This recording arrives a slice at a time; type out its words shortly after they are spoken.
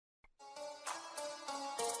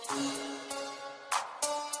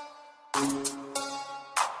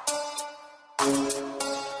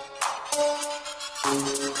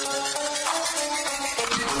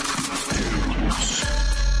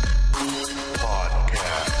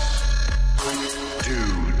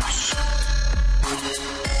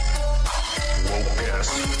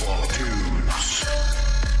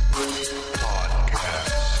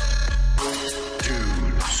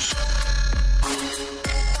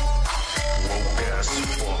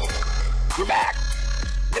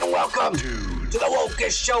Welcome to the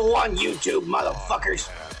Wokest Show on YouTube, motherfuckers.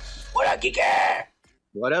 What up, Geeky?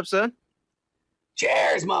 What up, son?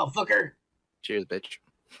 Cheers, motherfucker. Cheers, bitch.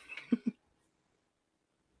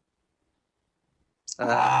 What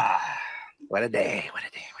a day. What a day. What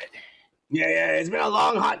a day. Yeah, it's been a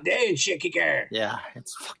long, hot day and shit, Geeky. Yeah,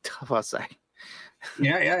 it's fucked up outside.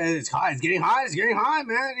 Yeah, it's hot. It's getting hot. It's getting hot,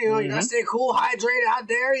 man. You know, you gotta stay cool, hydrated out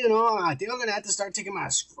there. You know, I think I'm gonna have to start taking my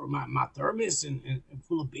thermos and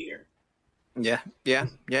full of beer. Yeah.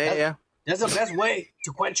 That's the best way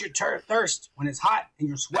to quench your thirst when it's hot and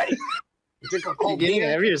you're sweating. You drink a cold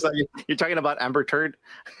beer. You're talking about Amber Turd.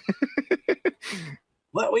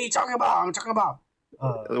 What are you talking about? I'm talking about.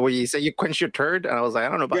 Well, you say you quench your turd, and I was like, I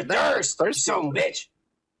don't know about your that. Thirst, you son of a bitch.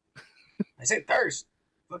 I said thirst.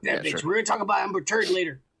 Fuck that bitch. Sure. We're gonna talk about Amber Turd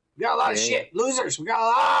later. We got a lot of shit. Losers. We got a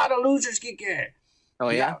lot of losers, Geeky. Oh,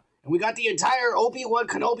 yeah? And we got the entire Obi-Wan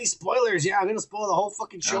Kenobi spoilers. Yeah, I'm gonna spoil the whole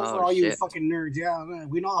fucking show for all you fucking nerds. Yeah,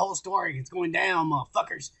 we know the whole story. It's going down,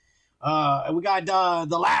 motherfuckers. And we got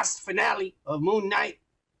the last finale of Moon Knight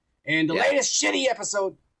and the latest shitty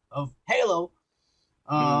episode of Halo.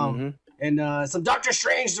 And some Doctor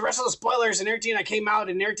Strange, the rest of the spoilers and everything that came out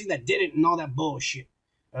and everything that didn't and all that bullshit.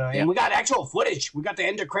 And we got actual footage. We got the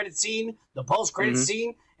end of credit scene, the post-credit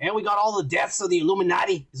scene, and we got all the deaths of the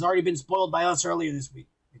Illuminati. It's already been spoiled by us earlier this week.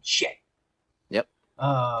 It's shit. Yep.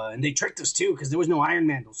 And they tricked us too because there was no Iron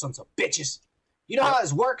Man, those sons of bitches. You know how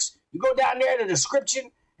this works? You go down there in the description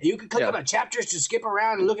and you can click on the chapters to skip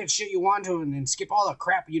around and look at shit you want to and then skip all the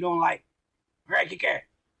crap you don't like. All right, Geeky.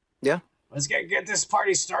 Yeah. Let's get this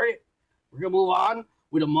party started. We're going to move on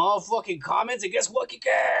with the motherfucking comments. And guess what,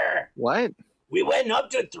 Geeky? What? We went up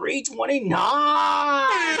to 329. All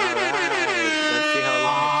right. Let's see how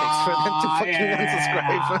long it takes for them to fucking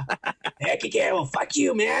unsubscribe. Heck yeah, well, fuck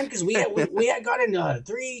you, man, because we had gotten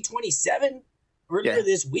 327 earlier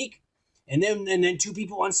this week, and then two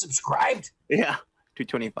people unsubscribed. Yeah,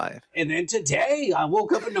 225. And then today, I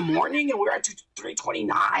woke up in the morning and we're at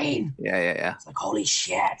 329. Yeah. It's like, holy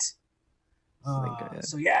shit.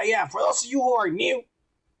 So yeah, for those of you who are new,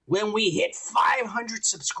 when we hit 500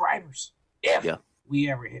 subscribers, if we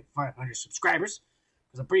ever hit 500 subscribers,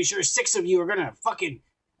 because I'm pretty sure 6 of you are gonna fucking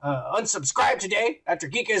unsubscribe today after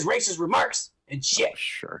Geeka's racist remarks and shit. Oh,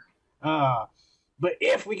 sure. But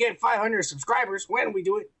if we get 500 subscribers, when we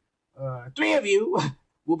do it, 3 of you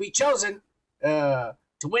will be chosen to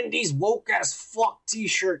win these woke ass fuck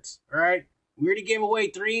t-shirts. All right. We already gave away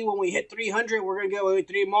 3 when we hit 300. We're gonna give away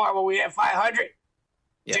 3 more when we hit 500.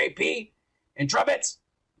 Yeah. JP and Trumpets,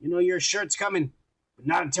 you know your shirt's coming, but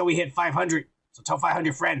not until we hit 500. So tell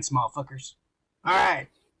 500 friends, motherfuckers. All right,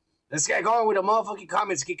 let's get going with the motherfucking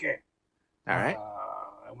comments, Geeky. All right.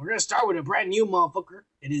 We're gonna start with a brand new motherfucker,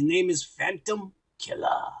 and his name is Phantom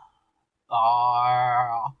Killer.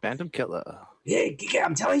 Phantom Killer. Yeah, Geeky,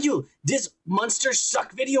 I'm telling you, this Monster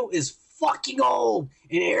Suck video is fucking old,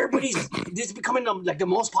 and this is becoming like the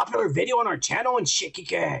most popular video on our channel and shit,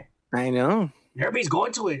 Geeky. I know. Everybody's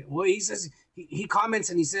going to it. Well, he says he comments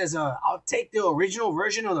and he says, "I'll take the original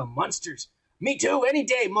version of the Munsters." Me too, any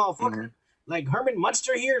day, motherfucker. Like Herman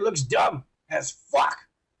Munster here looks dumb as fuck.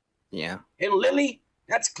 Yeah. And Lily,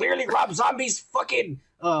 that's clearly Rob Zombie's fucking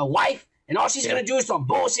wife, and all she's gonna do is some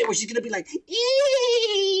bullshit where she's gonna be like,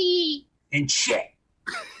 "Eee!" and shit.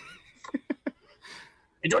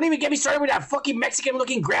 And don't even get me started with that fucking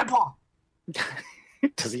Mexican-looking grandpa.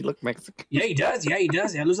 Does he look Mexican? Yeah, he does. Yeah, I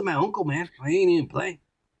losing my uncle, man. I ain't even playing.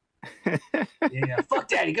 Yeah, fuck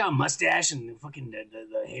that. He got a mustache and fucking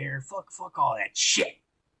the hair. Fuck all that shit.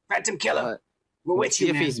 Phantom Killer, we're with you,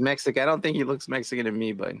 if man. He's Mexican. I don't think he looks Mexican to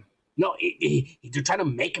me, but... No, they're trying to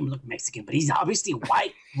make him look Mexican, but he's obviously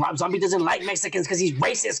white. Rob Zombie doesn't like Mexicans because he's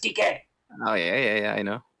racist, Geeky. Oh, yeah, I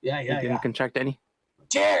know. Yeah. You contract any?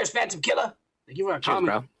 Cheers, Phantom Killer. Thank you for a comment.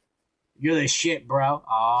 Bro. You're the shit, bro.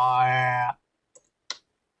 Oh, yeah.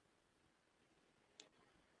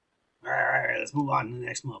 All right, let's move on to the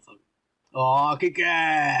next motherfucker. Oh,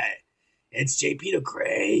 Geeky. It's JP the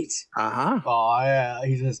Great. Uh-huh. Oh, yeah.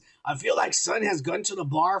 He says, I feel like Son has gone to the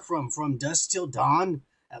bar from dusk till dawn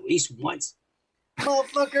at least once.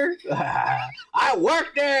 Motherfucker. I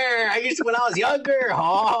worked there. I used to when I was younger.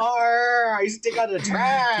 Oh, I used to take out the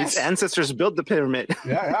trash. His ancestors built the pyramid.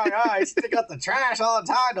 Yeah. I used to take out the trash all the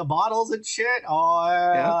time, the bottles and shit. Oh,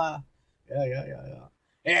 yeah.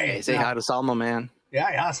 Hey, say hi to Salma, man.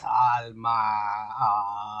 Yeah, Salma.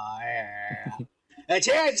 Oh, yeah.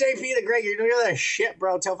 Cheers, JP the Great. You're doing that shit,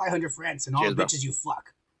 bro. Tell 500 friends and all the bitches you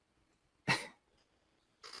fuck.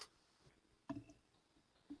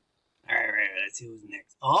 All right, let's see who's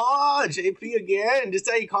next. Oh, JP again. Just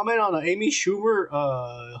how you comment on Amy Schumer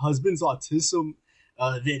husband's autism.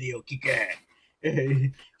 video, Kike.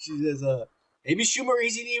 She says, Amy Schumer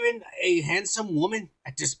isn't even a handsome woman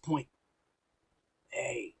at this point.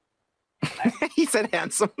 Hey. He said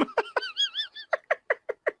handsome.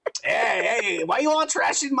 Hey, why you all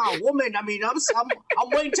trashing my woman? I mean, I'm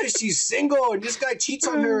waiting till she's single and this guy cheats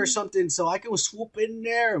on her or something, so I can swoop in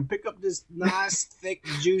there and pick up this nice, thick,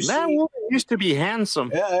 juicy. That woman used to be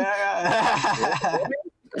handsome. Yeah.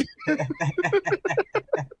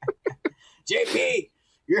 JP,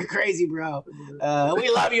 you're crazy, bro. We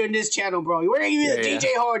love you in this channel, bro. We're gonna give you the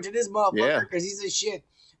DJ horn to this motherfucker because he's a shit.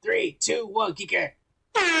 3, 2, 1, kick it.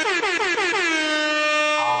 Oh,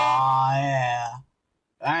 yeah.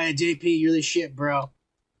 All right, JP, you're the shit, bro.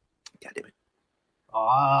 God damn it.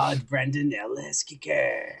 Oh, Brendan Ellis, kick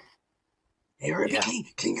it. Hey, hurry up,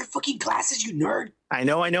 clean your fucking glasses, you nerd. I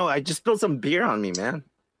know. I just spilled some beer on me, man.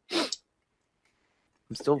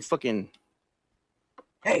 I'm still fucking...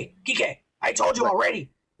 Hey, Kike, I told you already.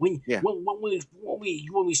 When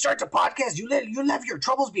we start the podcast, you left your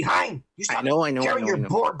troubles behind. You stop carrying your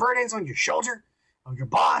burdens on your shoulder, on your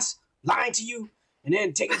boss, lying to you, and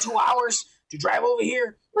then taking 2 hours to drive over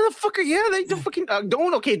here. Motherfucker, they fucking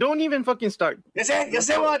don't even fucking start. You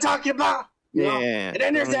see what I'm talking about? You know? And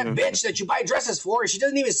then there's that bitch that you buy dresses for, and she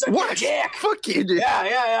doesn't even suck your jack. Fuck you, dude.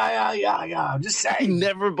 Yeah. I'm just saying. I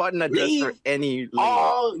never bought a dress for any lady.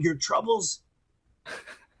 All your troubles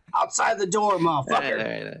outside the door,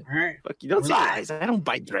 motherfucker. All right. Fuck you. Don't say lies. I don't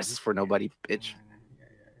buy dresses for nobody, bitch.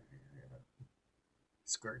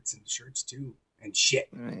 Skirts and shirts too, and shit.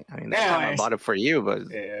 I mean, that time I bought it for you, but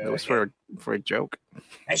it was for a joke.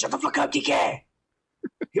 Hey, shut the fuck up, DK.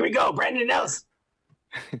 Here we go, Brandon Ellis.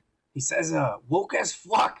 He says, woke as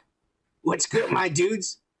fuck. What's good, my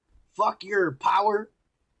dudes? Fuck your power.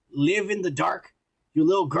 Live in the dark. You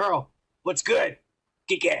little girl. What's good?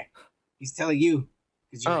 Kike. He's telling you.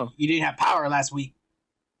 Because you didn't have power last week.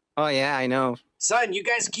 Oh, yeah, I know. Son, you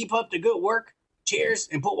guys keep up the good work. Cheers,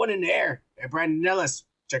 and put one in the air. Hey, Brandon Ellis,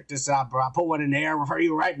 check this out, bro. I'll put one in the air for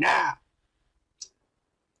you right now.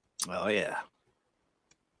 Oh, yeah.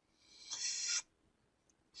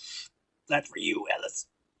 That's for you, Ellis.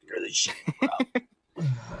 You're the shit, bro.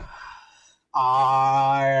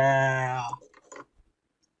 Yeah.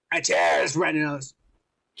 Right, cheers, Brandon Ellis.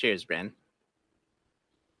 Cheers, Brandon.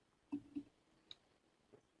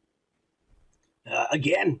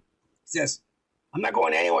 Again, he says, I'm not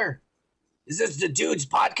going anywhere. This is the dude's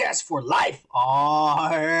podcast for life. Oh,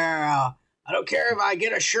 yeah. I don't care if I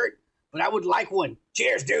get a shirt, but I would like one.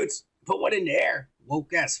 Cheers, dudes. Put one in the air.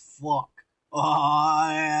 Woke as fuck. Oh,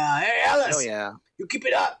 yeah. Hey, Ellis. Oh, yeah. You keep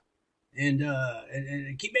it up. And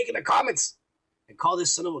keep making the comments. And call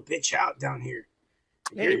this son of a bitch out down here.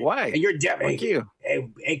 Hey, why? And you're deaf. Thank you. Hey,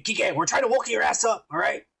 Kike, we're trying to woke your ass up, all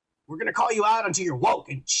right? We're going to call you out until you're woke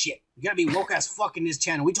and shit. You got to be woke as fuck in this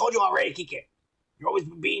channel. We told you already, Kike. You're always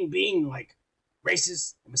being like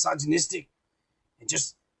racist and misogynistic and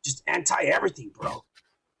just anti-everything, bro.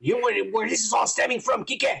 You know where this is all stemming from,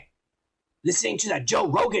 Kike? Listening to that Joe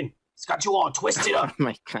Rogan. It's got you all twisted up. Oh,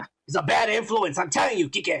 my God. It's a bad influence. I'm telling you,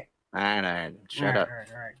 Kike. All right. Shut up.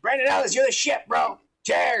 All right. Brandon Ellis, you're the shit, bro.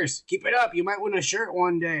 Cheers. Keep it up. You might win a shirt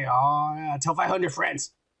one day. Oh, yeah. Tell 500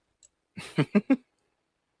 friends.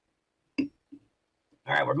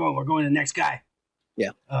 All right, we're going to the next guy.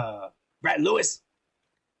 Yeah. Brad Lewis.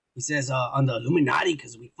 He says on the Illuminati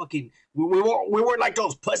because we weren't like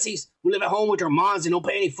those pussies who live at home with their moms and don't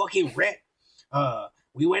pay any fucking rent.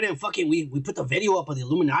 We went and we put the video up of the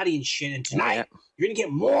Illuminati and shit. And tonight you're gonna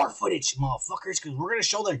get more footage, motherfuckers, because we're gonna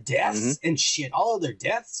show their deaths and shit, all of their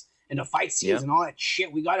deaths and the fight scenes and all that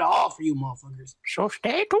shit. We got it all for you, motherfuckers. So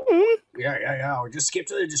stay tuned. Yeah. Or just skip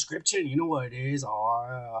to the description. You know what it is.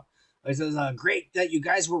 It says great that you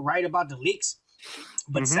guys were right about the leaks,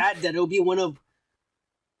 but sad that it'll be one of.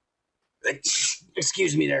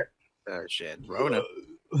 Excuse me there. Oh, shit. Rona.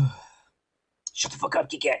 Shut the fuck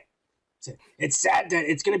up, Kike. It's sad that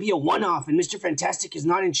it's going to be a one-off and Mr. Fantastic is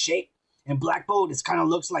not in shape and Black Bolt kind of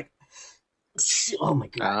looks like... Oh, my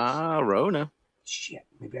God. Rona. Shit.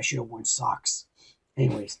 Maybe I should have worn socks.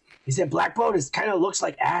 Anyways, he said Black Bolt kind of looks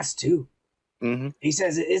like ass, too. Mm-hmm. He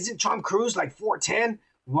says, isn't Tom Cruise like 4'10"?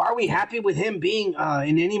 Why are we happy with him being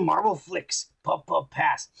in any Marvel flicks? Puff,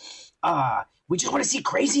 pass. We just want to see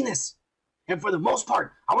craziness. And for the most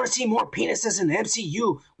part, I want to see more penises in the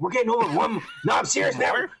MCU. We're getting over one. No, I'm serious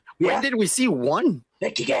now. When did we see one?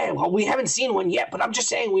 Yeah, well, we haven't seen one yet, but I'm just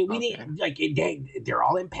saying we need, like, they're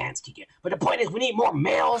all in pants, Kike. But the point is, we need more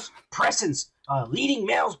males presence, leading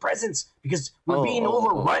males presence, because we're being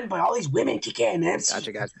overrun by all these women, Kike, and the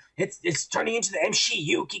MCU. Gotcha. It's turning into the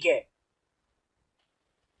MCU, Kike.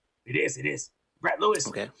 It is. Brett Lewis.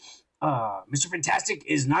 Okay. Mr. Fantastic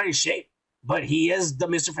is not in shape, but he is the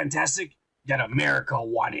Mr. Fantastic that America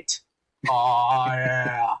wanted. Oh,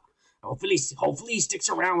 yeah. Hopefully he sticks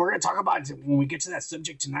around. We're going to talk about it when we get to that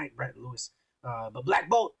subject tonight, Brett Lewis. But Black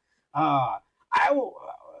Bolt, I'm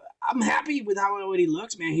happy with how he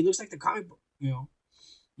looks, man. He looks like the comic book, you know.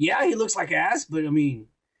 Yeah, he looks like ass, but I mean,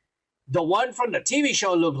 the one from the TV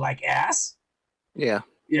show looked like ass. Yeah.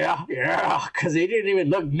 Yeah, because he didn't even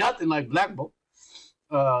look nothing like Black Bolt.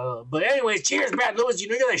 But anyways, cheers, Brad Lewis. You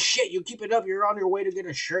know you're the shit. You keep it up. You're on your way to get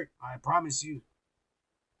a shirt. I promise you.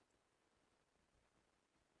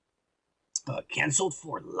 Canceled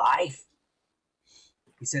for life.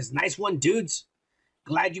 He says, nice one, dudes.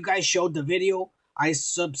 Glad you guys showed the video. I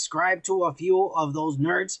subscribe to a few of those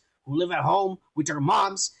nerds who live at home with their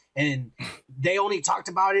moms, and they only talked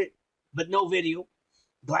about it, but no video.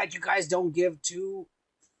 Glad you guys don't give two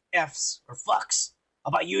F's or fucks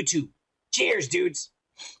about YouTube. Cheers, dudes.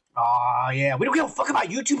 Yeah. We don't give a fuck about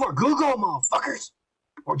YouTube or Google, motherfuckers.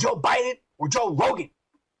 Or Joe Biden or Joe Rogan.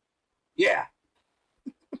 Yeah.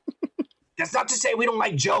 That's not to say we don't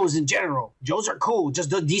like Joes in general. Joes are cool. Just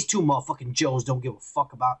these two motherfucking Joes don't give a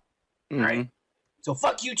fuck about. Mm-hmm. Right? So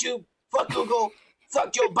fuck YouTube, fuck Google,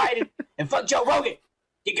 fuck Joe Biden, and fuck Joe Rogan.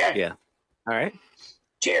 Yeah. All right.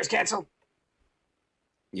 Cheers, cancel.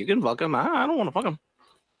 You can fuck him. I don't want to fuck him.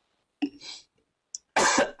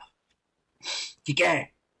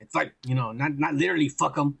 It's like, you know, not literally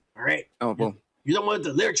fuck him. All right. Oh, well. You're the one with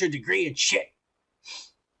the literature degree and shit.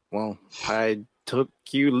 Well, I took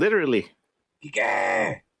you literally.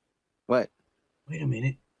 Kike. What? Wait a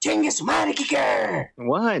minute. Chingue su madre, Kike.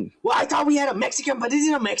 What? Well, I thought we had a Mexican, but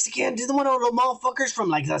isn't a Mexican? This is one of those motherfuckers from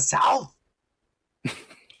like the South.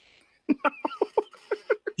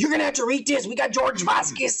 You're gonna have to read this. We got George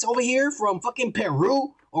Vasquez over here from fucking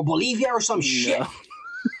Peru or Bolivia or some shit.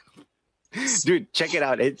 Dude, check it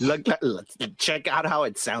out. Check out how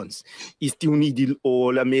it sounds. Dude,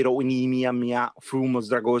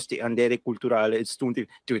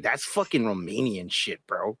 that's fucking Romanian shit,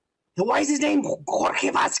 bro. Then why is his name Jorge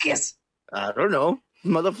Vasquez? I don't know.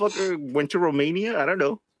 Motherfucker went to Romania? I don't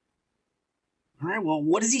know. All right, well,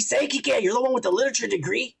 what does he say, Kike? You're the one with the literature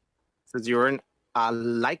degree. Says you're an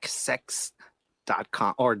likesex.com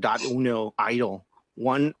or .uno idol.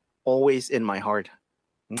 One always in my heart.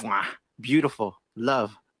 Mwah. Beautiful,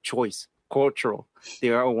 love, choice, cultural. They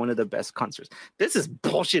are one of the best concerts. This is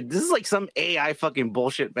bullshit. This is like some AI fucking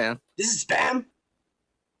bullshit, man. This is spam?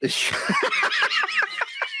 This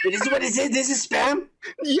is what it is? This is spam?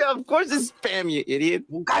 Yeah, of course it's spam, you idiot.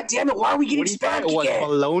 Well, God damn it, why are we getting spam? What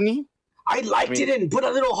baloney? I liked it and put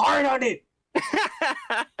a little heart on it.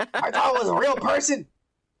 I thought it was a real person.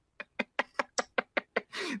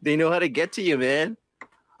 They know how to get to you, man.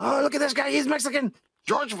 Oh, look at this guy. He's Mexican.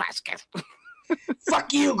 George Vasquez.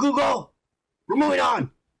 Fuck you, Google. We're moving on.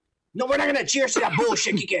 No, we're not going to cheers to that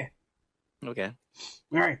bullshit, Kike. Okay.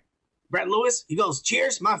 All right. Brett Lewis, he goes,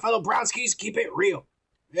 cheers, my fellow Brownskis, keep it real.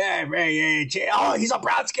 Yeah. Oh, he's a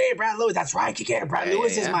Brownski, Brett Lewis. That's right, Kike. Brett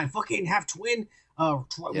Lewis is my fucking half-twin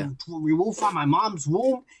removed from my mom's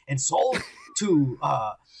womb and sold to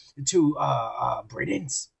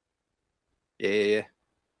Britons. Yeah.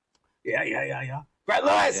 Brett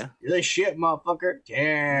Lewis, you're the shit, motherfucker.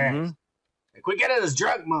 Yeah. Mm-hmm. Quit getting us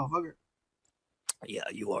drunk, motherfucker. Yeah,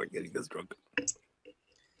 you are getting us drunk.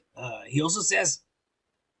 He also says,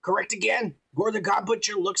 correct again, Gore the God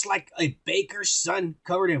Butcher looks like a baker's son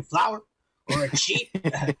covered in flour, or a cheap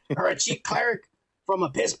cleric from a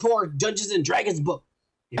piss poor Dungeons and Dragons book.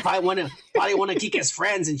 You probably want to kick his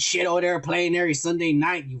friends and shit over there playing every Sunday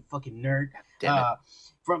night, you fucking nerd.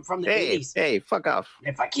 From the 80s. Hey, fuck off.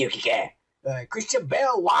 Hey, fuck you, Kike. Christian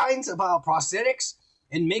Bale whines about prosthetics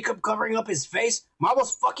and makeup covering up his face.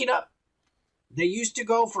 Marvel's fucking up. They used to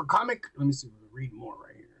go for comic. Let me see. Read more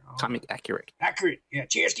right here. Comic accurate. Accurate. Yeah.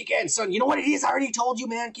 Cheers, Kike and son. You know what it is? I already told you,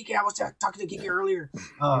 man. Kike, I was talking to Kike earlier.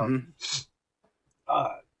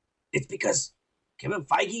 It's because Kevin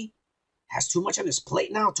Feige has too much on his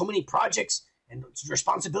plate now. Too many projects and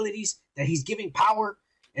responsibilities that he's giving power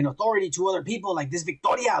and authority to other people like this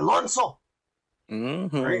Victoria Alonso.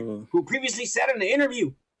 Mm-hmm. Right? Who previously said in an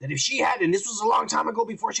interview that if she had, and this was a long time ago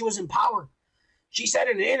before she was in power, she said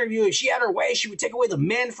in an interview if she had her way, she would take away the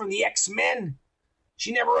men from the X-Men.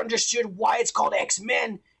 She never understood why it's called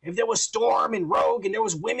X-Men if there was Storm and Rogue and there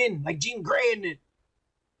was women like Jean Grey in it.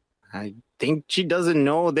 I think she doesn't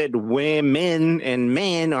know that women and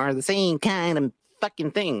men are the same kind of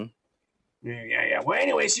fucking thing. Yeah. Well,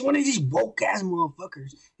 anyway, she's one of these woke-ass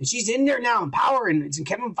motherfuckers. And she's in there now in power, and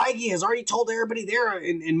Kevin Feige has already told everybody there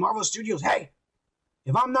in Marvel Studios, hey,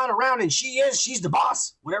 if I'm not around and she is, she's the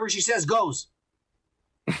boss. Whatever she says goes.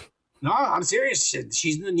 No, I'm serious.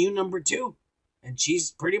 She's the new number 2. And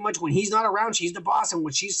she's pretty much, when he's not around, she's the boss, and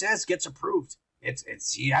what she says gets approved.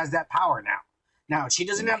 She has that power now. Now, she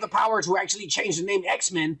doesn't have the power to actually change the name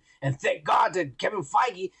X-Men, and thank God that Kevin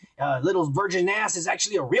Feige, little virgin ass, is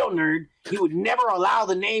actually a real nerd. He would never allow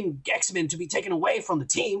the name X-Men to be taken away from the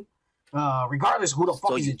team, regardless who the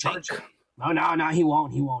fuck is in charge. No, he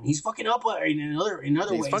won't. He's fucking up in other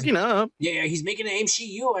ways. He's fucking up. Yeah, he's making an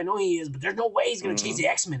MCU. I know he is, but there's no way he's going to change the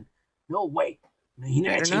X-Men. No way. He's not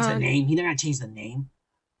going to change the name. He's not going to change the name.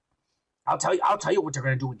 I'll tell you what they're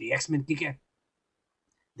going to do with the X-Men.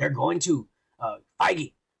 They're going to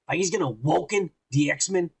Feige's going to woken the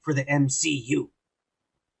X-Men for the MCU.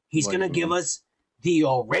 He's going to give us the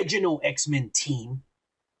original X-Men team.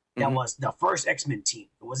 That was the first X-Men team.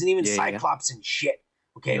 It wasn't even Cyclops and shit.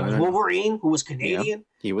 Okay, it was Wolverine, who was Canadian.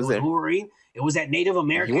 Yeah, he was there. Wolverine. It was that Native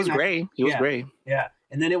American. He was gray. He was gray. Yeah.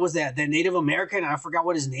 And then it was that Native American. I forgot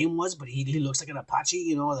what his name was, but he looks like an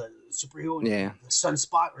Apache, the superhero. Yeah. The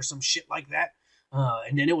Sunspot or some shit like that.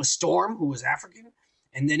 And then it was Storm, who was African.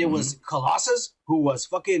 And then it was Colossus, who was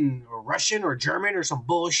fucking Russian or German or some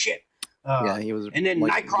bullshit. He was. And then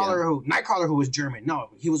Nightcrawler, who was German. No,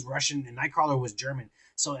 he was Russian, and Nightcrawler was German.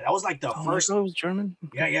 So that was like the first. Oh, was German.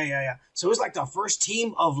 Yeah. So it was like the first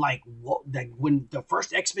team of like when the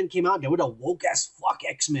first X-Men came out, they were the woke as fuck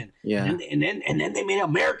X-Men. Yeah. And then they made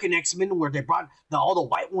American X-Men where they brought all the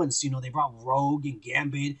white ones. They brought Rogue and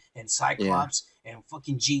Gambit and Cyclops and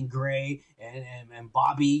fucking Jean Grey and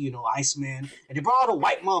Bobby, Iceman, and they brought all the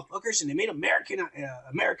white motherfuckers and they made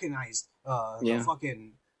Americanized the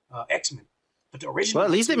fucking X-Men. But the original. Well,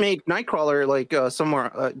 at least they made Nightcrawler like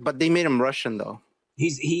somewhere, but they made him Russian though.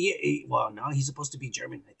 No, he's supposed to be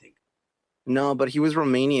German, I think. No, but he was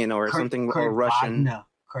Romanian or something, or Russian.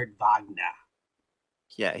 Kurt Wagner.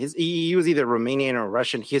 Yeah, he was either Romanian or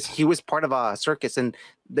Russian. He was part of a circus, and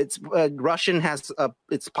it's Russian has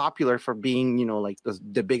it's popular for being like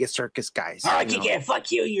the biggest circus guys. All right,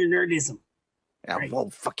 fuck you, your nerdism. Yeah, right. Well,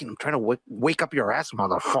 fucking, I'm trying to wake up your ass,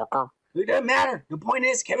 motherfucker. It doesn't matter. The point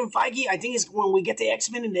is, Kevin Feige, I think it's when we get the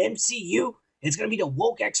X-Men in the MCU, it's going to be the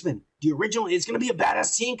woke X-Men. The original, it's going to be a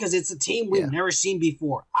badass team because it's a team we've never seen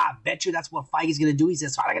before. I bet you that's what Feige's going to do. He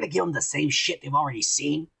says, I'm going to give them the same shit they've already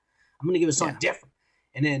seen. I'm going to give them something different.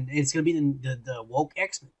 And then it's going to be the woke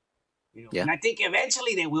X-Men. And I think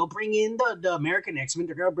eventually they will bring in the American X-Men.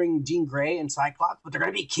 They're going to bring Jean Grey and Cyclops, but they're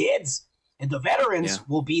going to be kids. And the veterans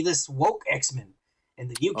will be this woke X-Men. And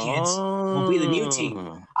the new kids will be the new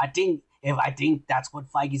team. I think that's what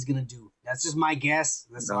Feige's going to do. That's just my guess.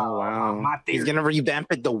 That's my theory. He's going to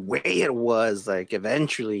revamp it the way it was, like,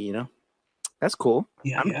 eventually, That's cool.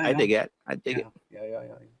 I dig it. I dig it.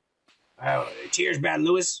 Yeah. Cheers, Bad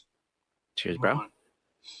Lewis. Cheers, bro.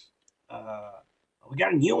 We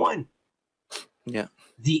got a new one. Yeah.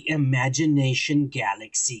 The Imagination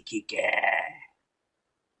Galaxy Kike.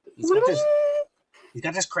 He's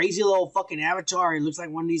got this crazy little fucking avatar. He looks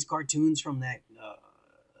like one of these cartoons from that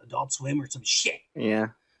Adult Swim or some shit. Yeah.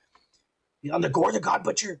 On the Gore the God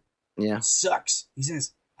Butcher. Yeah. Sucks. He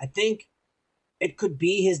says, I think it could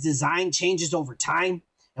be his design changes over time,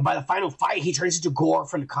 and by the final fight, he turns into Gore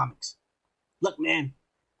from the comics. Look, man,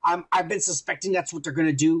 I've been suspecting that's what they're going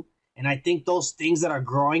to do, and I think those things that are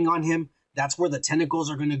growing on him, that's where the tentacles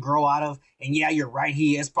are going to grow out of. And yeah, you're right.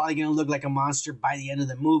 He is probably going to look like a monster by the end of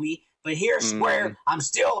the movie. But here's where I'm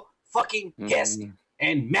still fucking pissed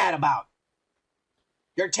and mad about.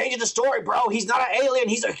 They're changing the story, bro. He's not an alien.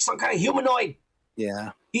 He's some kind of humanoid.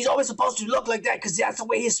 Yeah. He's always supposed to look like that because that's the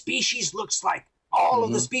way his species looks like. All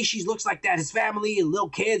of the species looks like that. His family, little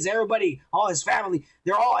kids, everybody, all his family,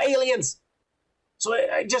 they're all aliens. So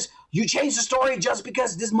you change the story just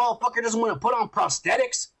because this motherfucker doesn't want to put on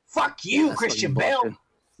prosthetics? Fuck you, Christian Bale.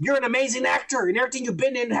 You're an amazing actor, and everything you've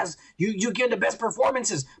been in you give the best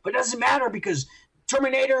performances. But it doesn't matter because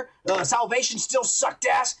Terminator, Salvation still sucked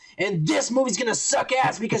ass, and this movie's gonna suck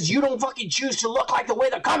ass because you don't fucking choose to look like the way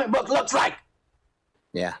the comic book looks like.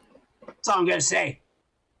 Yeah. That's all I'm gonna say.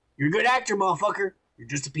 You're a good actor, motherfucker. You're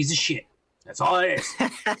just a piece of shit. That's all it is.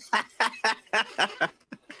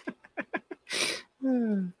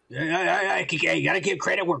 You gotta give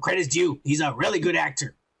credit where credit's due. He's a really good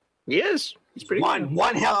actor. He is. He's pretty good.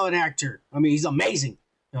 One hell of an actor. I mean, he's amazing.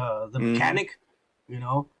 The mechanic,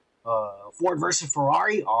 Ford versus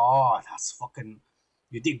Ferrari. Oh, that's fucking.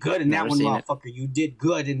 You did good in that one, motherfucker. You did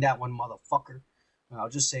good in that one, motherfucker. I'll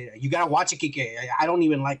just say that. You gotta watch it, Kike. I don't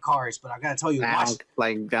even like cars, but I gotta tell you, I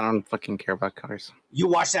don't fucking care about cars. You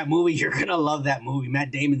watch that movie, you're gonna love that movie.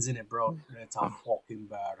 Matt Damon's in it, bro. That's how fucking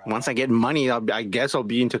bad. Once I get money, I guess I'll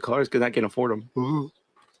be into cars because I can afford them.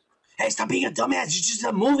 Hey, stop being a dumbass. It's just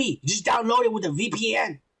a movie. You just download it with a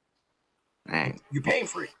VPN. Right. You're paying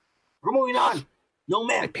for it. We're moving on. No I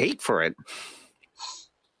man. paid for it.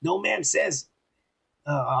 No man says.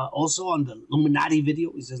 Also on the Illuminati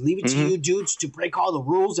video, he says, "Leave it to you dudes to break all the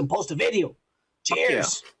rules and post a video.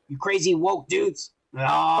 Cheers, you crazy woke dudes.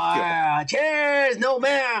 Cheers, no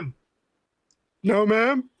ma'am. No,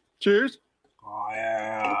 ma'am. Cheers. Oh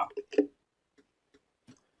yeah.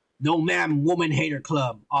 No ma'am, woman hater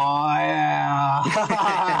club. Oh yeah.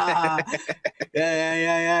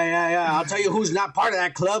 yeah. I'll tell you who's not part of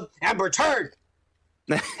that club. Amber Turd.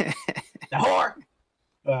 The whore.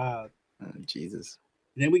 Oh, Jesus.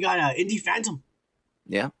 Then we got Indie Phantom.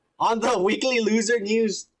 Yeah. On the Weekly Loser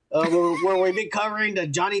News, where we've been covering the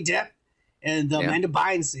Johnny Depp and the Amanda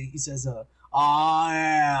Bynes. He says,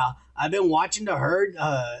 yeah, I've been watching the herd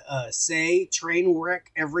say train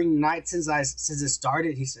wreck every night since it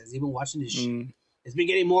started. He says he's been watching this shit. It's been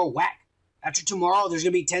getting more whack. After tomorrow, there's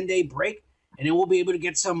gonna be a 10-day break, and then we'll be able to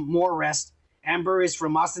get some more rest. Amber is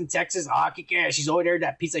from Austin, Texas. She's over there,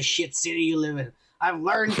 that piece of shit city you live in. I've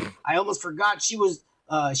learned. I almost forgot she was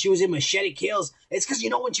in Machete Kills. It's because,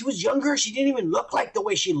 when she was younger, she didn't even look like the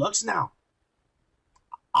way she looks now.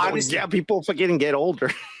 Honestly. Yeah, people fucking get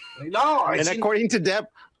older. No. And according to Depp,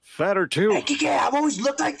 fatter too. Hey, Kike, I've always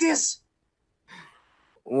looked like this.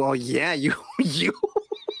 Well, yeah, you. Yeah.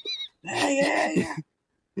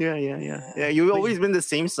 Yeah, you've always been the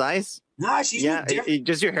same size. Nah, she's different.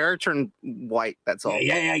 Just your hair turned white, that's all.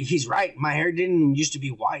 Yeah, he's right. My hair didn't used to be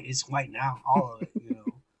white. It's white now, all of it,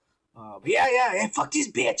 But yeah, fuck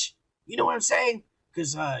this bitch. You know what I'm saying?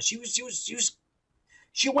 Because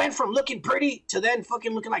she went from looking pretty to then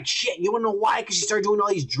fucking looking like shit. You wanna know why? Because she started doing all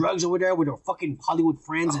these drugs over there with her fucking Hollywood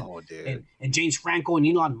friends and James Franco and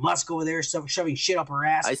Elon Musk over there shoving shit up her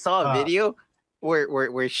ass. I saw a video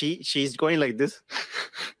where she's going like this,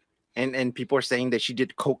 and people are saying that she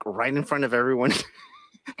did coke right in front of everyone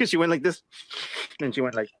because she went like this, and she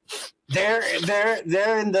went like there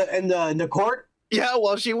in the court. Yeah,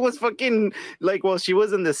 well, she was fucking she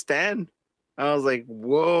was in the stand. I was like,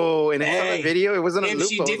 whoa. And it's on the video. It wasn't a loop. If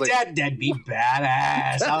she did that'd be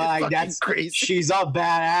badass. I'm like, that's crazy. She's a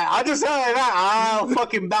badass. I just tell her that. I'll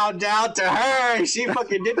fucking bow down to her. She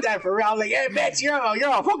fucking did that for real. I'm like, hey, bitch, you're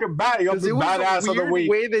a fucking badass. You're the badass of the week.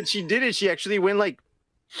 The way that she did it, she actually went like,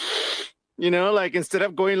 instead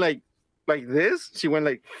of going like this, she went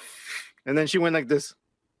like, and then she went like this.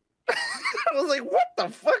 I was like, what the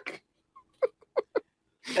fuck?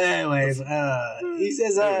 Anyways, he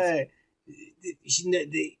says, I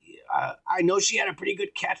know she had a pretty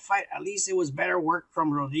good cat fight. At least it was better work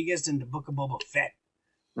from Rodriguez than the Book of Boba Fett.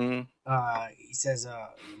 He says,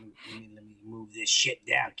 let me move this shit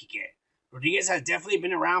down, Kike. Rodriguez has definitely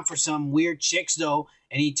been around for some weird chicks, though,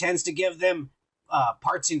 and he tends to give them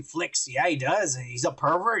parts in flicks. Yeah, he does. He's a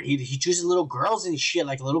pervert. He chooses little girls and shit,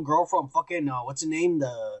 like a little girl from fucking, what's her name?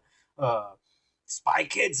 The Spy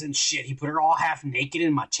Kids and shit. He put her all half naked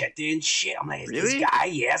in Machete and shit. I'm like, really? This guy?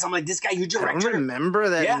 Yes. I'm like, this guy, you directed her. I don't remember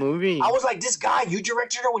that movie. I was like, this guy, you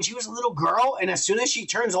directed her when she was a little girl, and as soon as she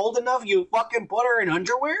turns old enough, you fucking put her in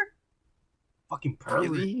underwear? Fucking pervert.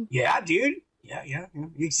 Really? Yeah, dude. Yeah.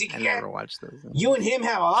 You see, I never watched those. You and him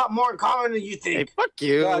have a lot more in common than you think. Hey, fuck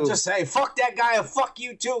you. Just say, fuck that guy and fuck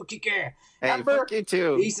you too, Kike. Hey, Amber, fuck you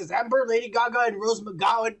too. He says, Amber, Lady Gaga, and Rose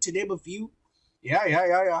McGowan, to name a few.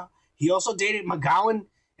 Yeah. He also dated McGowan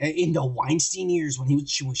in the Weinstein years when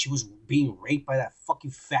she was being raped by that fucking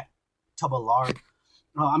fat tub of lard.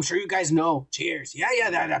 I'm sure you guys know. Cheers. Yeah,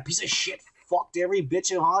 that piece of shit fucked every bitch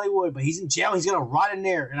in Hollywood, but he's in jail. He's gonna rot in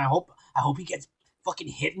there, and I hope he gets fucking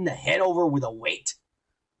hit in the head over with a weight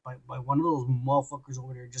by one of those motherfuckers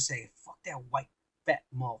over there. Just say, fuck that white fat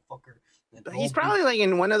motherfucker. He's probably like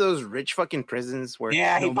in one of those rich fucking prisons where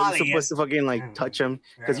nobody's supposed to fucking touch him.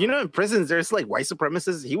 Because in prisons there's like white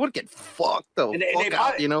supremacists. He would get fucked though.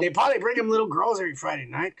 They probably bring him little girls every Friday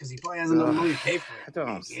night because he probably has enough money to pay for it. I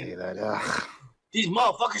don't say that. These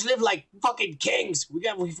motherfuckers live like fucking kings. We've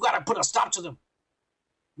got to put a stop to them.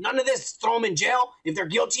 None of this. Throw them in jail. If they're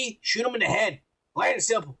guilty, shoot them in the head. Plain and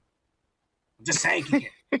simple. I'm just saying.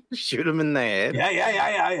 Shoot them in the head.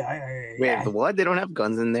 Yeah. Wait, what? They don't have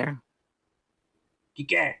guns in there.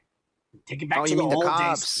 Kike, take it back to the old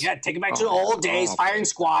days. Yeah, take it back to the old days. Firing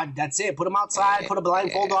squad. That's it. Put them outside. Put a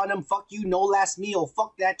blindfold on them. Fuck you. No last meal.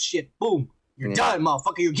 Fuck that shit. Boom. You're done,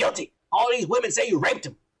 motherfucker. You're guilty. All these women say you raped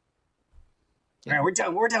them. All right, we're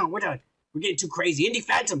done. We're getting too crazy. Indie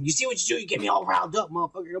Phantom. You see what you do? You get me all riled up,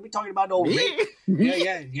 motherfucker. Don't be talking about no rape.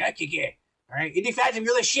 Yeah, Kike. All right, Indie Phantom,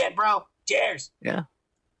 you're the shit, bro. Cheers. Yeah.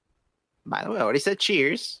 By the way, I already said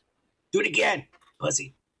cheers. Do it again,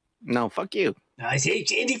 pussy. No, fuck you. I say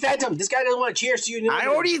Indie Phantom. This guy doesn't want to cheers to you. I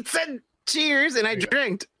already said cheers and I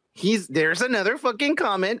drank. There's another fucking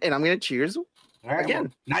comment, and I'm gonna cheers again.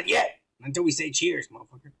 Well, not yet. Until we say cheers,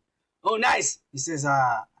 motherfucker. Oh, nice. He says,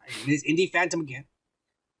 this Indie Phantom again.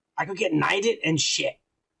 I could get knighted and shit.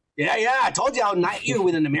 Yeah, I told you I'll knight you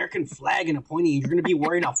with an American flag and a pointy. You're gonna be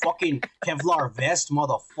wearing a fucking Kevlar vest,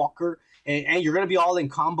 motherfucker, and you're gonna be all in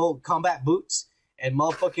combat boots and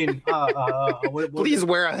motherfucking. Please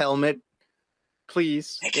wear a helmet.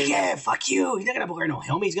 Please. Heck yeah, fuck you. He's not gonna wear no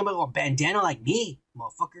helmet. He's gonna wear a bandana like me,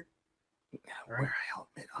 motherfucker. Yeah, wear a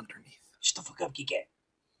helmet underneath. Shut the fuck up, Kike.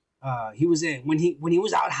 He was when he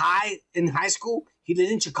was out in high school. He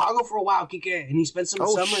lived in Chicago for a while, Kike, and he spent some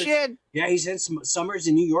summers. Shit. Yeah, he spent some summers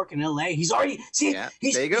in New York and L.A. He's already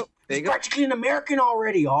he's practically an American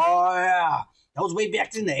already. Oh yeah, that was way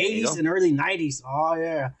back in the 80s and early 90s. Oh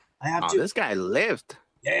yeah, I have to. This guy lived.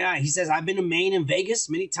 Yeah, he says I've been to Maine and Vegas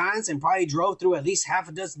many times and probably drove through at least half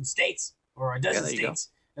a dozen states or a dozen states.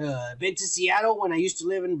 Been to Seattle when I used to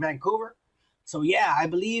live in Vancouver. So yeah, I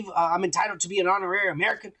believe I'm entitled to be an honorary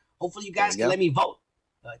American. Hopefully you guys can let me vote.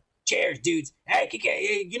 Cheers, dudes. Hey,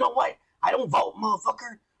 Kike, you know what? I don't vote,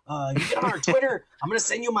 motherfucker. You get on our Twitter. I'm going to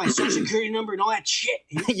send you my social security number and all that shit.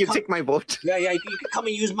 You take my vote. Yeah, you can come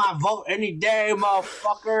and use my vote any day,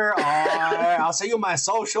 motherfucker. I'll send you my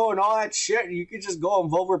social and all that shit. You can just go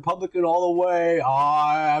and vote Republican all the way.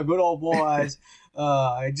 Good old boys.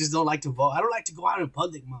 I just don't like to vote. I don't like to go out in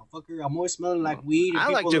public, motherfucker. I'm always smelling like weed. I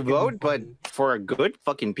like to vote, but for a good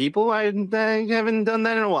fucking people, I haven't done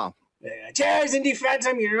that in a while. Yeah. Cheers, Indie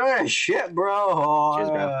Phantom. You're not shit, bro. Cheers,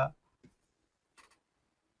 bro.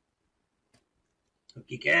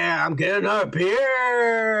 Yeah, I'm getting up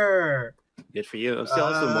here. Good for you.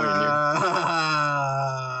 Still have some more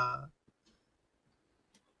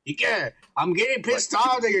in here. I'm getting pissed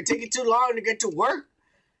off that you're taking too long to get to work.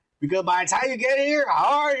 Because by the time you get here, I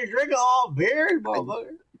already drink all beer,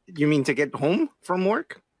 motherfucker. You mean to get home from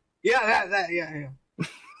work? Yeah, yeah.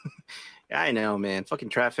 Yeah, I know, man. Fucking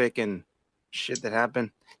traffic and shit that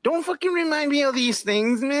happened. Don't fucking remind me of these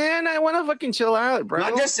things, man. I want to fucking chill out, bro.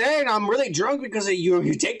 I'm just saying, I'm really drunk because of you.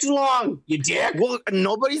 You take too long, you dick. Well,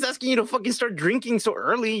 nobody's asking you to fucking start drinking so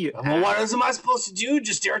early. Well, what else am I supposed to do?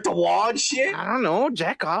 Just stare at the wall and shit? I don't know.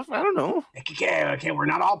 Jack off. I don't know. Okay. We're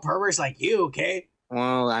not all perverts like you, okay?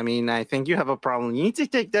 Well, I mean, I think you have a problem. You need to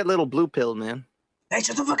take that little blue pill, man. Hey,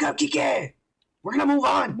 shut the fuck up, Kike. We're going to move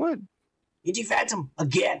on. What? Indie Phantom,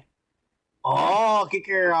 again. Oh,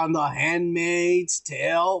 Kicker on The Handmaid's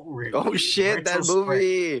Tale. Oh, shit, that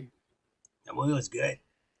movie. That movie was good.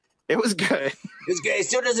 It was good. It was good. It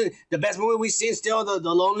still doesn't. The best movie we've seen still, The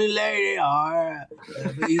Lonely Lady.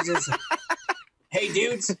 Hey,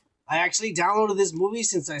 dudes, I actually downloaded this movie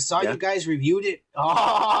since I saw you guys reviewed it.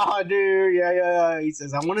 Oh, dude. Yeah. He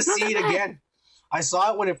says, I want to see it again. I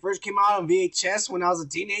saw it when it first came out on VHS when I was a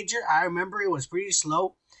teenager. I remember it was pretty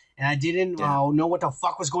slow. And I didn't know what the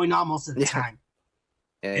fuck was going on most of the time.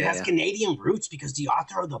 It has Canadian roots because the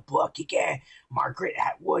author of the book, Margaret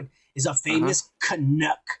Atwood, is a famous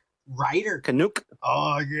Canuck writer. Canuck?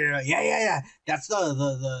 Oh yeah. That's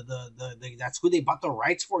that's who they bought the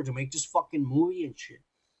rights for to make this fucking movie and shit.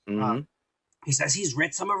 Mm-hmm. He says he's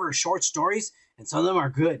read some of her short stories and some of them are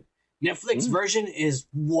good. Netflix version is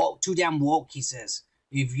woke, too damn woke. He says.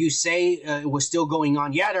 If you say it was still going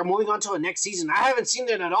on, they're moving on to the next season. I haven't seen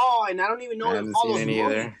it at all, and I don't even know if it follows the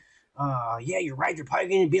movie. Yeah, you're right. There's probably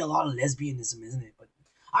going to be a lot of lesbianism, isn't it? But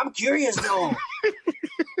I'm curious though.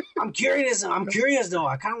 I'm curious though.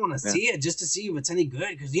 I kind of want to see it just to see if it's any good.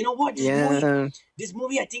 Because you know what? This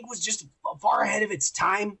movie, I think, was just far ahead of its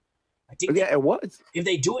time. I think. Yeah, it was. If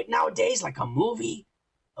they do it nowadays, like a movie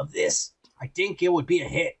of this, I think it would be a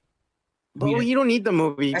hit. Well, you don't need the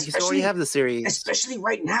movie. You already have the series. Especially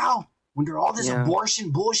right now, when they're all this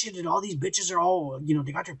abortion bullshit and all these bitches are all,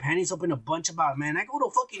 they got their panties up in a bunch about, man. I go to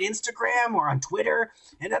fucking Instagram or on Twitter,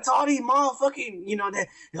 and that's all these motherfucking,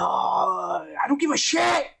 I don't give a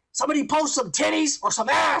shit. Somebody post some titties or some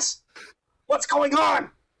ass. What's going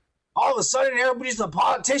on? All of a sudden, everybody's a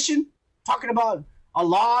politician talking about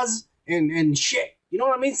laws and shit. You know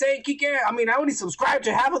what I mean? Say, Kike. I mean, I only subscribe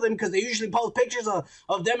to half of them because they usually post pictures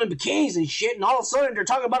of them in bikinis and shit, and all of a sudden they're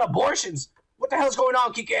talking about abortions. What the hell's going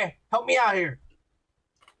on, Kike? Help me out here.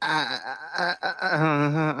 I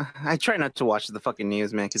try not to watch the fucking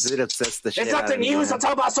news, man, because it upsets the shit. It's not the news. I'm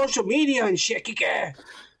talking about social media and shit, Kike.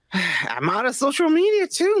 I'm out of social media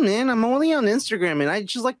too, man. I'm only on Instagram, and I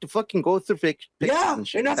just like to fucking go through pictures and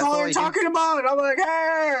shit. And that's all you're talking about. I'm like,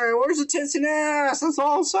 hey, where's the tits and ass? That's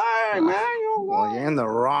all I'm saying, man. Well, you're in the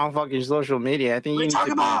wrong fucking social media. I think you need to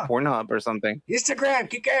be on Pornhub or something. Instagram,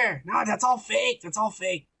 Kike. No, that's all fake.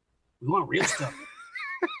 We want real stuff.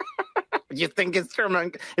 You think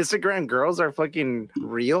Instagram girls are fucking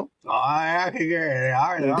real? Oh, yeah, they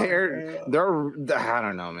are. They're I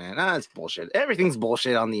don't know, man. That's bullshit. Everything's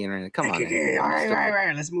bullshit on the internet. Come on. Okay, all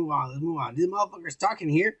right. Let's move on. This motherfucker's talking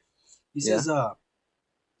here. He says, the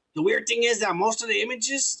weird thing is that most of the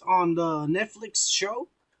images on the Netflix show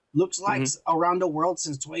looks like around the world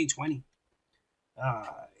since 2020.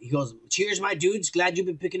 He goes, cheers, my dudes. Glad you've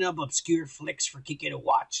been picking up obscure flicks for Kike to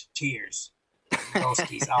watch. Cheers.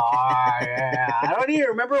 Broskies. Oh, yeah. I don't even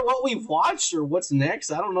remember what we've watched or what's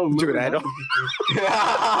next. I don't know. Dude, I don't.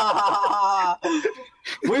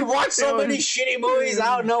 We've watched so many shitty movies.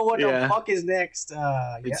 I don't know what the fuck is next.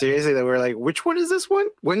 Seriously, that we're like, which one is this one?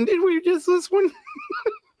 When did we just this one?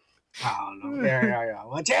 I don't know. Yeah.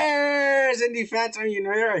 Well, cheers, Indie Phantom. You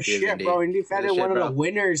know, you're a shit, bro. Indie Phantom, one of the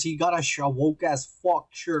winners. He got a woke as fuck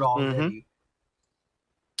shirt already.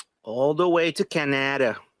 All the way to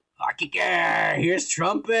Canada. Kike, here's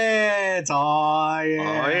trumpets. Oh,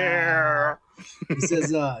 yeah. He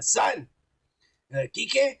says, son,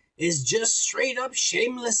 Kike is just straight up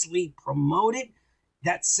shamelessly promoted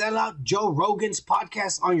that sellout Joe Rogan's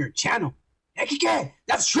podcast on your channel. Hey, Kike,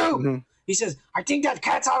 that's true. He says, I think that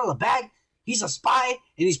cat's out of the bag. He's a spy, and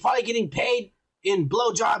he's probably getting paid in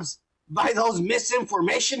blowjobs by those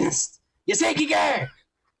misinformationists. You say, Kike?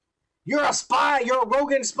 You're a spy. You're a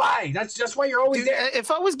Rogan spy. That's why you're always there. If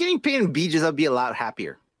I was getting paid in beaches, I'd be a lot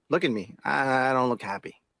happier. Look at me. I don't look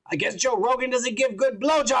happy. I guess Joe Rogan doesn't give good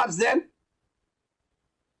blowjobs then.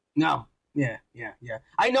 No. Yeah.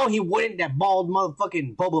 I know he wouldn't, that bald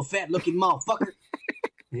motherfucking Boba Fett looking motherfucker.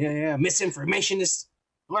 Yeah. Misinformationist.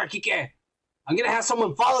 All right, Kike. I'm going to have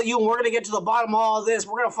someone follow you, and we're going to get to the bottom of all this.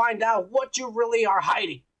 We're going to find out what you really are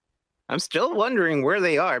hiding. I'm still wondering where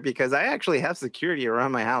they are because I actually have security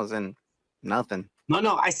around my house and nothing.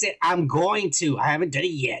 No, I said I'm going to. I haven't done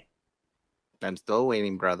it yet. I'm still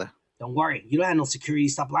waiting, brother. Don't worry. You don't have no security.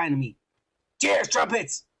 Stop lying to me. Cheers,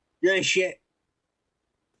 trumpets. You're the shit.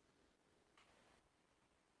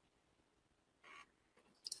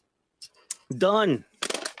 Done.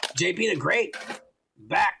 JP the Great.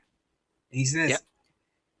 Back. He says,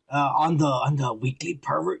 on the weekly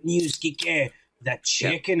pervert news, Kike, that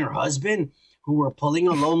chick and her husband who were pulling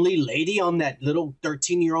a lonely lady on that little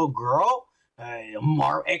 13-year-old girl,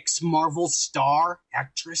 ex-Marvel star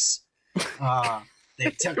actress.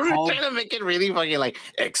 They took You're trying to make it really fucking like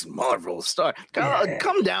ex-Marvel star.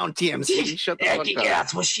 Come down, TMC. Shut the fuck up.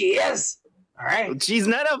 That's what she is. All right. She's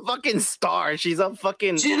not a fucking star. She's a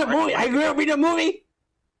fucking... She's in a movie. Have you ever been in a movie?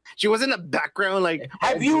 She was in the background, like...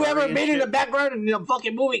 Have you ever been in the background in a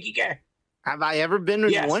fucking movie, Kike? Have I ever been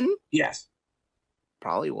in one? Yes.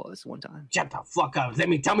 Probably was one time. Shut the fuck up.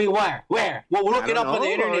 Tell me where. Well, we'll look it up on the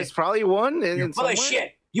internet. It's probably one. You're full of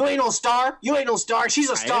shit. You ain't no star. She's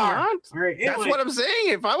a star. All right, anyway. That's what I'm saying.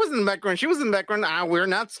 If I was in the background, she was in the background. We're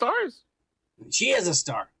not stars. She is a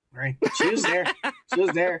star. Right? She was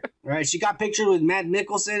there. Right? She got pictured with Matt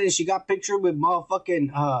Mikkelsen, and she got pictured with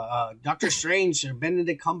motherfucking Doctor Strange or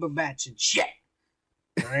Benedict Cumberbatch and shit.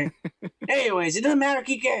 All right? Anyways, it doesn't matter,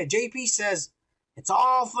 Kike. JP says it's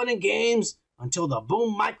all fun and games until the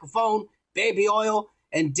boom microphone, baby oil,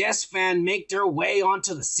 and Death Fan make their way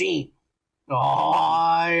onto the scene.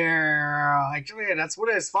 Oh, yeah. Actually, that's when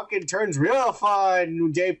it fucking turns real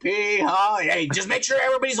fun, JP. Oh, hey, just make sure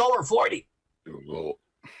everybody's over 40.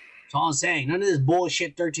 That's all I'm saying. None of this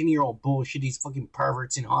bullshit, 13-year-old bullshit these fucking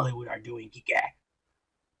perverts in Hollywood are doing, Kike.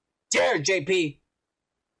 Cheers, JP.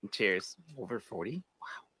 Cheers. Over 40? Wow.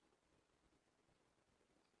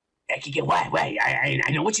 Hey, Kike, why?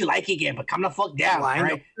 I know what you like, Kike, but come the fuck down, well,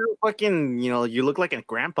 right? You're fucking, you look like a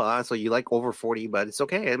grandpa, so you like over 40, but it's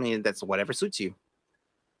okay. I mean, that's whatever suits you.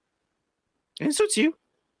 And it suits you.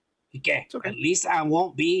 Kike, okay. At least I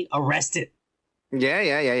won't be arrested.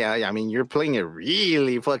 Yeah. I mean, you're playing it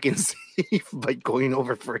really fucking safe by going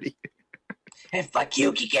over 40. Hey, fuck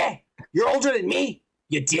you, Kike. You're older than me,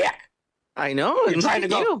 you dick. I know. You're trying to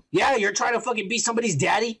go. Yeah, you're trying to fucking be somebody's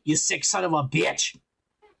daddy, you sick son of a bitch.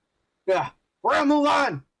 Yeah, we're gonna move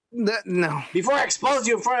on. No. Before I expose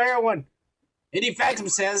you in front of everyone, Indie Phantom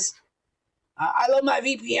says, I love my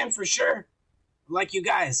VPN for sure. Like you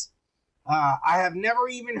guys. I have never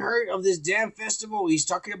even heard of this damn festival he's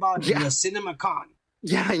talking about in the CinemaCon.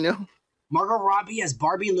 Yeah, I know. Margot Robbie as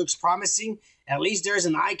Barbie looks promising. At least there's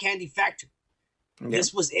an eye candy factor. Yeah.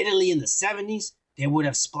 This was Italy in the 70s. They would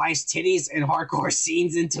have spliced titties and hardcore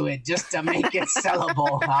scenes into it just to make it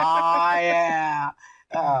sellable. Yeah.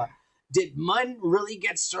 Did Munn really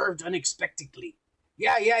get served unexpectedly?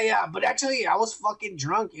 Yeah. But actually, I was fucking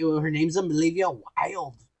drunk. Her name's Olivia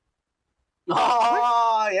Wilde.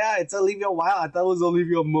 Oh, yeah, it's Olivia Wilde. I thought it was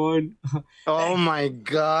Olivia Munn. Oh my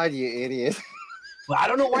god, you idiot. Well, I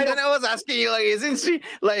don't know why. And then I was asking you, like, isn't she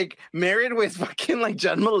like married with fucking like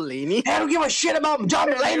John Mulaney? Hey, I don't give a shit about John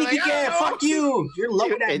Mulaney. Like, Yeah, fuck you. You're in love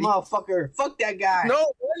with that motherfucker. Fuck that guy.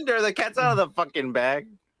 No wonder the cat's out of the fucking bag.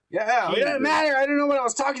 Yeah, it doesn't matter. I don't know what I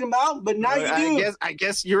was talking about, but now you do. I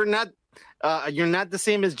guess you're not the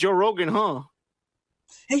same as Joe Rogan, huh?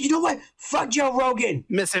 Hey, you know what? Fuck Joe Rogan.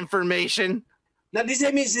 Misinformation. Now, this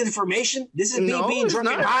ain't misinformation. This is me being drunk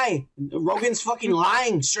and high. Rogan's fucking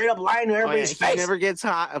lying, straight up lying to everybody's face. He never gets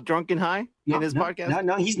drunk and high in his podcast?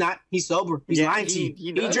 No, he's not. He's sober. He's lying to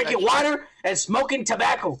you. He's drinking water and smoking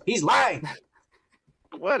tobacco. He's lying.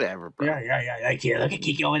 Whatever, bro. Yeah. Like, here, look at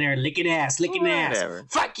Kike over there licking ass.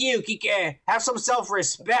 Fuck you, Kike. Have some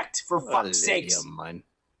self-respect, for fuck's sakes.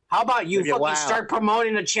 How about you fucking start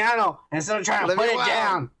promoting the channel instead of trying to put it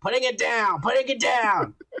down? Putting it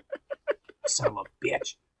down. Son of a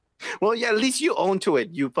bitch. Well, yeah, at least you own to it.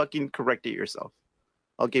 You fucking corrected yourself.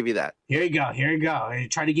 I'll give you that. Here you go. You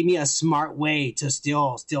try to give me a smart way to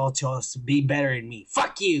still to be better than me.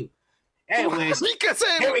 Fuck you. Anyways, because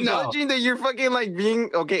I'm acknowledging that you're fucking like being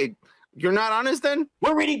okay. You're not honest then?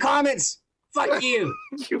 We're reading comments. Fuck you.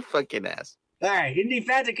 You fucking ass. All right. Indie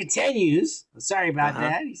Fanta continues. Sorry about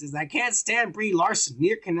that. He says, I can't stand Brie Larson.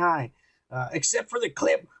 Neither can I. Except for the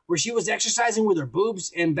clip where she was exercising with her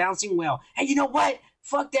boobs and bouncing well. Hey, you know what?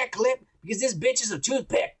 Fuck that clip, because this bitch is a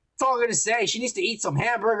toothpick. That's all I'm gonna say. She needs to eat some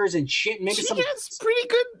hamburgers and shit. And maybe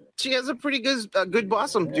she has a pretty good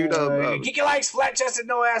bossum, dude. Kiki likes flat-chested,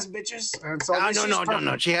 no-ass bitches.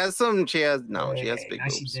 No. She has big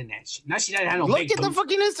boobs. Now she doesn't have no big boobs. Look at the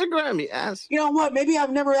fucking Instagram, you ass. You know what? Maybe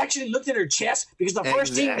I've never actually looked at her chest, because the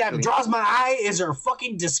first thing that draws my eye is her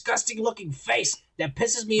fucking disgusting-looking face that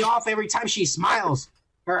pisses me off every time she smiles.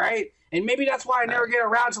 All right? And maybe that's why I never get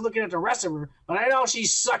around to looking at the rest of her, but I know she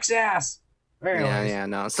sucks ass. Yeah,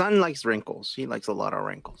 no. Son likes wrinkles. He likes a lot of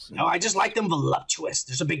wrinkles. No, I just like them voluptuous.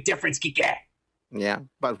 There's a big difference, Kike. Yeah,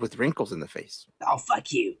 but with wrinkles in the face. Oh,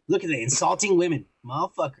 fuck you. Look at the insulting women.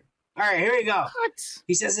 Motherfucker. All right, here we go. What?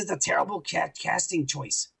 He says it's a terrible casting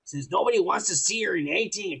choice. Says nobody wants to see her in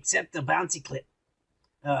anything except the bouncy clip.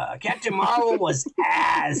 Captain Marvel was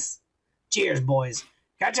ass. Cheers, boys.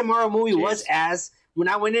 Captain Marvel movie was ass. When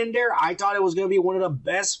I went in there, I thought it was going to be one of the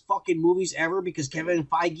best fucking movies ever, because Kevin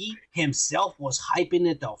Feige himself was hyping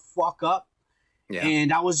it the fuck up. Yeah.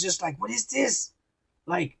 And I was just like, what is this?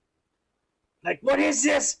 Like, what is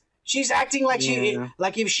this? She's acting like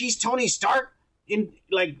like if she's Tony Stark in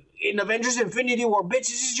Avengers Infinity War. Bitch,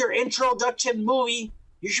 this is your introduction movie.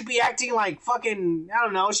 You should be acting like fucking, I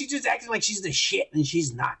don't know. She's just acting like she's the shit, and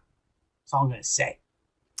she's not. That's all I'm going to say.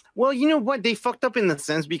 Well, you know what? They fucked up in the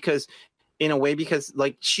sense because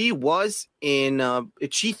like she was in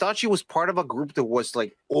she thought she was part of a group that was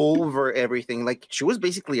like over everything. Like she was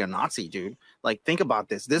basically a Nazi, dude. Like, think about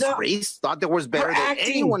this. This race thought there was better than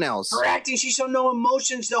anyone else. Her acting, she showed no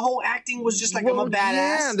emotions. The whole acting was just like, I'm a badass.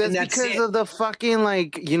 Yeah, that's because of the fucking,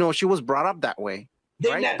 like, you know, she was brought up that way.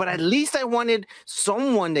 Right? But at least I wanted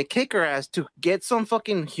someone to kick her ass to get some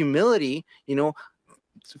fucking humility, you know,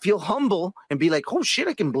 feel humble and be like, oh shit,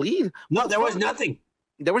 I can bleed. No, there was nothing.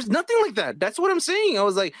 There was nothing like that. That's what I'm saying. I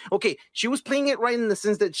was like, okay, she was playing it right in the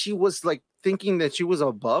sense that she was like thinking that she was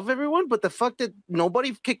above everyone, but the fuck that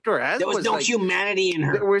nobody kicked her ass. There was no humanity in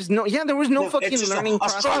her. There was no fucking learning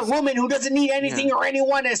process. A strong woman who doesn't need anything or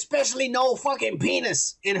anyone, especially no fucking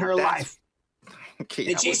penis in her life.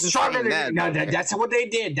 Okay, and she's stronger than that. No, that's what they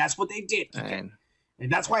did. That's what they did. And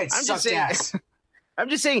that's why it sucked ass. I'm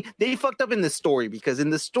just saying they fucked up in the story, because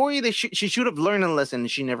in the story she should have learned a lesson,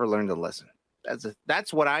 and she never learned a lesson.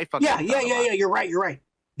 That's what I fucking yeah. You're right.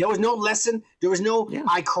 There was no lesson. There was no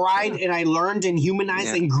I cried and I learned and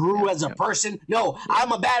humanized and grew as a person. No,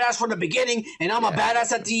 I'm a badass from the beginning and I'm a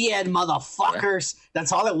badass at the end, motherfuckers.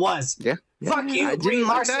 That's all it was. Yeah. Fuck you, Brie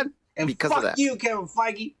Larson, and because fuck of that. you, Kevin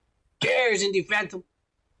Feige. Cares, Indie Phantom.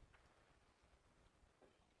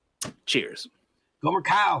 Cheers. Gomer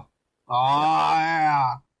Kyle. Oh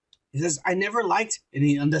yeah. He says, I never liked,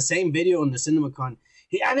 on the same video on the CinemaCon,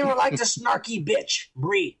 I never liked a snarky bitch,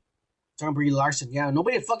 Brie. Talking Brie Larson. Yeah,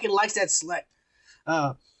 nobody fucking likes that slut.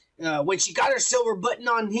 When she got her silver button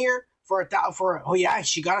on here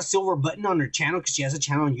she got a silver button on her channel, because she has a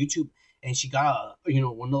channel on YouTube, and she got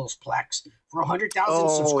one of those plaques for 100,000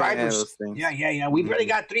 subscribers. Yeah. We barely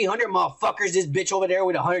got 300 motherfuckers. This bitch over there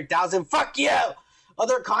with 100,000. Fuck you.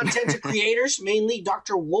 Other content creators, mainly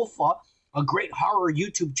Dr. Wolfa, a great horror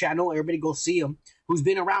YouTube channel. Everybody go see him. Who's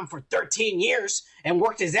been around for 13 years and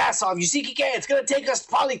worked his ass off. You see, Kike, it's going to take us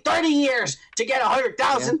probably 30 years to get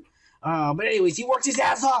 100,000. But anyways, he worked his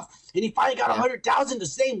ass off, and he finally got 100,000 the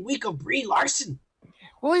same week of Brie Larson.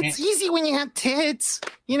 Well, it's easy when you have tits.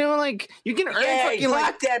 You know, like you can earn fucking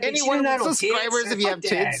like that, anyone with subscribers if you have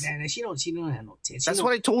tits. She don't have no tits. That's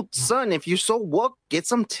what I told son. If you're so woke, get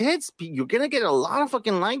some tits. You're gonna get a lot of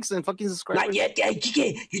fucking likes and fucking subscribers. Not yet, Dad.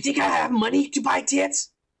 You think I have money to buy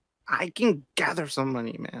tits? I can gather some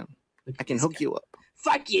money, man. I can hook you up.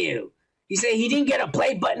 Fuck you. He said he didn't get a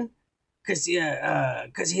play button because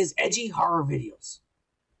his edgy horror videos.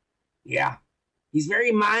 Yeah, he's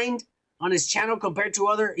very mild on his channel compared to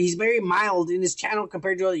other. He's very mild in his channel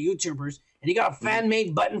compared to other YouTubers, and he got a fan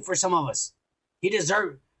made button for some of us. He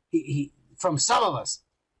deserved he from some of us.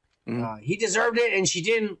 He deserved it, and she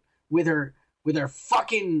didn't with her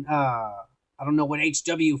fucking I don't know what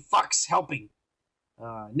HW fucks helping.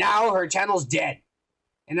 Now her channel's dead.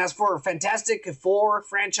 And as for Fantastic Four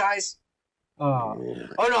franchise,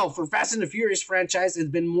 for Fast and the Furious franchise, it's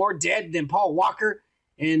been more dead than Paul Walker,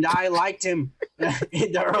 and I liked him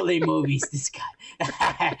in the early movies. This guy,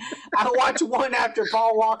 I watched one after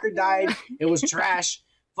Paul Walker died. It was trash.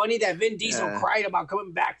 Funny that Vin Diesel cried about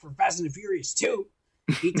coming back for Fast and the Furious 2.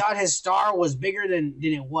 He thought his star was bigger than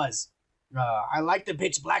it was. I like the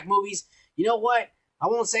Pitch Black movies. You know what? I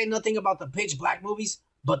won't say nothing about the Pitch Black movies,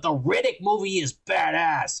 but the Riddick movie is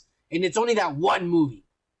badass. And it's only that one movie.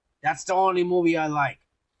 That's the only movie I like.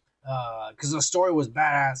 Because the story was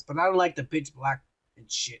badass. But I don't like the Pitch Black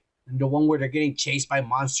and shit. And the one where they're getting chased by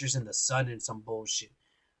monsters in the sun and some bullshit.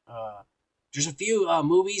 There's a few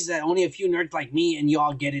movies that only a few nerds like me and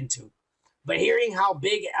y'all get into. But hearing how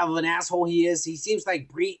big of an asshole he is, he seems like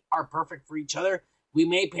Brie are perfect for each other. We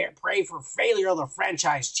may pray for failure of the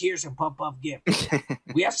franchise. Cheers and Puff Puff gift.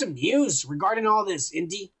 We have some news regarding all this,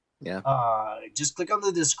 Indy. Yeah. Just click on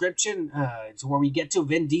the description to where we get to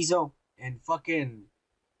Vin Diesel and fucking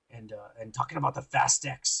and talking about the Fast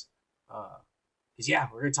X. Cause yeah,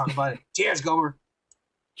 we're gonna talk about it. Cheers, Gomer.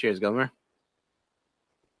 Cheers, Gomer.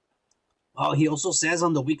 Oh, he also says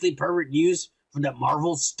on the Weekly Pervert News from the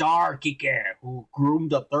Marvel star kicker who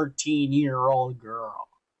groomed a 13-year-old girl.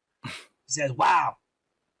 He says, "Wow."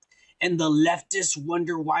 And the leftists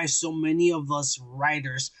wonder why so many of us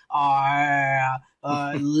writers are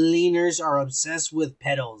leaners are obsessed with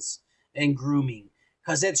pedals and grooming.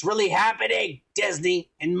 Because it's really happening, Disney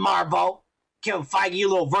and Marvel. Kevin Feige, you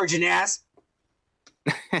little virgin ass.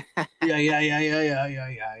 Yeah.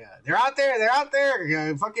 They're out there. They're out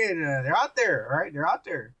there, all right? They're out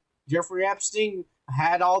there. Jeffrey Epstein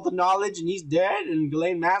had all the knowledge and he's dead. And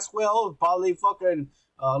Ghislaine Maxwell probably fucking...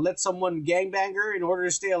 let someone gangbang her in order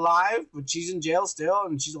to stay alive, but she's in jail still,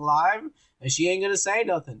 and she's alive, and she ain't gonna say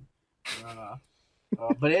nothing.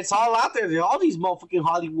 But it's all out there. There are all these motherfucking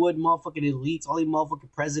Hollywood motherfucking elites, all these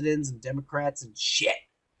motherfucking presidents and Democrats and shit.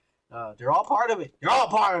 They're all part of it.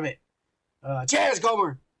 Cheers,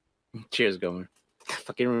 Gomer. Cheers, Gomer.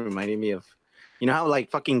 Fucking reminded me of, you know how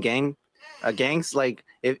like fucking gangs like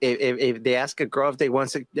if they ask a girl if they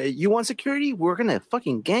want you want security, we're gonna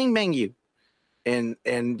fucking gangbang you. And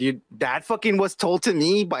that fucking was told to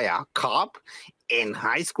me by a cop in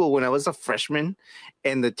high school when I was a freshman,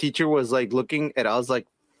 and the teacher was like looking at us like,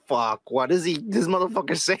 "Fuck, what is this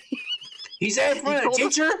motherfucker saying?" He said in front of the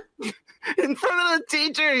teacher. In front of the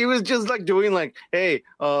teacher, he was just like doing like, "Hey,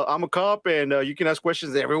 I'm a cop, and you can ask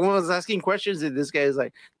questions." Everyone was asking questions, and this guy is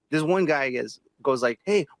like, this one guy goes like,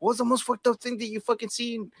 "Hey, what's the most fucked up thing that you fucking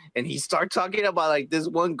seen?" And he started talking about like this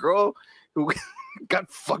one girl who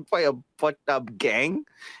got fucked by a fucked up gang,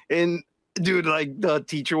 and dude, like the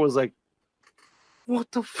teacher was like,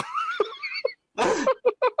 "What the fuck?" And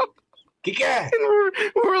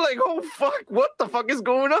we're like, "Oh fuck, what the fuck is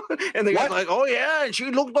going on?" And the guy's like, "Oh yeah, and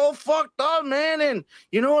she looked all fucked up, man, and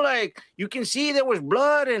you know, like you can see there was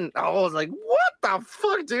blood." And I was like, "What the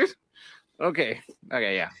fuck, dude?" Okay,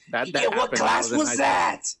 yeah. That what class was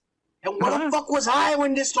that? And what the fuck was I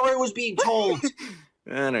when this story was being told?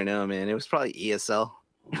 I don't know, man. It was probably ESL.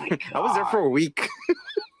 I was there for a week.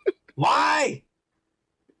 Why?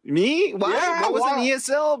 Me? Why? Yeah, I was in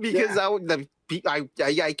ESL because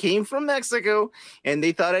I came from Mexico and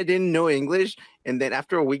they thought I didn't know English. And then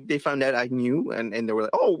after a week, they found out I knew. And they were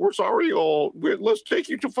like, "Oh, we're sorry. Let's take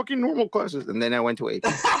you to fucking normal classes." And then I went to AP.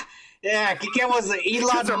 Yeah, Kike was the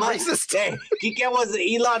Elon Musk. Hey, Kike was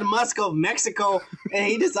the Elon Musk of Mexico, and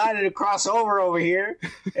he decided to cross over here.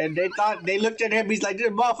 And they looked at him. He's like, "This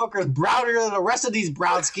motherfucker's browner than the rest of these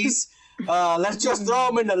browskis. Let's just throw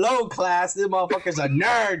him in the low class. This motherfucker's a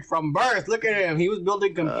nerd from birth. Look at him. He was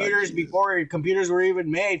building computers before computers were even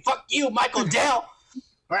made. Fuck you, Michael Dell."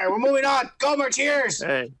 All right, we're moving on. Gomer, cheers.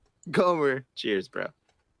 Hey, Gomer, cheers, bro.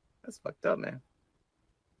 That's fucked up, man.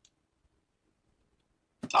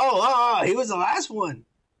 Oh, he was the last one.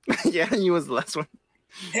 Yeah, he was the last one.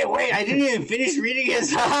 Hey, wait, I didn't even finish reading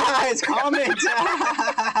his comment.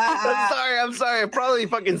 I'm sorry. I probably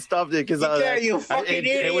fucking stopped it because you fucking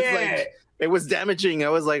idiot. It was damaging. I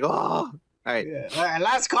was like, oh. All right. Yeah. All right.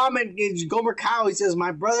 Last comment is Gomer Cow. He says,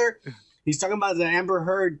 my brother, he's talking about the Amber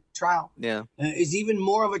Heard trial. Yeah. Is even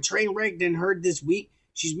more of a train wreck than Heard this week.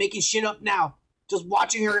 She's making shit up now. Just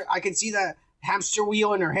watching her, I can see the hamster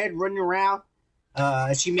wheel in her head running around.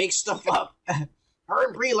 She makes stuff up. Her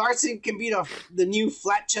and Brie Larson can be the new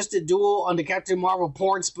flat-chested duo on the Captain Marvel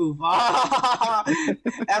porn spoof.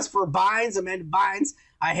 As for Bynes, Amanda Bynes,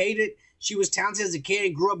 I hate it. She was talented as a kid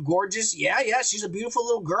and grew up gorgeous. Yeah, she's a beautiful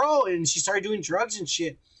little girl, and she started doing drugs and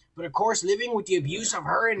shit. But of course, living with the abuse of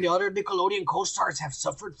her and the other Nickelodeon co-stars have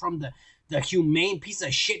suffered from the humane piece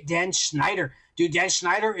of shit Dan Schneider. Dude, Dan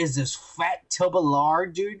Schneider is this fat tub of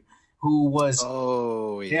lard, dude, who was...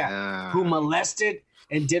 Oh, yeah. Who molested...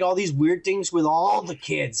 and did all these weird things with all the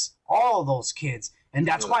kids, all those kids. And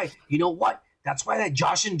that's why, you know what? That's why that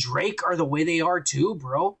Josh and Drake are the way they are too,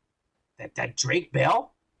 bro. That Drake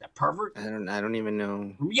Bell, that pervert. I don't even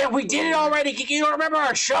know. Yeah, we did it already. You don't remember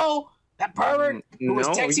our show? That pervert who was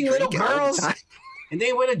texting little girls. And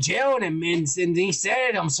they went to jail and he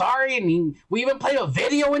said, I'm sorry. And we even played a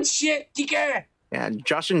video and shit. Kike. Yeah,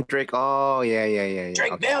 Josh and Drake. Oh, yeah.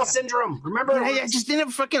 Drake Bell syndrome. Remember? I just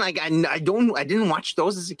didn't fucking like. I didn't watch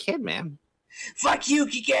those as a kid, man. Fuck you,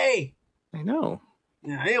 Kike. I know.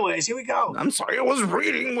 Yeah. Anyways, here we go. I'm sorry, I was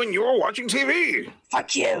reading when you were watching TV.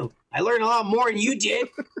 Fuck you. I learned a lot more than you did.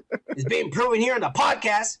 It's being proven here on the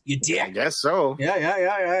podcast. You dick. I guess so.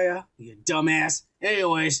 Yeah. You dumbass.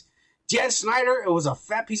 Anyways, Dan Schneider, it was a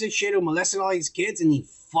fat piece of shit who molested all these kids, and he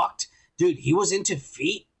fucked. Dude, he was into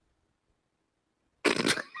feet.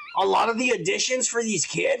 A lot of the auditions for these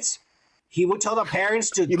kids, he would tell the parents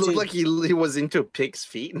to... He looked like he was into pig's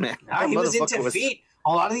feet, man. No, he was into feet.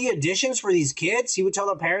 A lot of the auditions for these kids, he would tell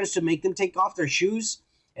the parents to make them take off their shoes.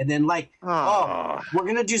 And then we're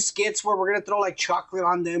going to do skits where we're going to throw like chocolate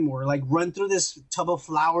on them or like run through this tub of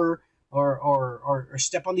flour or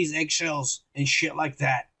step on these eggshells and shit like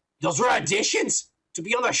that. Those were auditions to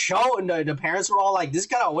be on the show. And the parents were all like, this is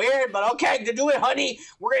kind of weird, but okay, to do it, honey.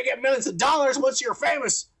 We're going to get millions of dollars once you're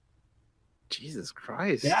famous. Jesus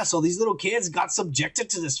Christ. Yeah, so these little kids got subjected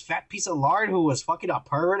to this fat piece of lard who was fucking a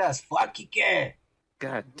pervert as fuck.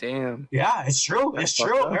 God damn. Yeah, it's true. It's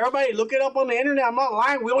true. Everybody look it up on the internet. I'm not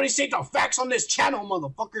lying. We only say the facts on this channel,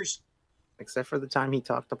 motherfuckers. Except for the time he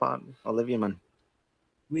talked about Olivia Munn.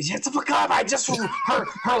 Shut the fuck up. I just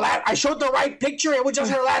I showed the right picture. It was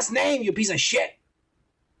just her last name, you piece of shit.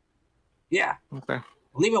 Yeah. Okay.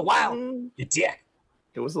 Leave it wild, you dick.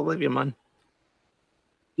 It was Olivia Munn.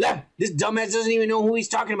 Yeah, this dumbass doesn't even know who he's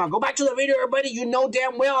talking about. Go back to the video, everybody. You know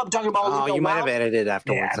damn well I'm talking about Olivia. Oh, you might have edited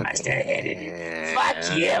afterwards. Yeah, I must have edited.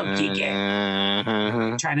 Fuck you,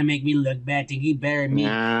 Kike. Trying to make me look bad, think he better than me.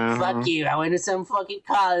 Fuck you. I went to some fucking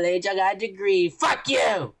college. I got a degree. Fuck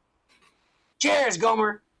you. Cheers,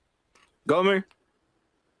 Gomer. Gomer.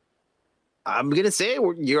 I'm going to say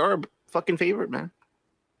you're a fucking favorite, man.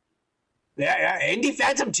 Yeah. Indy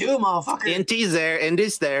Phantom too, motherfucker. Indy's there.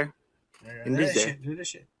 Indy's there. Do this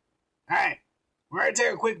shit. All right. We're going to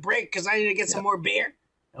take a quick break because I need to get some more beer.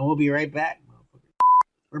 And we'll be right back.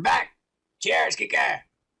 We're back. Cheers, Kike.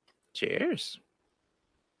 Cheers.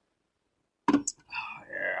 Oh,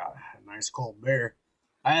 yeah. Nice cold beer.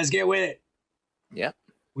 All right, let's get with it. Yep.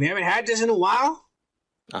 We haven't had this in a while.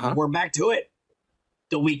 Uh-huh. We're back to it.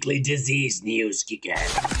 The weekly disease news, Kike.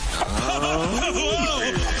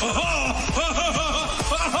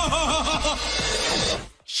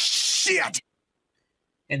 Shit!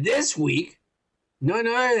 And this week, none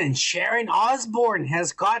other than Sharon Osbourne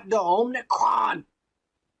has got the Omicron.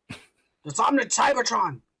 It's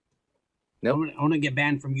Omnicybertron. Nope. I'm gonna get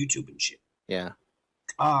banned from YouTube and shit. Yeah.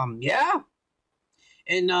 Yeah.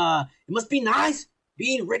 And it must be nice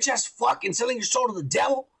being rich as fuck and selling your soul to the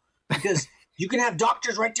devil because you can have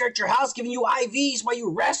doctors right there at your house giving you IVs while you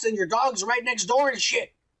rest and your dog's right next door and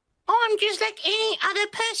shit. Oh, I'm just like any other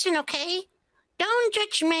person, okay? Don't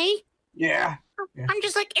judge me. Yeah. I'm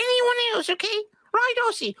just like anyone else, okay? Right,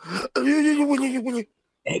 Ossie?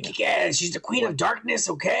 Hey, Kike, she's the queen of darkness,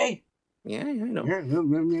 okay? Yeah, I know.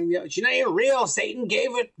 Yeah. She's not even real. Satan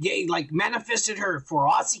manifested her for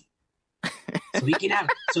Ossie. So he can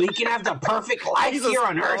have the perfect life here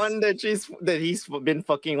on Earth. One that he's been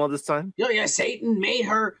fucking all this time. Yeah. Satan made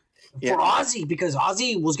her for Ozzy because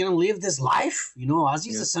Ozzy was gonna live this life. You know,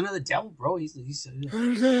 Ozzy's the son of the devil, bro. He's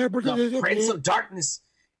the prince of darkness.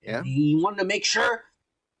 Yeah. He wanted to make sure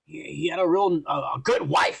he had a good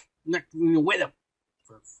wife with him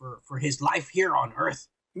for his life here on Earth.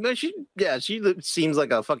 No, she seems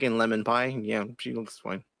like a fucking lemon pie. Yeah, she looks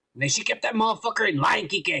fine. And then she kept that motherfucker in line,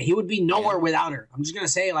 Kike. He would be nowhere without her. I'm just gonna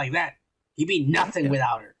say it like that. He'd be nothing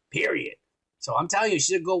without her. Period. So I'm telling you,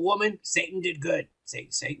 she's a good woman. Satan did good.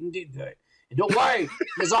 Satan did good. And don't worry,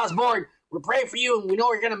 Ms. Osborne, we're praying for you, and we know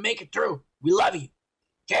we're gonna make it through. We love you.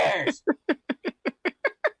 Cheers.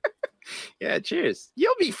 Yeah, cheers.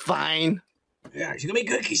 You'll be fine. Yeah, she's gonna be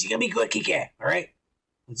good. She's gonna be good, Kike. All right.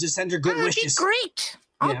 Let's just send her good wishes. Be great.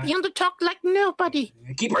 I'll be able to talk like nobody.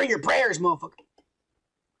 Keep her in your prayers, motherfucker.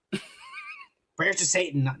 Prayers to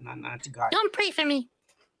Satan, not to God. Don't pray for me.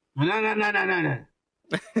 No. All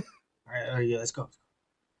right, let's go.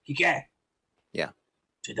 Kike. Yeah.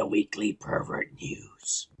 To the weekly pervert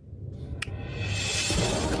news.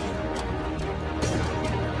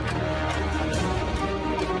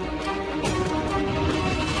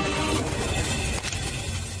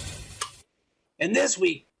 And this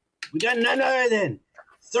week, we got none other than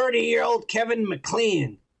 30-year-old Kevin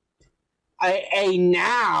McLean, a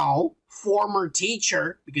now former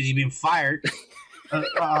teacher, because he's been fired,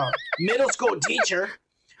 middle school teacher.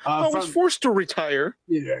 I was forced to retire.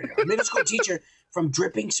 Middle school teacher from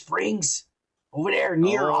Dripping Springs, over there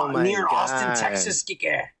near Austin, Texas.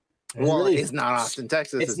 Well, it's not Austin,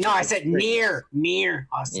 Texas. I said near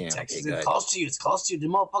Austin, Texas. Okay, it's close to you. It's close to you. The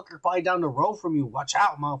motherfucker probably down the road from you. Watch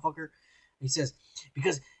out, motherfucker. He says,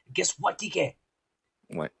 because guess what, DK?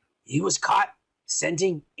 What? He was caught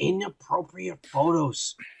sending inappropriate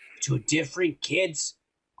photos to different kids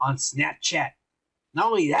on Snapchat. Not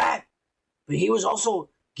only that, but he was also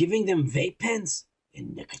giving them vape pens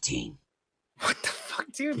and nicotine. What the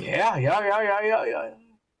fuck, dude? Yeah.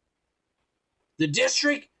 The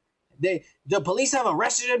district, the police have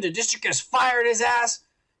arrested him. The district has fired his ass.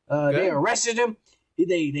 They arrested him.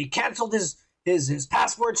 They canceled his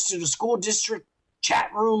passwords to the school district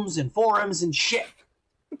chat rooms and forums and shit.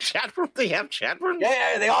 Chat room? They have chat rooms?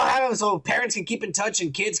 Yeah, they all have them so parents can keep in touch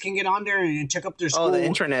and kids can get on there and check up their school. Oh, the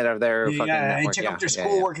internet of their fucking network. And check up their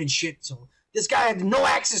schoolwork and shit. So this guy had no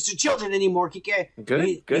access to children anymore, Kike.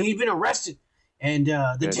 Good. He'd been arrested. And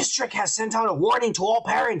the district has sent out a warning to all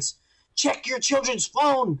parents. Check your children's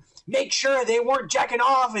phone. Make sure they weren't jacking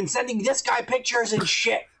off and sending this guy pictures and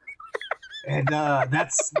shit. And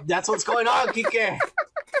that's what's going on, Kike.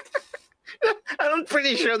 I'm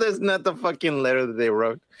pretty sure that's not the fucking letter that they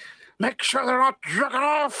wrote. Make sure they're not jerking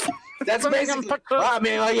off. That's basically. I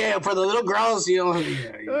mean, for the little girls,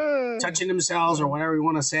 touching themselves or whatever you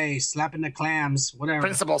want to say, slapping the clams, whatever.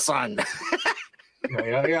 Principal son.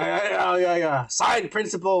 Yeah. Signed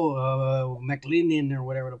Principal McLean or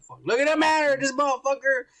whatever the fuck. Look at that matter, this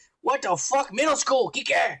motherfucker. What the fuck? Middle school,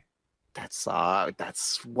 Kike. That's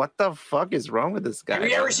what the fuck is wrong with this guy? Have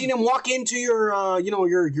you ever seen him walk into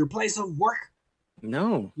your place of work?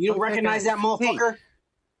 No. You don't recognize that motherfucker? Hey,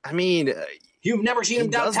 I mean, you've never seen him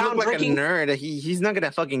downtown look drinking? Like a nerd. He's not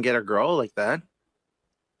gonna fucking get a girl like that.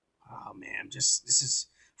 Oh man,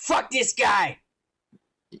 fuck this guy.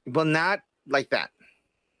 Well, not like that.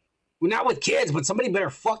 Well, not with kids, but somebody better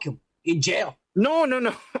fuck him in jail. No.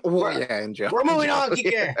 Well, in jail. We're moving on,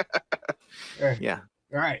 Kike. Yeah.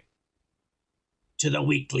 All right. To the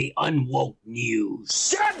weekly unwoke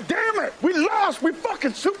news. God damn it! We lost! We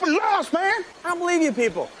fucking super lost, man! I don't believe you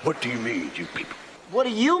people. What do you mean, you people? What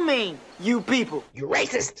do you mean, you people? You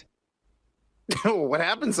racist. What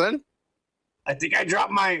happened, son? I think I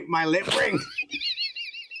dropped my lip ring.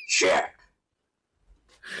 Shit.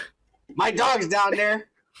 My dog's down there.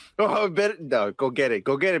 Oh, no, go get it.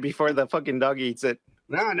 Go get it before the fucking dog eats it.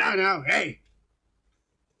 No. Hey,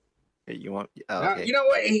 you want? Okay. You know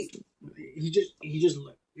what? He just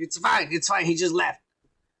it's fine. He just left.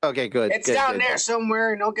 Okay, good. It's down there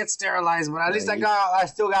somewhere. Don't get sterilized, but at least I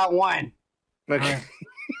still got one. Okay.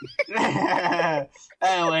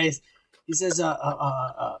 Anyways, he says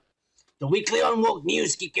the weekly unwoke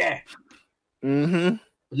news, Kike. Mm-hmm.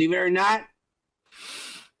 Believe it or not,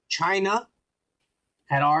 China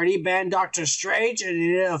had already banned Doctor Strange and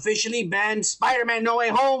it officially banned Spider-Man No Way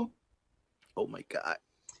Home. Oh my god.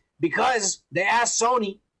 Because they asked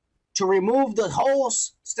Sony to remove the whole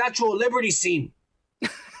Statue of Liberty scene.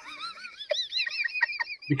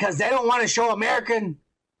 Because they don't want to show American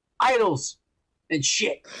idols and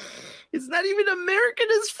shit. It's not even American,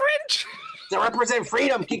 it's French. They represent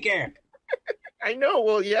freedom, Kike. I know.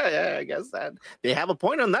 Well, yeah, I guess that. They have a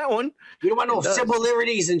point on that one. We don't want no civil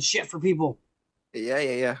liberties and shit for people. Yeah.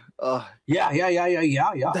 Yeah. Oh,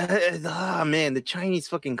 man, the Chinese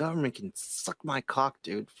fucking government can suck my cock,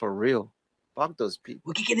 dude. For real. Fuck those people.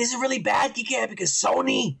 Well, Kike, this is really bad, Kike, because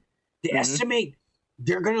Sony, estimate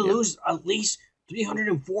they're going to lose at least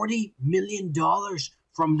 $340 million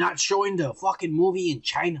from not showing the fucking movie in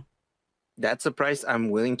China. That's a price I'm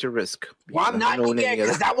willing to risk. Well, I'm not again,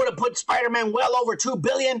 because that would have put Spider-Man well over $2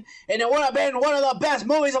 billion, and it would have been one of the best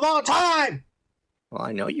movies of all time. Well,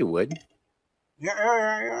 I know you would.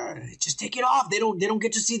 Yeah. Just take it off. They don't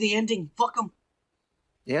get to see the ending. Fuck them.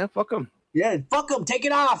 Yeah, fuck them. Yeah, fuck them. Take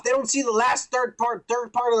it off. They don't see the last third part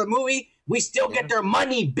of the movie. We still get their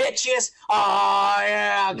money, bitches. Oh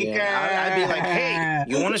yeah. I'd be like, hey,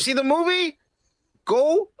 you want to see the movie?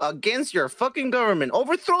 Go against your fucking government.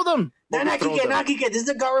 Overthrow them. Not Kike. This is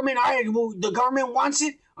the government. All right, well, the government wants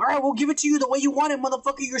it. All right, we'll give it to you the way you want it,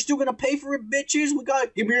 motherfucker. You're still gonna pay for it, bitches.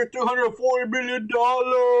 Give me your $340 million.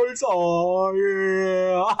 Oh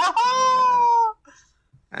yeah.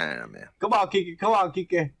 I don't know, man. Come on,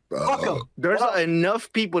 Kike. Fuck them. There's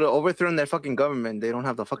enough people to overthrow that fucking government. They don't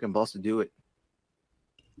have the fucking balls to do it.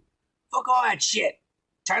 Fuck all that shit.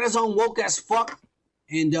 China's on woke as fuck,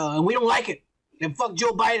 and we don't like it. And fuck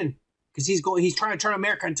Joe Biden, because he's trying to turn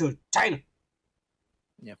America into China.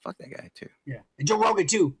 Yeah, fuck that guy too. Yeah, and Joe Rogan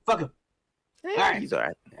too. Fuck him. All right, he's all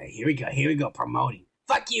right. Here we go. Promoting.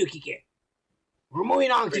 Fuck you, Kike. We're moving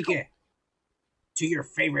on, Kike, to your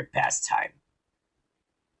favorite pastime.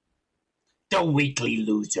 The Weekly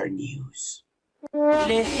Loser News.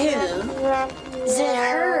 The who? The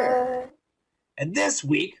her. And this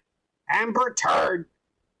week, Amber Turd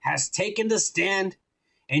has taken the stand,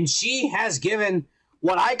 and she has given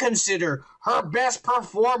what I consider her best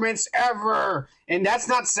performance ever. And that's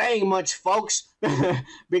not saying much, folks,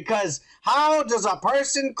 because how does a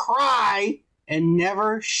person cry and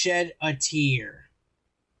never shed a tear?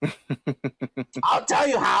 I'll tell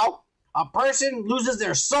you how. A person loses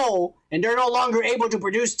their soul and they're no longer able to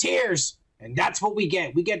produce tears. And that's what we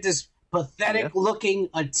get. We get this pathetic-looking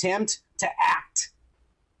attempt to act.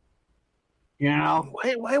 You know?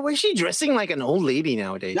 Why was she dressing like an old lady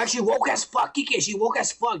nowadays? Like she woke as fuck, Kike. She woke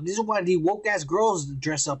as fuck. This is what the woke-ass girls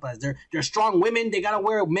dress up as. They're strong women. They gotta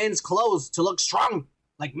wear men's clothes to look strong,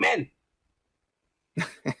 like men.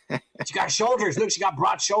 She got shoulders. Look, she got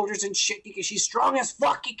broad shoulders and shit, Kike. She's strong as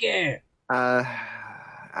fuck, Kike.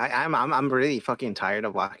 I'm really fucking tired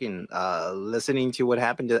of listening to what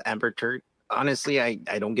happened to Amber Turd. Honestly, I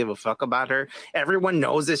don't give a fuck about her. Everyone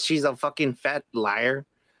knows that she's a fucking fat liar.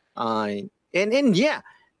 And yeah,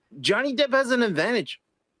 Johnny Depp has an advantage.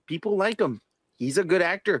 People like him. He's a good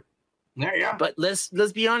actor. Yeah. But let's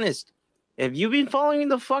be honest. Have you been following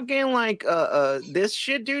the fucking this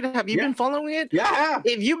shit, dude? Have you been following it? Yeah.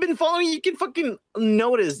 If you've been following, you can fucking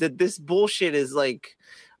notice that this bullshit is like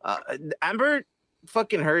Amber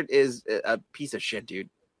fucking Heard is a piece of shit, dude.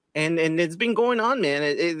 And it's been going on, man.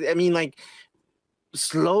 I mean, like,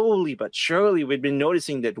 slowly but surely, we've been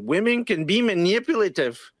noticing that women can be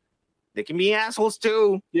manipulative. They can be assholes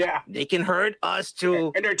too. Yeah. They can hurt us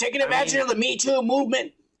too. And they're taking advantage of the Me Too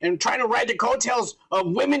movement and trying to ride the coattails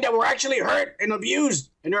of women that were actually hurt and abused.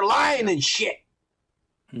 And they're lying and shit.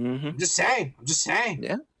 Mm-hmm. I'm just saying.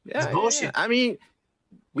 Yeah. It's bullshit. Yeah. I mean,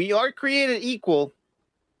 we are created equal.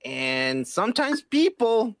 And sometimes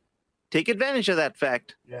people take advantage of that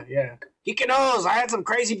fact. Yeah. Kike knows. I had some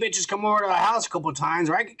crazy bitches come over to the house a couple of times,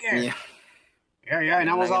 right, Kike? Yeah. Yeah, and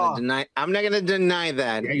that was all. I'm not gonna deny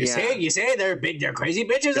that. Yeah, you say they're crazy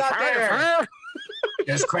bitches out there.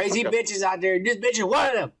 There's crazy bitches out there. This bitch is one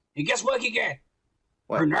of them. And guess what, Kike?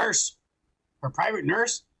 Her nurse, her private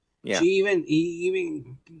nurse. Yeah. He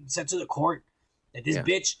even said to the court that this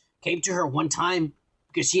bitch came to her one time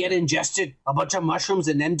because she had ingested a bunch of mushrooms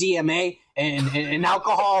and MDMA and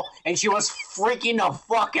alcohol, and she was freaking the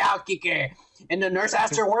fuck out, Kike. And the nurse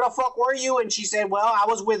asked her, "Where the fuck were you?" And she said, "Well, I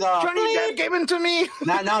was with Johnny Depp gave it to me."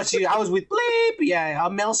 I was with Bleep, a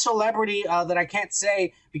male celebrity that I can't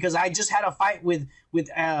say because I just had a fight with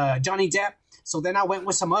Johnny Depp. So then I went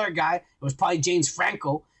with some other guy. It was probably James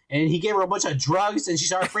Franco, and he gave her a bunch of drugs, and she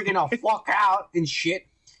started freaking the fuck out and shit.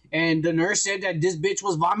 And the nurse said that this bitch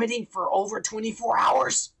was vomiting for over 24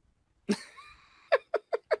 hours.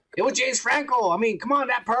 It was James Franco. I mean, come on,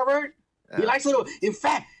 that pervert. He likes little. In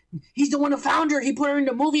fact, he's the one who found her. He put her in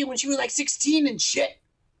the movie when she was like 16 and shit.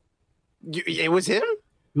 It was him?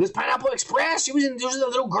 It was Pineapple Express. There was a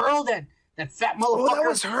little girl that fat motherfucker. Oh, that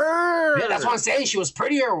was her. Yeah, that's what I'm saying. She was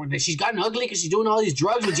prettier. She's gotten ugly because she's doing all these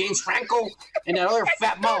drugs with James Franco and that other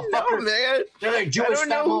fat motherfucker. Man. They're like Jewish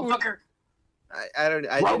fat motherfucker. I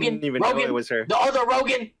didn't even know it was her. The other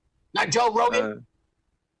Rogan, not Joe Rogan.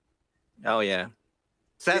 Oh yeah,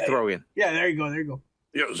 Seth Rogen. Yeah, there you go.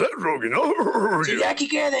 Yeah, Seth Rogen. Oh, so yeah,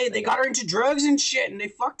 they got her into drugs and shit, and they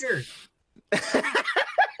fucked her.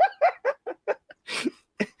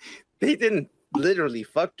 They didn't literally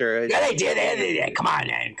fuck her. Yeah, they did. Come on,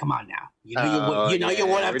 man. Come on now. You want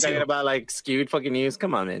up We're to. talking about like skewed fucking news.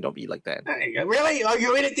 Come on, man, don't be like that. Really? Oh,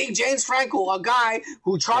 you really think James Franco, a guy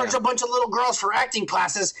who charged a bunch of little girls for acting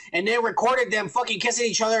classes and then recorded them fucking kissing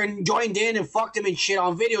each other and joined in and fucked them and shit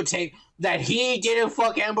on videotape, that he didn't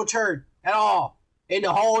fuck Amber Turd at all in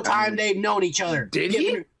the whole time they've known each other? Did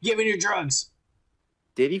he? Giving her drugs.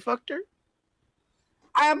 Did he fuck her?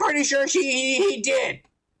 I'm pretty sure he did.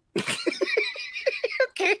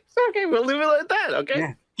 Okay, we'll leave it like that. Okay.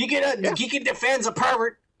 Yeah. He can defend a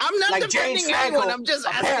pervert. I'm not like defending anyone. I'm just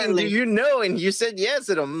asking, do you know? And you said yes,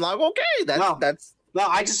 and I'm like, okay, that's. No,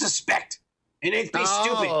 I just suspect. And it's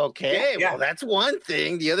stupid. Okay, well, that's one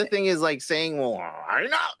thing. The other thing is like saying, well, I don't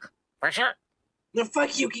know. For sure. No,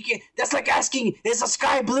 fuck you, Kiki. That's like asking, is the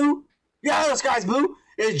sky blue? Yeah, the sky's blue.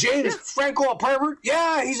 Is James Franco a pervert?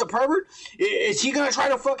 Yeah, he's a pervert. Is he gonna try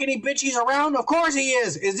to fuck any bitch he's around? Of course he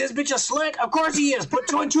is. Is this bitch a slick? Of course he is. Put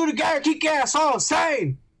 2 and 2 together, kick ass, all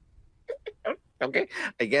same. Okay,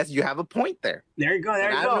 I guess you have a point there. There you go. There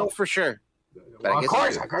you go. I don't know for sure. Well, of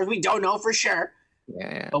course, we don't know for sure.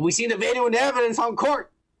 Yeah. But we see the video and the evidence on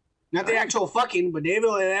court. Not the actual fucking, but the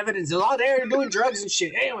video and evidence is all there doing drugs and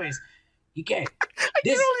shit. Anyways. You can't. I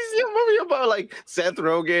can only see a movie about like Seth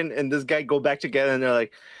Rogen and this guy go back together, and they're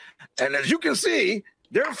like, and as you can see,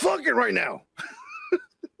 they're fucking right now.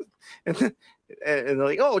 and they're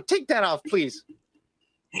like, oh, take that off, please.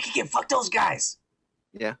 They can fuck those guys.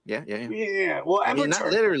 Yeah. Well, I mean, not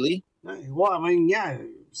literally. Well, I mean, yeah,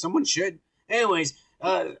 someone should. Anyways,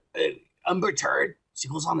 Amber Turd, she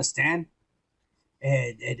goes on the stand,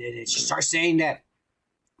 and she starts saying that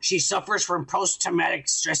she suffers from post-traumatic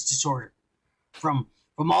stress disorder from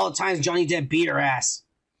all the times Johnny Depp beat her ass.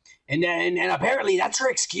 And apparently that's her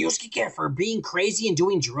excuse for being crazy and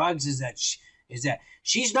doing drugs is that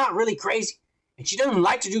she's not really crazy and she doesn't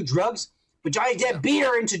like to do drugs, but Johnny Depp beat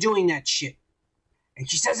her into doing that shit. And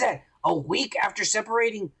she says that a week after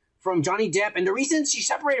separating from Johnny Depp, and the reason she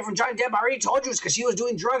separated from Johnny Depp, I already told you, is because she was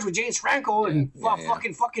doing drugs with James Franco and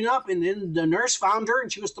fucking up, and then the nurse found her,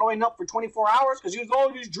 and she was throwing up for 24 hours because she was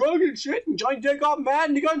all these drugs and shit, and Johnny Depp got mad,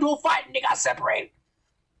 and they got into a fight, and they got separated.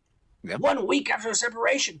 Yep. 1 week after the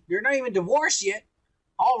separation, they're not even divorced yet.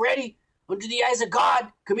 Already, under the eyes of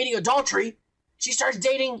God, committing adultery, she starts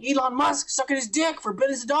dating Elon Musk, sucking his dick for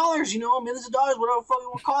billions of dollars, millions of dollars, whatever the fuck you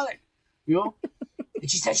want to call it, And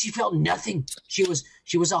she said she felt nothing. She was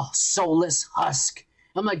a soulless husk.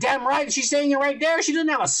 I'm like, damn right. She's saying it right there. She doesn't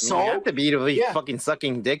have a soul. You have to be fucking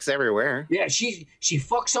sucking dicks everywhere. Yeah, she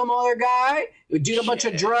fucked some other guy, did a bunch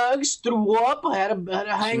of drugs, threw up, had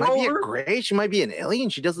a hangover. She might be an alien.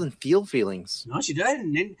 She doesn't feel feelings. No, she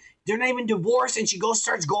doesn't. And they're not even divorced, and she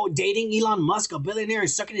starts dating Elon Musk, a billionaire, and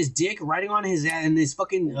sucking his dick, riding on his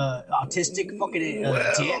fucking autistic fucking dick.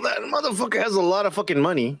 That motherfucker has a lot of fucking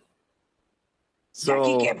money.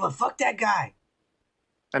 So, yeah, but fuck that guy.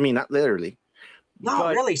 I mean, not literally. No,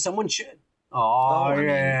 really, someone should. Oh,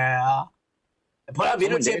 yeah. Put out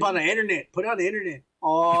videotape on the internet.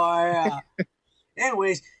 Oh, yeah.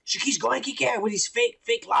 Anyways, she keeps going, with these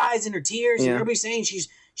fake lies and her tears, and everybody's saying she's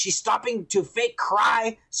stopping to fake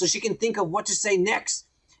cry so she can think of what to say next.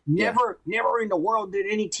 Never in the world did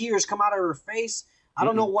any tears come out of her face. I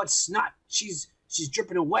don't know what snot she's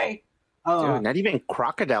dripping away. Dude, not even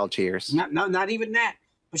crocodile tears. Not even that.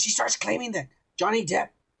 But she starts claiming that Johnny Depp,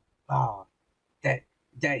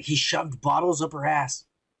 that he shoved bottles up her ass.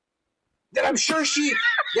 That I'm sure she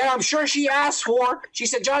asked for. She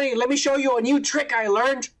said, Johnny, let me show you a new trick I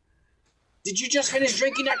learned. Did you just finish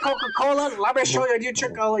drinking that Coca-Cola? Let me show you a new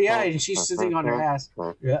trick. Oh, yeah, and she's sitting on her ass.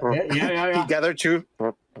 Yeah. Together, too.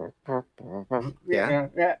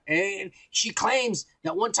 Yeah. And she claims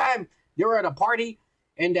that one time they were at a party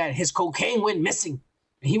and that his cocaine went missing.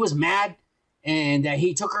 And he was mad, and that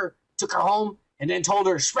he took her home and then told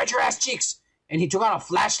her, spread your ass cheeks. And he took out a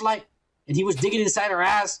flashlight, and he was digging inside her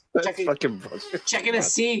ass, checking to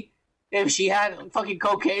see if she had fucking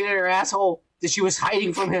cocaine in her asshole that she was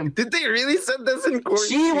hiding from him. Did they really say this in court?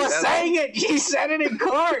 She was saying it. She said it in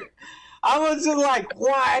court. I was just like,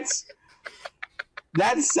 what?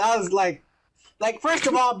 That sounds like first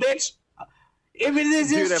of all, bitch, if it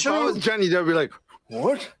is true. If I was Johnny Depp, I'd be like,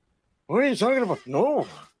 what? What are you talking about? No,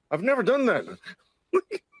 I've never done that. What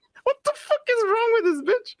the fuck is wrong with this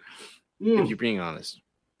bitch? If you're being honest.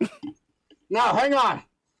 Now, hang on.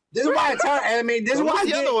 This is why I tell. I mean, this is why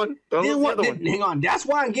hang on. That's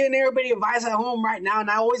why I'm giving everybody advice at home right now,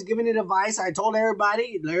 and I always giving it advice. I told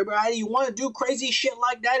everybody, you want to do crazy shit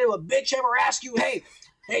like that? If a bitch ever asks you, hey,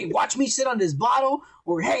 watch me sit on this bottle,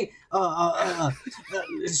 or hey,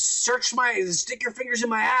 stick your fingers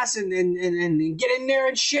in my ass and get in there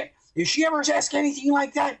and shit. If she ever asks anything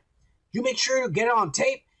like that, you make sure to get it on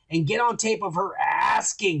tape and get on tape of her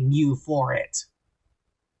asking you for it.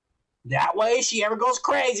 That way, if she ever goes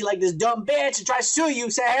crazy like this dumb bitch and tries to sue you,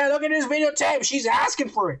 say, hey, look at this videotape. She's asking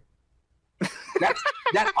for it.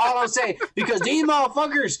 That's all I'm saying. Because these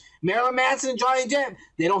motherfuckers, Marilyn Manson and Johnny Depp,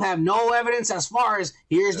 they don't have no evidence as far as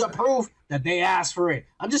here's the proof that they asked for it.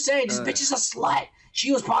 I'm just saying, this bitch is a slut.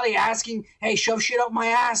 She was probably asking, hey, shove shit up my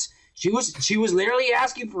ass. She was literally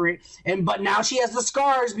asking for it, but now she has the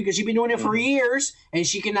scars because she's been doing it for years, and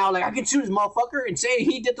she can now, like, I can sue this motherfucker and say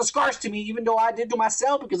he did the scars to me, even though I did to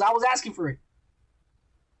myself because I was asking for it.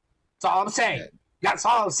 That's all I'm saying. That's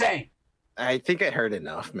all I'm saying. I think I heard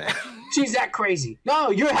enough, man. She's that crazy. No,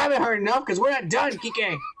 you haven't heard enough because we're not done,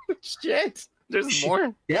 Kike. Shit. There's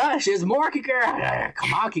more. Yeah, there's more, Kike.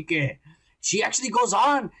 Come on, Kike. She actually goes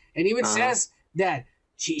on and even says that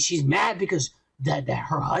she's mad because that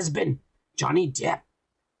her husband, Johnny Depp,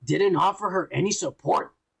 didn't offer her any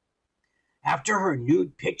support after her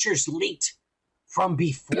nude pictures leaked from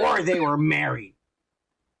before they were married.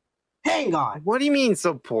 Hang on. What do you mean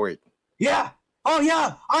support? Yeah. Oh,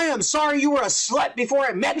 yeah. I am sorry you were a slut before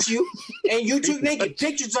I met you, and you took naked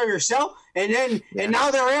pictures of yourself, and now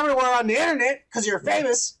they're everywhere on the internet because you're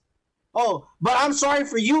famous. Oh, but I'm sorry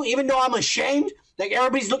for you, even though I'm ashamed. Like,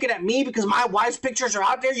 everybody's looking at me because my wife's pictures are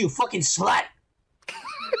out there, you fucking slut.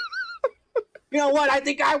 You know what? I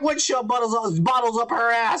think I would shove bottles up her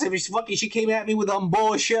ass if she came at me with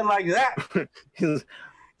bullshit like that.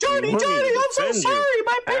 Johnny, I'm so sorry.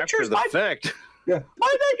 My pictures, my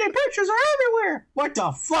naked pictures are everywhere. What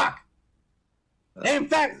the fuck? In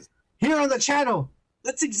fact, here on the channel,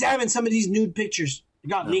 let's examine some of these nude pictures that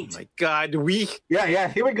got leaked. Oh my God, Yeah,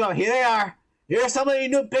 here we go. Here they are. Here are some of the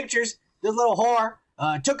nude pictures this little whore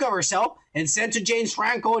took of herself and sent to James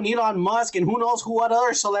Franco and Elon Musk and who knows what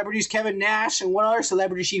other celebrities, Kevin Nash and what other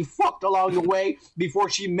celebrities she fucked along the way before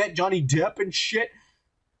she met Johnny Depp and shit.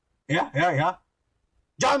 Yeah.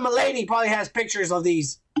 John Mulaney probably has pictures of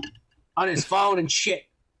these on his phone and shit.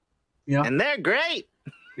 You know? And they're great.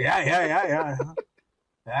 Yeah.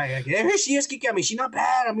 Here she is, Kike. I mean, she's not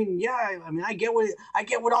bad. I mean, I get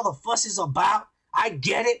what all the fuss is about. I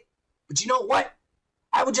get it. But you know what?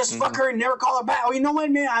 I would just fuck her and never call her back. Oh, you know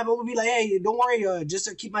what, man? I would be like, hey, don't worry,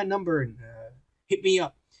 just keep my number and hit me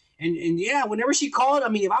up. And yeah, whenever she called, I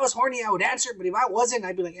mean, if I was horny, I would answer. But if I wasn't,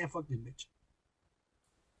 I'd be like, yeah, fuck this bitch.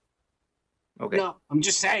 Okay. No, I'm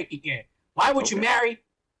just saying, Kike. Why would you marry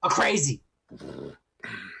a crazy?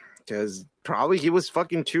 Because probably he was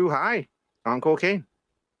fucking too high on cocaine.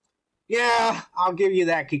 Yeah, I'll give you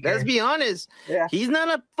that, Kike. Let's be honest. Yeah. He's not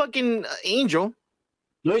a fucking angel.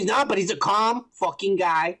 No, he's not, but he's a calm fucking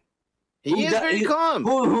guy. He is very calm.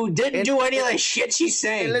 Who didn't do any of the shit she's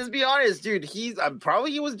saying. And let's be honest, dude. He's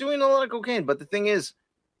probably he was doing a lot of cocaine, but the thing is,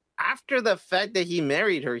 after the fact that he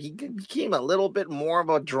married her, he became a little bit more of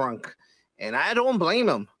a drunk, and I don't blame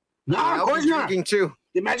him. No, of course not. Drinking too.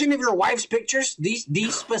 Imagine if your wife's pictures,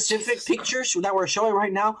 these specific pictures that we're showing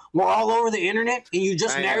right now, were all over the internet, and you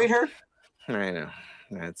just married her. I know.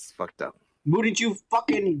 That's fucked up. Wouldn't you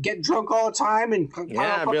fucking get drunk all the time and be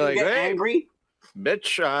like, get angry?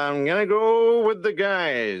 Bitch, I'm gonna go with the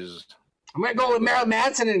guys. I'm gonna go with Marilyn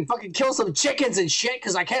Manson and fucking kill some chickens and shit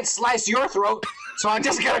because I can't slice your throat, so I'm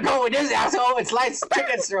just gonna go with this asshole and slice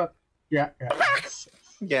chicken's throat. Yeah.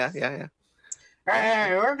 Yeah. All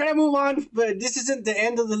right, we're gonna move on, but this isn't the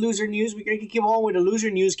end of the loser news. We're gonna keep on with the loser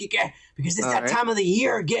news, Kike, because it's that time of the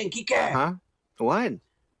year again, Kike. Huh? What?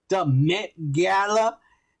 The Met Gala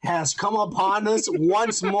has come upon us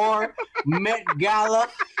once more. Met Gala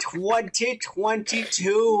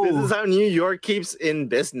 2022. This is how New York keeps in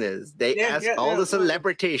business. They ask all the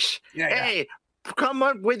celebrities, hey, come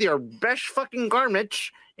up with your best fucking garments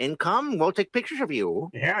and come, we'll take pictures of you.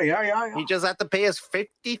 Yeah. You just have to pay us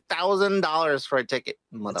 $50,000 for a ticket.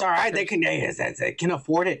 It's all right. They can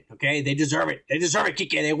afford it. Okay, they deserve it. Kike.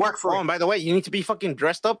 They work for it. Oh, and by the way, you need to be fucking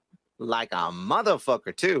dressed up like a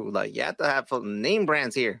motherfucker too. Like you have to have name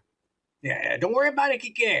brands here. Yeah, don't worry about it,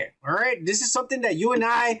 Kike. All right, this is something that you and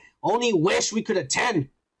I only wish we could attend.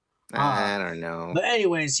 I don't know. But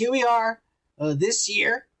anyways, here we are. This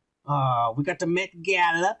year, we got the Met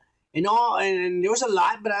Gala and all, and there was a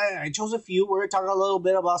lot, but I chose a few. We're gonna talk a little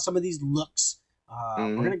bit about some of these looks.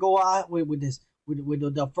 We're gonna go out with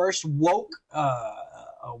the first woke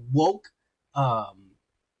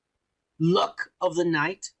look of the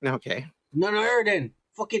night. Okay. None other than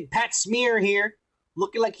fucking Pat Smear here,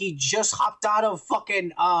 looking like he just hopped out of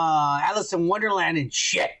fucking Alice in Wonderland and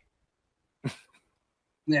shit.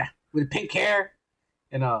 Yeah, with pink hair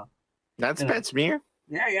and That's Pat Smear.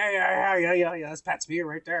 Yeah. That's Pat Smear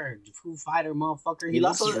right there. Foo Fighter motherfucker. He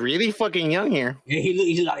looks really fucking young here. Yeah,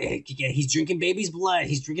 he's drinking baby's blood.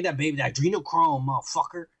 He's drinking that adrenochrome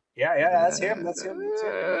motherfucker. Yeah, that's him. That's him.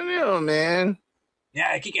 No, man.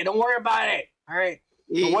 Yeah, Kike, don't worry about it. All right.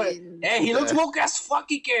 Hey, he looks woke as fuck,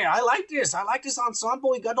 Kike. I like this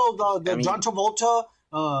ensemble. He got all the John Travolta,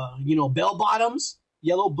 bell bottoms,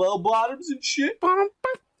 yellow bell bottoms and shit.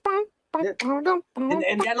 And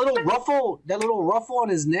that little ruffle on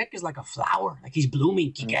his neck is like a flower, like he's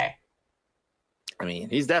blooming, Kike. I mean,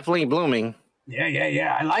 he's definitely blooming.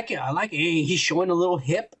 Yeah. I like it. Hey, he's showing a little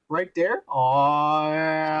hip right there. Oh,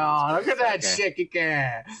 yeah. Look at that shit,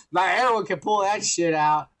 Kike. Not everyone can pull that shit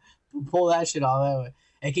out. Pull that shit all that way.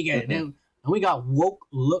 Hey, Kike, then we got woke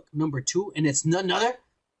look number 2, and it's none other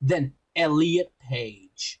than Elliot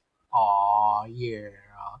Page. Oh, yeah.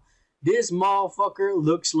 This motherfucker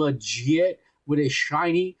looks legit with his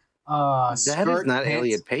shiny skirt. That is not pants.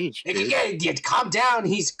 Elliot Page, dude. Yeah, calm down.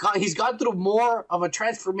 He's gone through more of a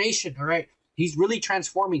transformation, all right? He's really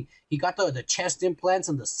transforming. He got the chest implants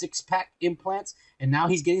and the 6-pack implants, and now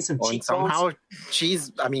he's getting some cheekbones. Somehow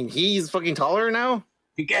he's fucking taller now?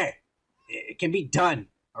 Okay. It can be done,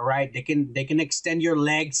 all right? They can extend your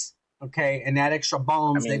legs, okay, and add extra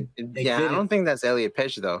bones. I don't think that's Elliot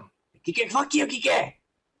Page, though. Kike, fuck you, Kike.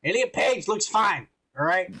 Elliot Page looks fine, all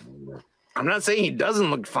right? I'm not saying he doesn't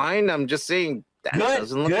look fine. I'm just saying that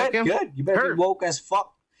doesn't look like him. Good. You better be woke as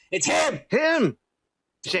fuck. It's him.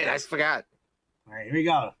 Shit, I forgot. All right, here we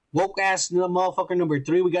go. Woke ass motherfucker number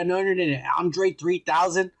 3. We got none other than Andre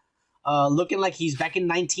 3000, looking like he's back in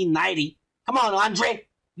 1990. Come on, Andre.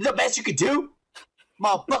 You the best you could do?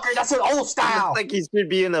 Motherfucker, that's an old style. Looks like he should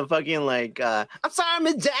be in a fucking, I'm sorry,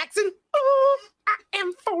 Miss Jackson. Ooh, I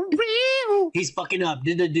am for real. He's fucking up.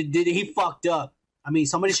 He fucked up. I mean,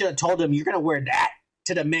 somebody should have told him, you're going to wear that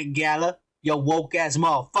to the Met Gala, yo woke-ass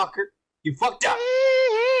motherfucker. You fucked up.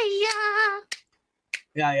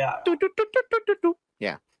 Yeah.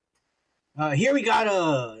 Yeah. Here we got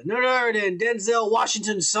none other than Denzel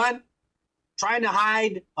Washington's son trying to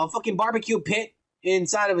hide a fucking barbecue pit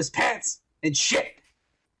inside of his pants and shit.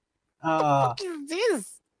 What the fuck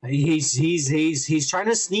is this? He's trying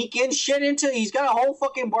to sneak in shit into. He's got a whole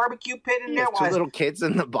fucking barbecue pit in there. 2 little kids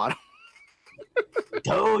in the bottom.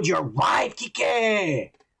 Dude, you're right,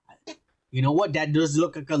 Kike. You know what? That does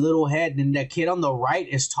look like a little head, and that kid on the right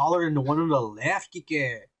is taller than the one on the left,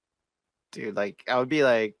 Kike. Dude, I would be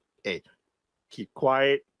like, hey, keep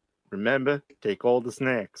quiet. Remember, take all the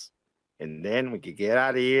snacks. And then we can get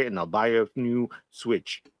out of here, and I'll buy you a new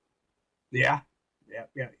Switch. Yeah.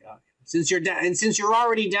 Since you're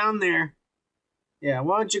already down there, yeah,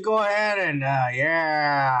 why don't you go ahead and,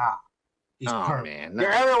 yeah. Man.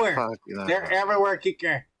 They're everywhere. They're everywhere,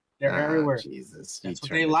 Kike. They're everywhere. Jesus. That's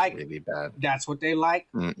what they like. Really bad. That's what they like.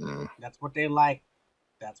 Mm-mm. That's what they like.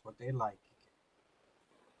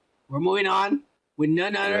 We're moving on with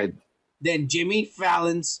none other than Jimmy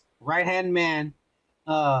Fallon's right-hand man.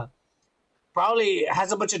 Probably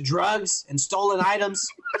has a bunch of drugs and stolen items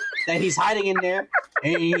that he's hiding in there.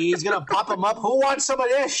 And he's going to pop them up. Who wants some of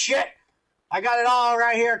this shit? I got it all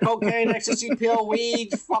right here. Cocaine, ecstasy pill,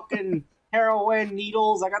 weed, fucking heroin,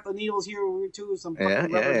 needles. I got the needles here too. Some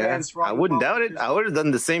fucking rubber bands. I wouldn't doubt it. I would have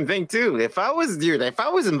done the same thing too. If I was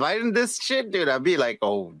inviting this shit, dude, I'd be like,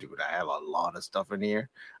 oh, dude, I have a lot of stuff in here.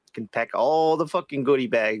 I can pack all the fucking goodie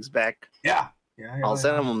bags back. Yeah. I'll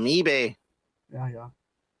send them on eBay. Yeah.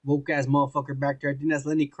 Woke ass motherfucker back there. I think that's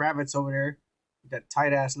Lenny Kravitz over there. That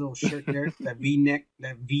tight ass little shirt there. That V-neck,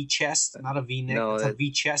 that V chest. Not a V-neck. No, it's a V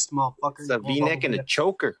chest, motherfucker. It's a V-neck and a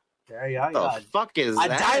choker. Yeah. The fuck is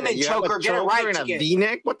that? A diamond choker. Get it right. And a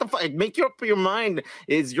V-neck? What the fuck? Make up your mind.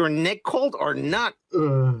 Is your neck cold or not?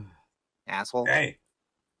 Asshole. Hey,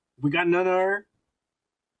 we got none other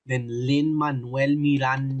than Lin-Manuel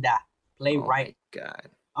Miranda, playwright. Oh my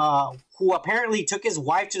God. Who apparently took his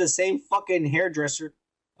wife to the same fucking hairdresser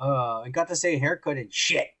and got the same haircut and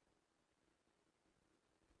shit.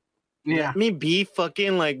 Yeah. Let me be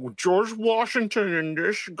fucking like George Washington in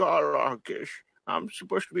this galactus. I'm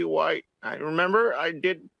supposed to be white. I remember I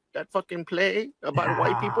did that fucking play about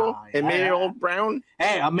white people and made it all brown.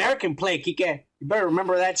 Hey, American play, Kike. You better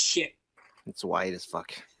remember that shit. It's white as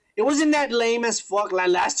fuck. It wasn't that lame as fuck. Like,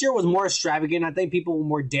 last year was more extravagant. I think people were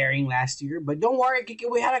more daring last year. But don't worry, Kike.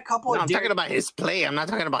 We had a couple of I'm talking about his play. I'm not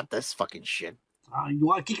talking about this fucking shit. You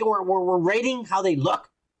want Kike? We're rating how they look.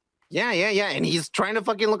 Yeah. And he's trying to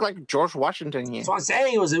fucking look like George Washington. Yeah. That's what I'm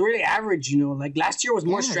saying. It was really average, Like last year was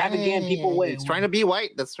more extravagant. People went. He's trying to be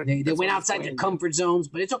white. That's right. They went outside their comfort zones,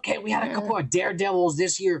 but it's okay. We had a couple of daredevils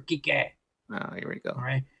this year, Kike. Oh, here we go. All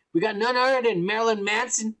right. We got none other than Marilyn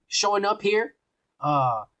Manson showing up here.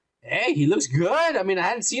 Hey, he looks good. I mean, I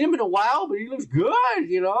hadn't seen him in a while, but he looks good,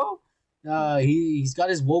 you know? He's got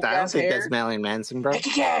his woke I don't ass think hair. that's Marilyn Manson, bro.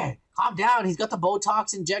 Hey, calm down. He's got the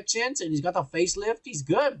Botox injections and he's got the facelift. He's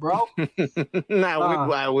good, bro.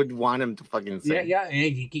 I would want him to fucking say. Yeah.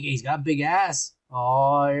 Hey, he's got a big ass.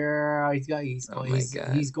 Oh yeah, he's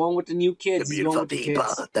going with the new kids. The beautiful people.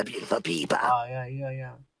 The beautiful people. Oh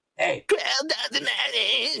yeah. Hey,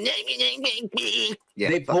 Yeah,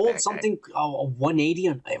 they fuck pulled that guy. something a 180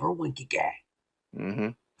 on everyone, guy.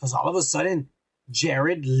 Because all of a sudden,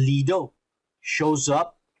 Jared Leto shows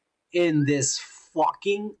up in this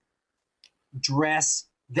fucking dress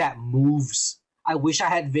that moves. I wish I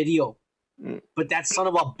had video, but that son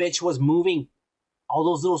of a bitch was moving. All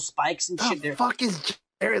those little spikes and shit The there. fuck is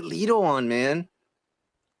Jared Leto on, man?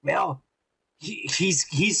 Well, he's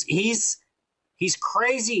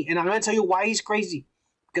crazy, and I'm gonna tell you why he's crazy.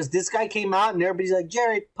 Because this guy came out and everybody's like,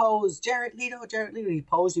 Jared Leto. He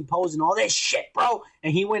posed, and all this shit, bro.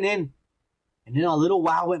 And he went in, and then a little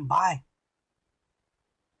while went by,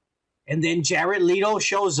 and then Jared Leto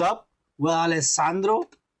shows up with Alessandro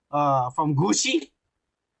from Gucci,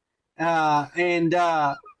 and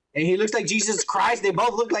he looks like Jesus Christ. They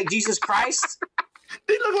both look like Jesus Christ.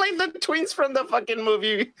 They look like the twins from the fucking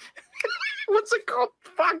movie. What's it called?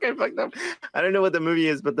 Fuck, I fucked up. I don't know what the movie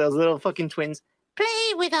is, but those little fucking twins.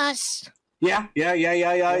 Play with us. Yeah.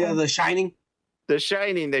 The Shining. The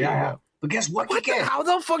Shining, there you go. But guess what? How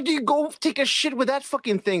the fuck do you go take a shit with that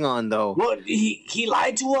fucking thing on, though? Well, he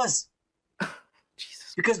lied to us.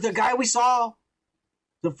 Jesus. Because the guy we saw,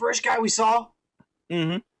 the first guy we saw,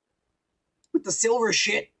 with the silver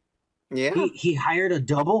shit, Yeah. he hired a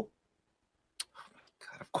double.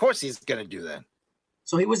 God, of course he's gonna do that.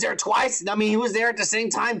 So he was there twice. I mean, he was there at the same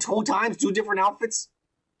time, 2 times, 2 different outfits.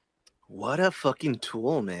 What a fucking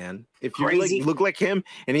tool, man. If you Crazy. like, look like him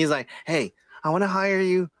and he's like, hey, I want to hire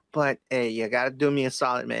you, but hey, you got to do me a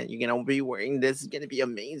solid, man. You're going to be wearing this. It's going to be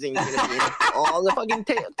amazing. You're going to be in all the fucking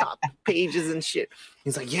top pages and shit.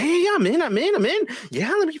 He's like, yeah, I'm in. Yeah,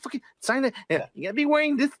 let me fucking sign it. Yeah. You got to be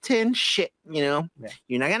wearing this 10 shit, you know? Yeah.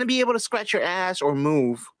 You're not going to be able to scratch your ass or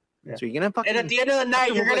move. Yeah. So you're going to fucking... And at the end of the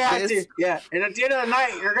night, you're going to have to... Yeah. And at the end of the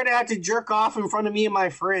night, you're going to have to jerk off in front of me and my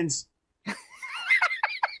friends.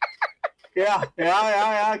 Yeah,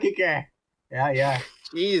 Kike. Yeah.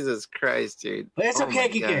 Jesus Christ, dude. But it's okay,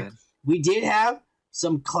 Kike. God. We did have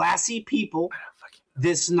some classy people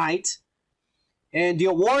this night. And the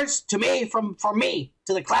awards to me, from me,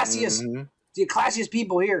 to the classiest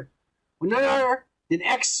people here, were none other than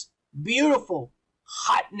ex-beautiful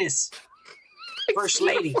hotness First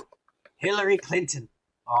Lady, Hillary Clinton.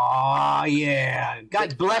 Oh, yeah.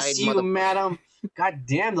 God bless you, madam. God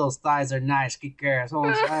damn, those thighs are nice. Kike. That's all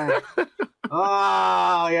I'm saying.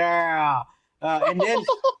 Oh, yeah. And then,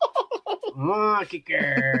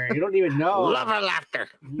 Kike, you don't even know. Love her laughter.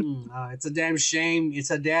 It's a damn shame.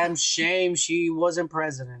 It's a damn shame she wasn't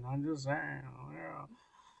president. I'm just saying.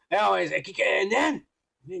 Anyways, Kike, and then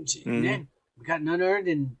we got none other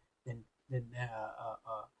than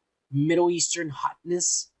Middle Eastern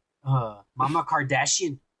hotness, Mama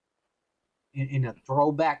Kardashian, in a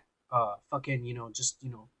throwback, fucking,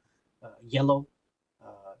 yellow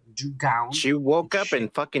gown. She woke up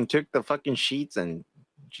and fucking took the fucking sheets and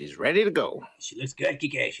she's ready to go. She looks good,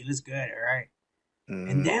 Kike. She looks good, all right.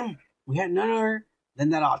 And then we had none other than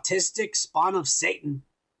that autistic spawn of Satan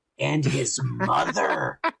and his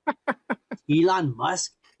mother. Elon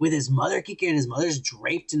Musk with his mother, Kike, and his mother's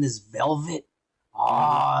draped in this velvet.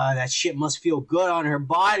 Oh, that shit must feel good on her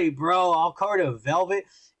body, bro. All covered in velvet.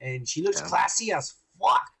 And she looks classy as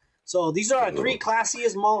fuck. So these are our 3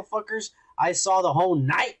 classiest motherfuckers I saw the whole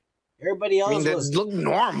night. Everybody else look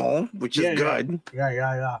normal, which is good.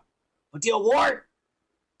 Yeah. But the award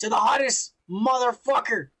to the hottest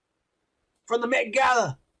motherfucker from the Met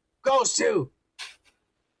Gala goes to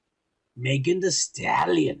Megan Thee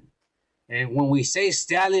Stallion. And when we say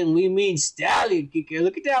stallion, we mean stallion, Kike.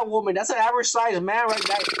 Look at that woman. That's an average sized man, right?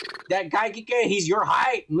 That guy, Kike, he's your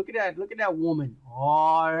height. Look at that woman.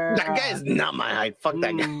 Oh, yeah. That guy is not my height. Fuck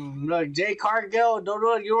that guy. Look, Jay Cargill,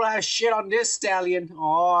 you don't have shit on this stallion.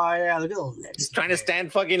 Oh yeah, look at those legs. He's trying to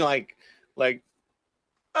stand fucking like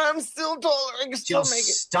I'm still taller. I can still make it.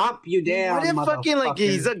 Stomp you down. What if fucking like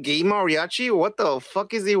he's a gay mariachi? What the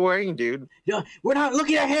fuck is he wearing, dude? No, we're not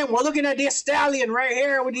looking at him. We're looking at this stallion right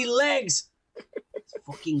here with these legs. This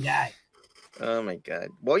fucking guy. Oh my god.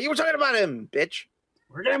 Well, you were talking about him, bitch.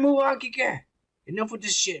 We're gonna move on, Kike. Enough with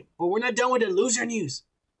this shit. But we're not done with the loser news.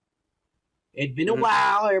 It's been a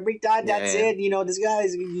while. Everybody thought that's it. You know, this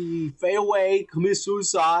guy's he fade away, commit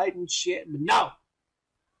suicide and shit. But no.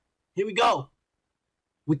 Here we go.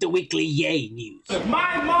 with the weekly Yay News.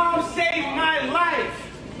 My mom saved my life.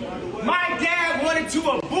 My dad wanted to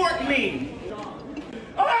abort me.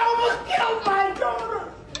 I almost killed my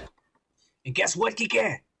daughter. And guess what,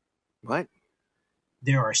 Kike? What?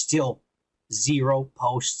 There are still 0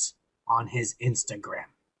 posts on his Instagram.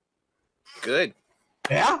 Good.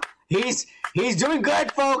 Yeah, he's doing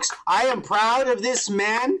good, folks. I am proud of this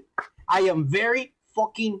man. I am very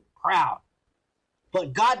fucking proud.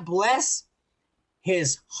 But God bless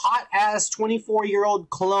his hot-ass 24-year-old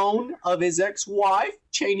clone of his ex-wife,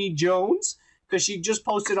 Cheney Jones, because she just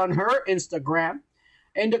posted on her Instagram.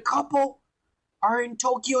 And the couple are in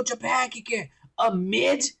Tokyo, Japan,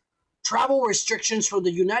 amid travel restrictions from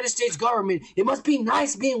the United States government. It must be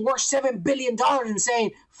nice being worth $7 billion and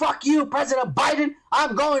saying, fuck you, President Biden,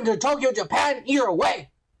 I'm going to Tokyo, Japan, either way.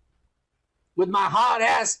 With my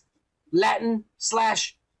hot-ass Latin /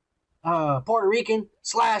 Puerto Rican /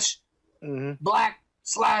 black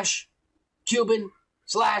 / Cuban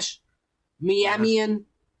 / Miamian.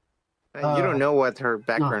 You don't know what her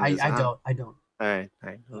background is. I don't. All right.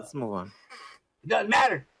 Let's move on. It doesn't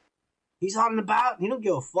matter. He's on and about. He don't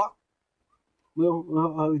give a fuck.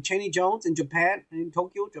 Cheney Jones in Japan, in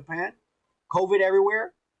Tokyo, Japan. COVID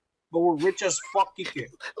everywhere. But we're rich as fuck. Looking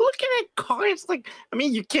at cars,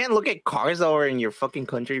 you can't look at cars over in your fucking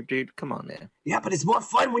country, dude. Come on, man. Yeah, but it's more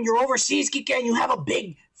fun when you're overseas, Kike, and you have a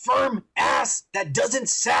big, firm ass that doesn't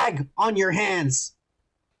sag on your hands.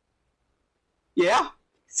 Yeah?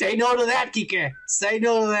 Say no to that, Kike. Say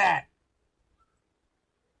no to that.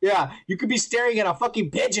 Yeah, you could be staring at a fucking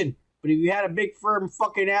pigeon, but if you had a big, firm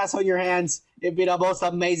fucking ass on your hands, it'd be the most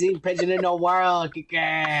amazing pigeon in the world, Kike.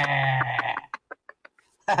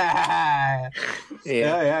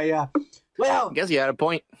 Yeah. Well, I guess you had a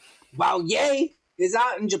point. While Ye is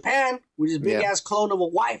out in Japan with his big ass clone of a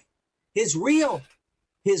wife, his real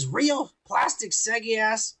plastic saggy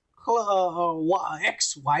ass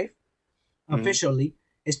ex-wife officially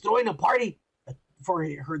is throwing a party for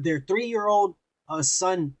their 3-year-old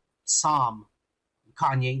son Sam.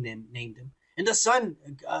 Kanye named him, and the son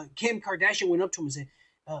Kim Kardashian went up to him and said,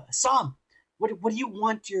 "Sam, what do you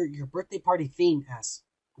want your birthday party theme as?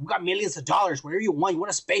 We got millions of dollars. Whatever you want. You want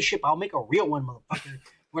a spaceship? I'll make a real one, motherfucker.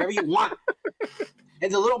 Whatever you want."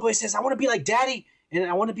 And the little boy says, "I want to be like Daddy, and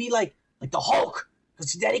I want to be like the Hulk,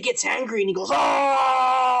 because Daddy gets angry and he goes,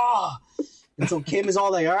 oh." And so Kim is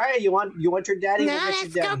all like, "All right, you want your daddy? No, let's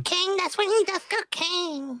go King. That's when he does go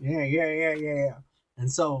King." Yeah.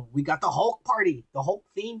 And so we got the Hulk party, the Hulk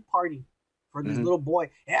theme party for this little boy.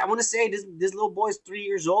 Yeah, I want to say this little boy's 3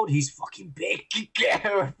 years old. He's fucking big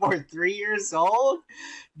for 3 years old.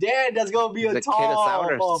 Dad, that's gonna be a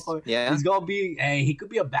tall. Yeah, he's gonna be. Hey, he could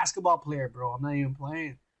be a basketball player, bro. I'm not even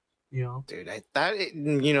playing. You know, dude. I thought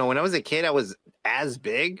when I was a kid, I was as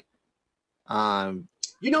big.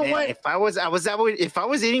 You know what? If I was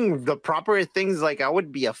eating the proper things, I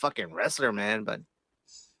would be a fucking wrestler, man. But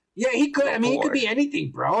yeah, he could. I mean, he could be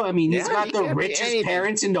anything, bro. I mean, he's got the richest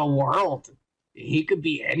parents in the world. He could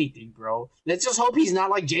be anything, bro. Let's just hope he's not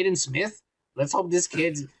like Jaden Smith. Let's hope this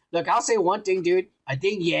kid's. Look, I'll say one thing, dude. I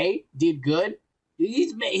think Ye did good.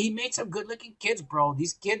 He made some good looking kids, bro.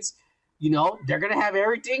 These kids, they're gonna have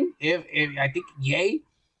everything. If I think Ye,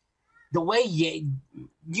 the way Ye,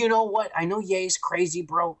 you know what? I know Ye is crazy,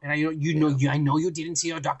 bro, and I know you didn't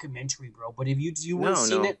see our documentary, bro. But if you would have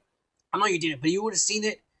seen it, I know you didn't, but you would have seen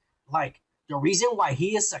it. Like, the reason why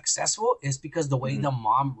he is successful is because the way the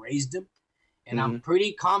mom raised him. And I'm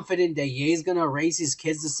pretty confident that Ye's going to raise his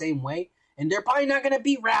kids the same way. And they're probably not going to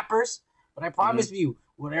be rappers. But I promise you,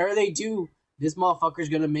 whatever they do, this motherfucker's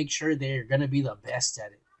going to make sure they're going to be the best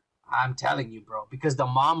at it. I'm telling you, bro. Because the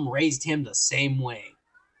mom raised him the same way.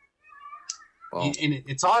 Well, and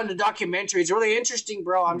it's all in the documentary. It's really interesting,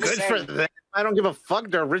 bro. I'm just saying. Good for them. I don't give a fuck.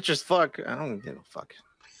 They're rich as fuck. I don't give a fuck.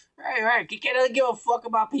 Right. You can't give a fuck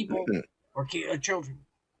about people or children.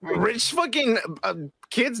 Right. Rich fucking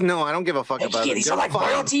kids? No, I don't give a fuck about it. These are like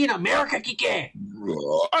royalty in America, Kike.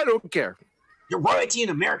 I don't care. You're royalty in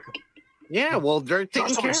America. Yeah, well, they're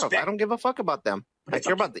taken care of. I don't give a fuck about them. I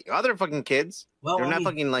care about the other fucking kids. Well, they're not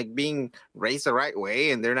fucking being raised the right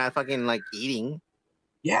way, and they're not fucking eating.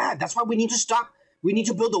 Yeah, that's why we need to stop. We need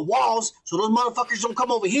to build the walls so those motherfuckers don't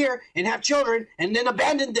come over here and have children and then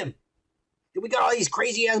abandon them. We got all these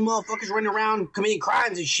crazy ass motherfuckers running around committing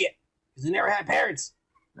crimes and shit because they never had parents.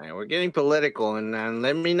 All right, we're getting political, and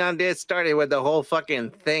let me not get started with the whole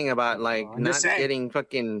fucking thing about not getting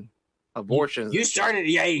fucking abortions. You started,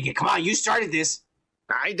 come on, you started this.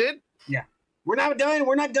 I did. Yeah, we're not done.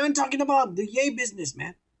 We're not done talking about the Ye business,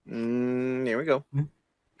 man. Here we go.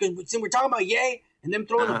 Because since we're talking about Ye and them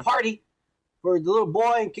throwing a party for the little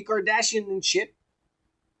boy and Kim Kardashian and shit,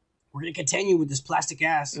 we're going to continue with this plastic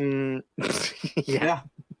ass. Yeah.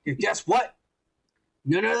 Guess what?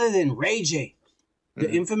 None other than Ray J, the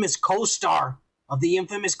infamous co-star of the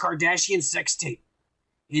infamous Kardashian sex tape,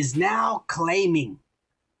 is now claiming,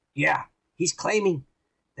 he's claiming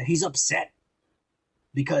that he's upset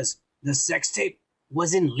because the sex tape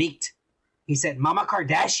wasn't leaked. He said Mama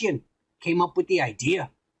Kardashian came up with the idea.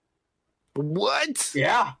 What?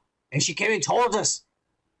 Yeah. And she came and told us.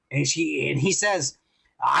 And he says,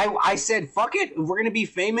 I said, fuck it. If we're going to be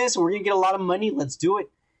famous and we're going to get a lot of money, let's do it.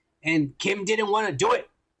 And Kim didn't want to do it.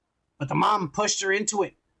 But the mom pushed her into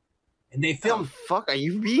it. And they filmed. Oh, fuck, are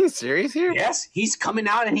you being serious here? Yes, he's coming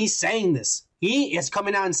out and he's saying this. He is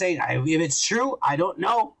coming out and saying, if it's true, I don't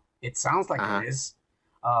know. It sounds like it is.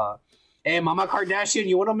 Hey, Mama Kardashian,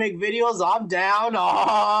 you want to make videos? I'm down.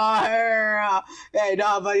 Oh, hey,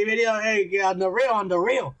 no, but video, hey, on the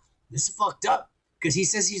real. This is fucked up. Because he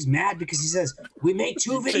says he's mad because he says, we made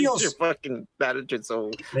 2 videos. You're fucking bad at your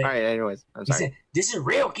soul. All right, anyways, I'm sorry. He said, this is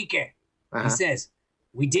real, Kike. He says,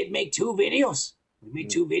 we did make 2 videos. We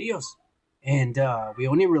made 2 videos. And we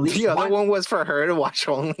only released the other one was for her to watch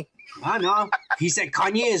only. I know. He said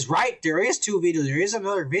Kanye is right. There is 2 videos. There is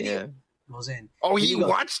another video. Yeah. Goes in. Oh, he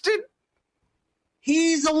watched it?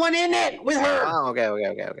 He's the one in it with her. Oh, okay.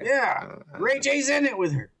 Yeah. Ray J's in it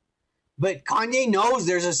with her. But Kanye knows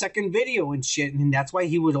there's a second video and shit, and that's why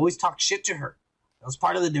he would always talk shit to her. That was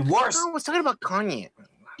part of the divorce. I was talking about Kanye.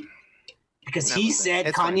 Because he said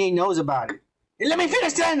Kanye knows about it. And let me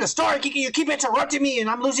finish telling the story, Kiki. You keep interrupting me, and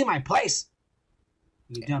I'm losing my place.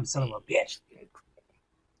 You dumb son of a bitch.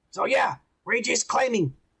 So, yeah, Ray J's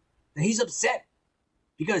claiming that he's upset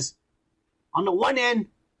because on the one end,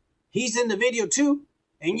 he's in the video too,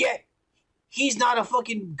 and yet he's not a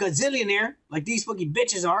fucking gazillionaire like these fucking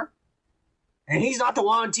bitches are. And he's not the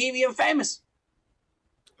one on TV and famous.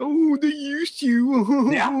 Oh, they used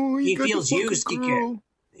you. Yeah, he feels used, Kike.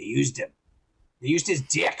 They used him. They used his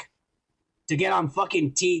dick to get on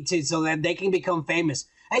fucking TV so that they can become famous.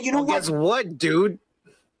 Hey, you know what? Guess what, dude?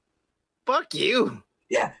 Fuck you.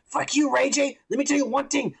 Yeah, fuck you, Ray J. Let me tell you one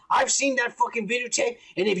thing. I've seen that fucking videotape,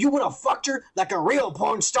 and if you would have fucked her like a real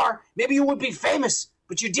porn star, maybe you would be famous.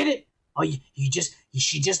 But you didn't. Oh,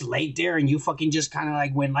 she just laid there, and you fucking just kind of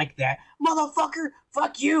like went like that. Motherfucker,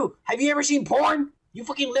 fuck you. Have you ever seen porn? You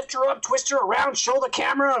fucking lift her up, twist her around, show the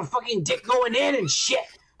camera, and fucking dick going in and shit.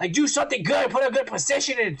 Like, do something good, put a good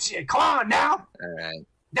position, and shit. Come on now. All right.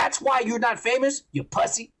 That's why you're not famous, you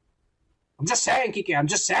pussy. I'm just saying, Kike. I'm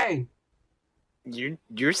just saying.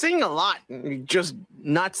 You're saying a lot. You're just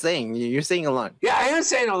not saying. You're saying a lot. Yeah, I am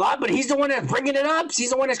saying a lot, but he's the one that's bringing it up. He's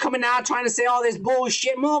the one that's coming out trying to say all this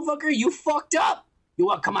bullshit. Motherfucker, you fucked up. You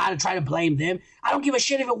want to come out and try to blame them? I don't give a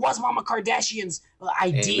shit if it was Mama Kardashian's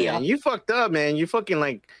idea. Hey, man, you fucked up, man. You fucking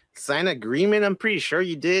like signed an agreement. I'm pretty sure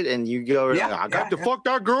you did, and you go, I got to fuck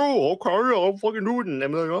that girl. Okay, I'll fucking do it. And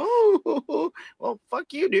I'm like, oh, well,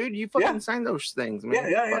 fuck you, dude. You fucking signed those things,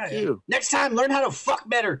 man. Fuck you. Next time, learn how to fuck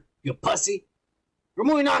better, you pussy. We're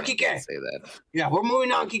moving on, Kike. Say that. Yeah, we're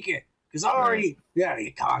moving on, Kike. Because I already,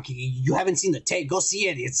 come on, Kike. You haven't seen the tape. Go see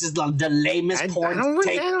it. It's just the lamest porn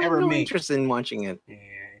tape ever made. I'm interested in watching it. Yeah.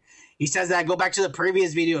 He says that. Go back to the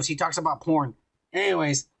previous videos. He talks about porn.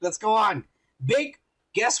 Anyways, let's go on. Big,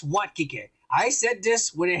 guess what, Kike? I said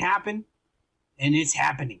this when it happened, and it's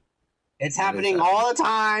happening. It's happening all the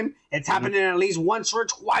time. It's happening at least once or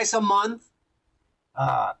twice a month.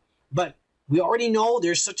 But we already know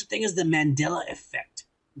there's such a thing as the Mandela effect.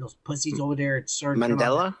 Those pussies over there at CERN.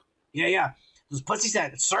 Mandela? Yeah. Those pussies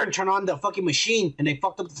at CERN turn on the fucking machine and they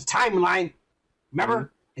fucked up the timeline.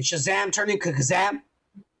 Remember? And Shazam turned into Kazam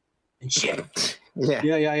and shit.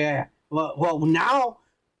 Yeah. Well, now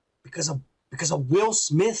because of Will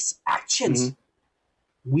Smith's actions,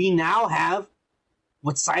 we now have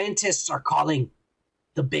what scientists are calling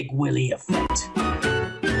the Big Willie effect.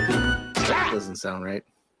 That doesn't sound right.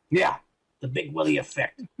 Yeah. The Big Willie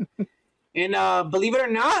effect. And believe it or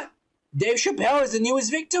not, Dave Chappelle is the newest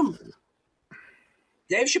victim.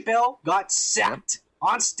 Dave Chappelle got sacked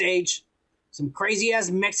on stage. Some crazy-ass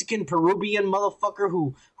Mexican Peruvian motherfucker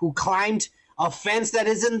who climbed a fence that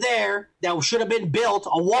isn't there, that should have been built,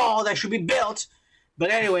 a wall that should be built. But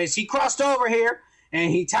anyways, he crossed over here,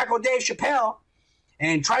 and he tackled Dave Chappelle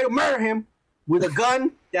and tried to murder him with a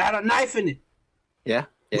gun that had a knife in it. Yeah.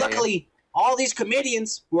 Luckily, all these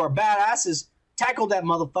comedians who are badasses tackled that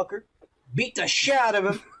motherfucker, beat the shit out of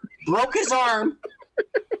him, broke his arm,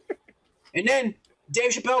 and then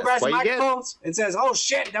Dave Chappelle grabs the microphones and says, "Oh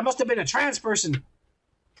shit, that must have been a trans person."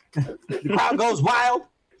 The crowd goes wild,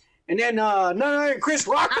 and then Chris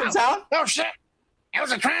Rock comes out. Oh shit, it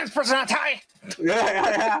was a trans person, I'll tell you.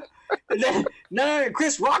 Yeah. And then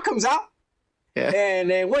Chris Rock comes out. Yeah. And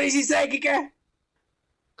then what does he say, Kike?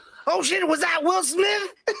 Oh shit, was that Will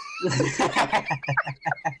Smith?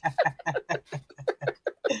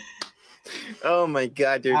 Oh my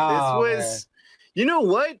god, dude. Oh, this was man. You know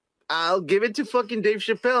what? I'll give it to fucking Dave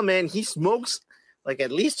Chappelle, man. He smokes like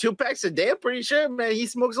at least 2 packs a day, I'm pretty sure, man. He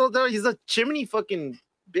smokes all the time. He's a chimney fucking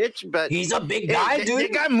bitch, but He's a big guy, dude. The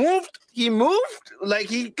guy moved. He moved. Like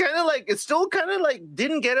he kind of like it still kind of like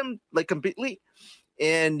didn't get him like completely.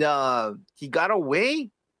 And he got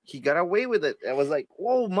away. He got away with it. I was like,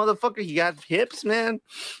 whoa, motherfucker, he got hips, man.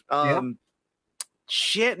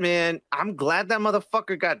 Shit, man. I'm glad that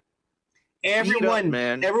motherfucker got Everyone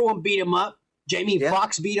beat him up. Jamie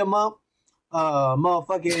Foxx beat him up.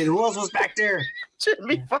 Motherfucking who else was back there?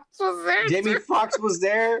 Jamie Foxx was there. Jamie Foxx was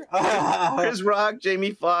there. Chris Rock,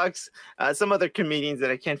 Jamie Foxx, some other comedians that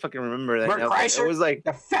I can't fucking remember. That Bert now, Kreischer, it was like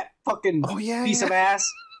the fat fucking piece of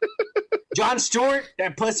ass. John Stewart,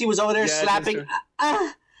 that pussy was over there slapping.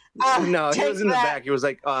 No, he was in the back. He was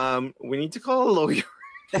like, we need to call a lawyer.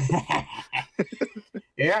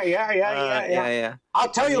 Yeah. I'll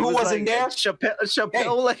tell you who wasn't there.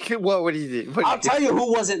 Chappelle, like, what did he do? I'll tell you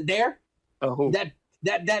who wasn't there. Oh, who?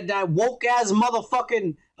 That woke ass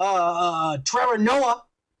motherfucking Trevor Noah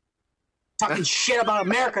talking shit about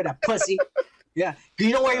America. That pussy. Yeah,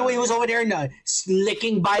 you know where he was over there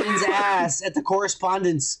licking Biden's ass at the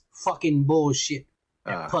correspondence. Fucking bullshit.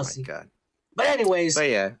 That pussy. My God. But anyways,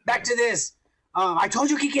 yeah, back to this. I told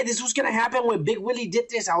you, Kike, this was gonna happen when Big Willie did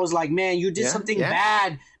this. I was like, man, you did something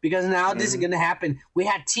bad because now this is gonna happen. We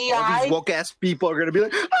had T.I. These woke ass people are gonna be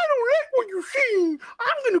like, I don't like what you're saying.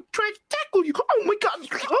 I'm gonna try to tackle you. Oh my God!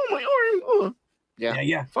 Oh my arm!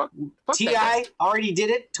 Yeah. Fuck T.I. already did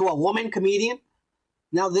it to a woman comedian.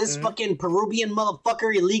 Now this fucking Peruvian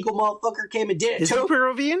motherfucker, illegal motherfucker, came and did it Is too. he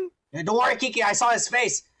Peruvian? Yeah, don't worry, Kike. I saw his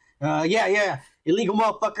face. Yeah. Illegal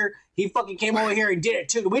motherfucker. He fucking came over here and did it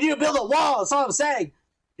too. We need to build a wall. That's all I'm saying.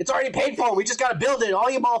 It's already paid for. We just got to build it. All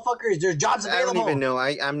you motherfuckers, there's jobs available. I don't even know.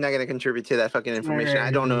 I'm not going to contribute to that fucking information. I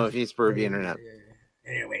don't know if he's Peruvian or not.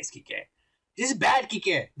 Anyways, Kike. This is bad,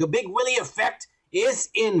 Kike. The Big Willie effect is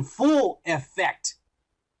in full effect.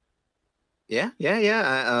 Yeah.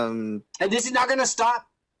 And this is not going to stop.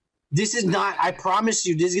 This is not, I promise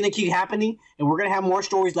you, this is going to keep happening, and we're going to have more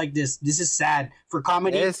stories like this. This is sad. For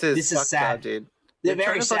comedy, this is sad. Up, dude. They're very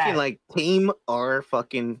very sad. Fucking, like, tame our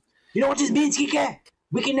fucking... You know what this means, Kike?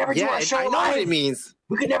 We can never do our show live. I know what it means.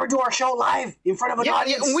 We can never do our show live in front of an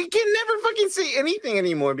audience. Yeah, we can never fucking say anything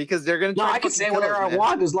anymore because they're going to I can say whatever I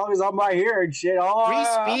want as long as I'm right here and shit. Free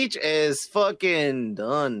speech is fucking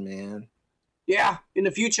done, man. Yeah, in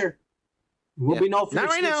the future. Will be no free Not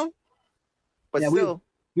right speech. now. But still.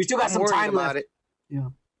 We still got some time left. It. Yeah.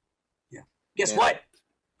 Guess what?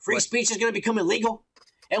 Free speech is going to become illegal,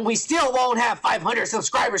 and we still won't have 500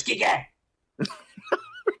 subscribers, Kike. We're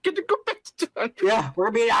going to go back to 200. Yeah,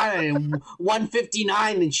 we're going to be out at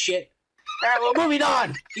 159 and shit. All right, well, moving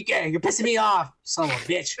on. Kike, you're pissing me off, son of a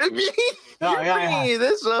bitch. You're bringing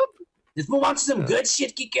this up. Let's move on to some good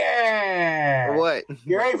shit, Kike. What?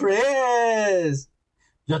 You ready for this?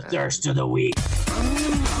 The thirst of the week.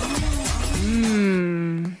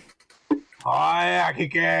 Oh, yeah,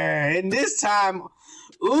 Kike. And this time,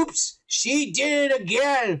 oops, she did it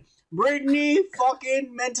again. Brittany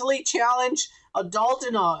fucking mentally challenged adult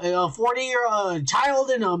in a 40-year-old child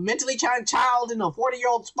in a mentally challenged child in a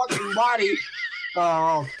 40-year-old's fucking body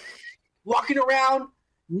walking around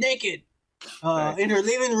naked in her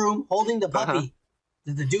living room holding the puppy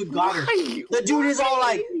that the dude got her. The dude is all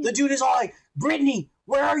like, Brittany,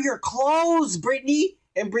 where are your clothes, Brittany?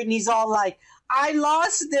 And Brittany's all like, I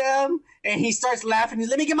lost them. And he starts laughing. He's,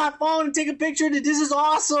 let me get my phone and take a picture. This is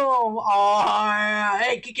awesome. Oh,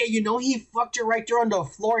 hey, Kike, you know he fucked her right there on the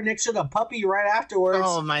floor next to the puppy right afterwards.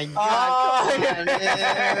 Oh, my God. Come on,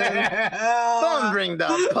 man. Don't bring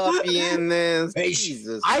the puppy in this. Hey,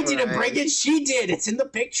 Jesus I Christ. didn't bring it. She did. It's in the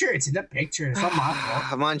picture. It's not my fault.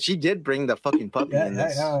 Come on, she did bring the fucking puppy in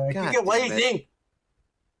this. Kike, what do you think?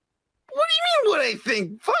 What do you mean what I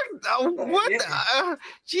think? Fuck, what?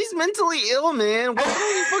 She's mentally ill, man. What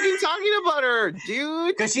are you fucking talking about her, dude?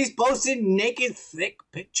 Because she's posting naked, thick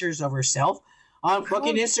pictures of herself on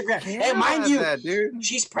fucking Instagram. And mind you,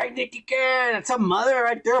 she's pregnant, Kike. That's a mother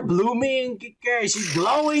right there, blooming, Kike. She's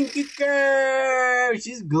glowing, Kike.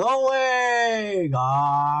 She's glowing.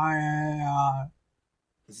 Oh, yeah.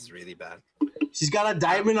 This is really bad. She's got a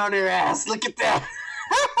diamond on her ass. Look at that.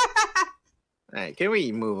 All right, can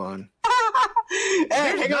we move on?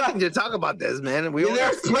 Hey, There's nothing to talk about this, man.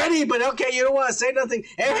 There's plenty, but okay, you don't want to say nothing.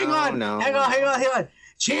 Hey, hang on.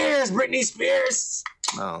 Cheers, Britney Spears.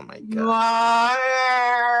 Oh, my God.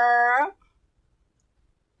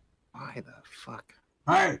 fuck.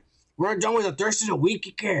 All right, we're done with the thirst of the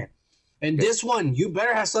week, Kike. And this one, you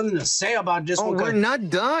better have something to say about this one. We're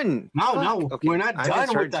not done. No, Okay. we're not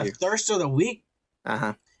done with the thirst of the week.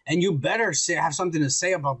 Uh-huh. And you better have something to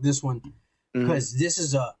say about this one, because this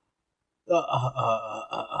is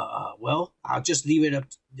well, I'll just leave it up.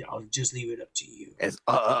 I'll just leave it up to you. As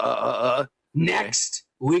Next,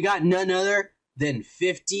 we got none other than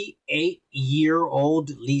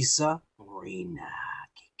 58-year-old Lisa Rinna,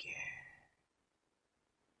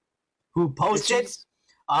 who posted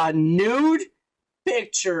a nude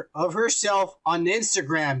picture of herself on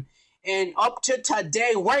Instagram. And up to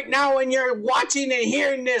today, right now when you're watching and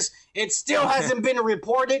hearing this, it still hasn't been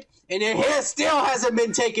reported, and it still hasn't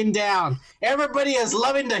been taken down. Everybody is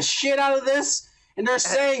loving the shit out of this, and they're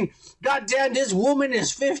saying, God damn, this woman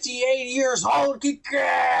is 58 years old.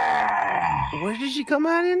 Where did she come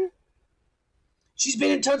out in? She's been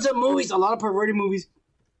in tons of movies, a lot of perverted movies.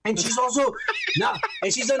 And she's also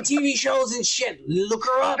and she's on TV shows and shit. Look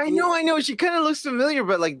her up. I know. She kind of looks familiar,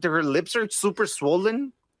 but like her lips are super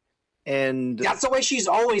swollen. And that's the way she's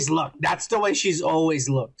always looked.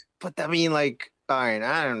 But I mean, like, all right,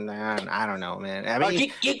 I don't know, man. I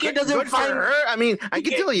mean, Kike doesn't good for her. I mean, I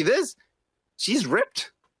can tell you this: she's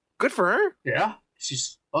ripped. Good for her. Yeah,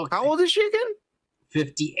 she's okay. How old is she again?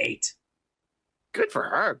 58. Good for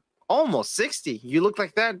her. Almost 60. You look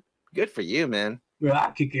like that. Good for you, man.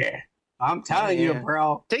 Yeah, Kike. I'm telling you,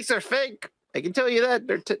 bro. Tits are fake. I can tell you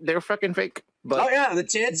that they're fucking fake. But the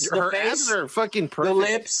tits, the her face, abs are fucking perfect. the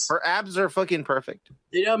lips. Her abs are fucking perfect.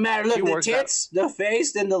 It don't matter. Look, the tits, the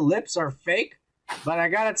face, and the lips are fake. But I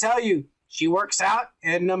gotta tell you, she works out.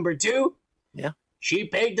 And number 2, she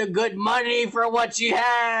paid the good money for what she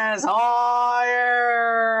has. Oh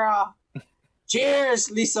yeah!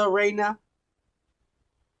 Cheers, Lisa Rinna.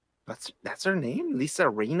 That's her name, Lisa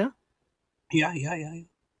Rinna. Yeah.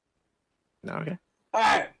 Okay. All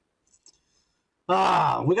right.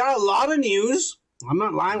 We got a lot of news. I'm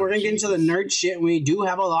not lying. We're going to get into the nerd shit. We do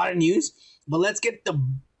have a lot of news. But let's get the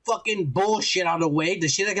fucking bullshit out of the way. The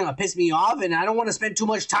shit that's going to piss me off. And I don't want to spend too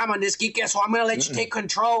much time on this, Kike. So I'm going to let you take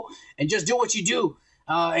control and just do what you do.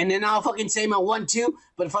 And then I'll fucking say my 1-2.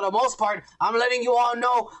 But for the most part, I'm letting you all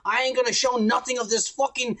know I ain't going to show nothing of this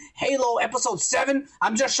fucking Halo episode 7.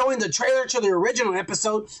 I'm just showing the trailer to the original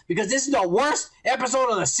episode because this is the worst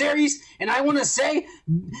episode of the series. And I want to say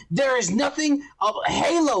there is nothing of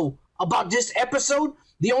Halo about this episode.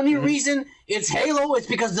 The only reason it's Halo is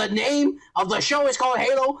because the name of the show is called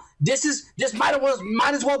Halo. This might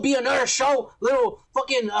as well be another show, little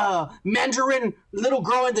fucking Mandarin little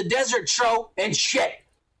girl in the desert show and shit.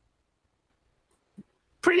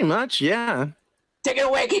 Pretty much, yeah. Take it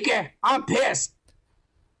away, Kike. I'm pissed.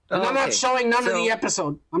 And I'm not showing none of the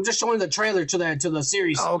episode. I'm just showing the trailer to the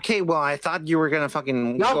series. Okay, well, I thought you were gonna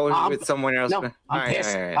fucking go with someone else. No, I'm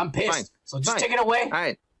pissed. Right. I'm pissed. Fine. So just take it away. All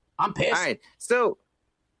right. I'm pissed. All right. So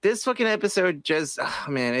this fucking episode just,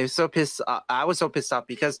 man, it was so pissed. I was so pissed off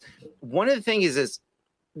because one of the things is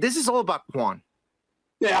this is all about Kwan.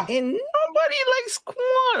 Yeah. And nobody likes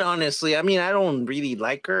Kwan, honestly. I mean, I don't really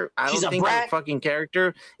like her. I don't think her fucking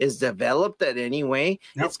character is developed in any way.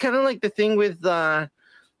 Nope. It's kind of like the thing with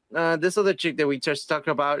this other chick that we just talked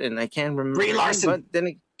about, and I can't remember. Brie Larson. But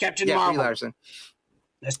then Captain Marvel. Brie Larson.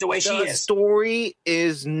 That's the way she is. The story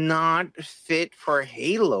is not fit for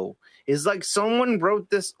Halo. It's like someone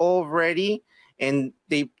wrote this already, and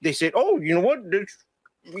they said, "Oh, you know what?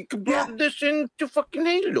 We could put this into fucking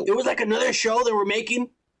Halo." It was like another show they were making,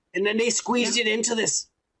 and then they squeezed it into this.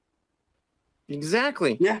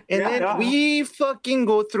 Exactly. Yeah. And then we fucking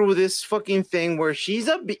go through this fucking thing where she's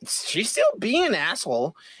still being an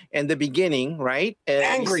asshole in the beginning, right? And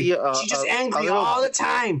angry. She's just angry all the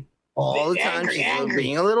time. All the time. She's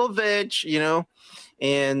being a little bitch, you know.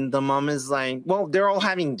 And the mom is like, well, they're all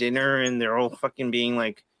having dinner and they're all fucking being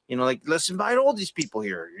like, you know, like, let's invite all these people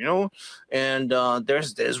here, you know? And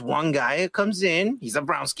there's one guy that comes in. He's a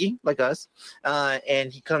Browski, like us.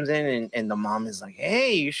 And he comes in and the mom is like,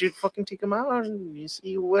 hey, you should fucking take him out and you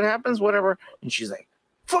see what happens, whatever. And she's like,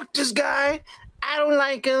 fuck this guy. I don't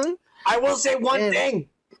like him. I will say one thing.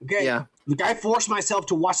 Okay. Yeah. Like, I forced myself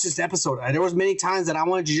to watch this episode. There was many times that I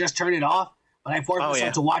wanted to just turn it off, but I forced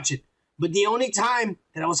myself to watch it. But the only time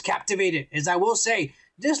that I was captivated is, I will say,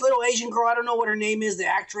 this little Asian girl, I don't know what her name is, the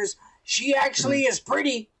actress, she actually is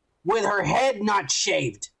pretty with her head not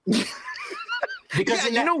shaved. Because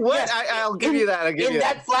you know what? I'll give you that. In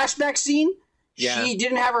that flashback scene, she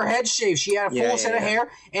didn't have her head shaved. She had a full set of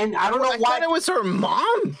hair, and I don't know why. I thought it was her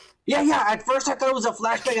mom. Yeah. At first, I thought it was a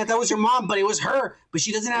flashback. I thought it was her mom, but it was her. But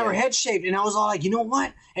she doesn't have her head shaved, and I was all like, you know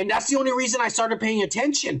what? And that's the only reason I started paying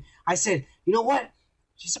attention. I said, you know what?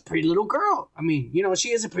 she's a pretty little girl. I mean, you know,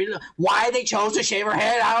 she is a pretty little... Why they chose to shave her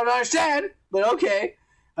head, I don't understand. But okay.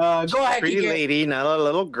 Go ahead, pretty Kike. lady, not a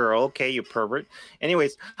little girl. Okay, you pervert.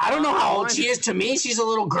 Anyways, I don't know how old she is. To me, she's a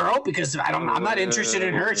little girl because I'm not interested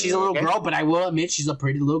in her. She's a little girl, but I will admit she's a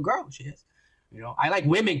pretty little girl. She is. You know, I like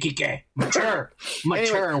women, Kike. Mature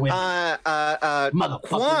anyway, women. Motherfucker.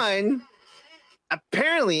 Quan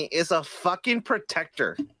apparently is a fucking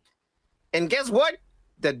protector. And guess what?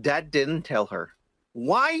 The dad didn't tell her.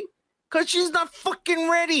 Why? Because she's not fucking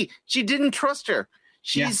ready. She didn't trust her.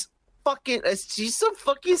 She's she's a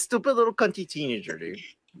fucking stupid little cunty teenager, dude.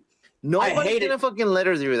 Nobody's gonna fucking let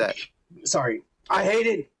her do that. Sorry. I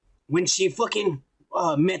hated when she fucking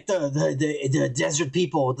met the desert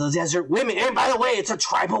people, the desert women. And by the way, it's a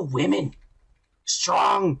tribe of women.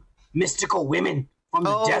 Strong, mystical women from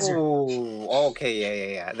the desert. Oh,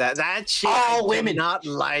 okay, yeah. That shit all women. Not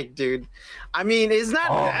like, dude. I mean, it's not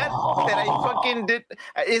that I fucking did.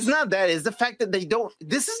 It's not that. It's the fact that they don't.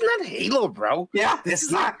 This is not Halo, bro. Yeah, it's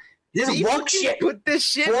not. This is work shit. Put this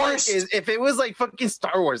shit like if it was like fucking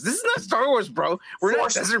Star Wars. This is not Star Wars, bro. We're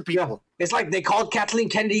not desert people. Yeah. It's like they called Kathleen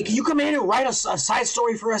Kennedy. Can you come in and write a side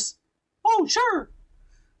story for us? Oh, sure.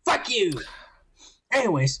 Fuck you.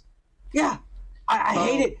 Anyways, yeah, I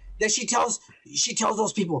hate it that she tells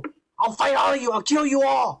those people, "I'll fight all of you. I'll kill you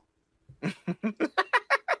all." You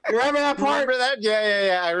remember that part? Remember that?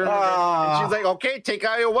 Yeah. I remember that. And she's like, "Okay, take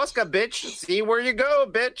ayahuasca, bitch. See where you go,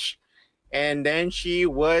 bitch." And then she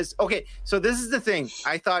was okay. So this is the thing.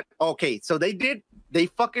 I thought, okay, so they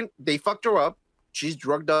fucked her up. She's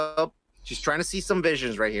drugged up. She's trying to see some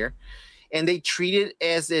visions right here. And they treat it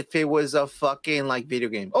as if it was a fucking like video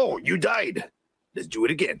game. Oh, you died. Let's do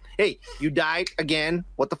it again. Hey, you died again.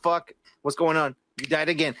 What the fuck? What's going on? You died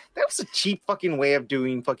again. That was a cheap fucking way of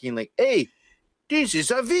doing fucking like, hey, this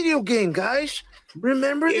is a video game, guys.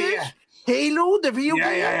 Remember this? Halo, the video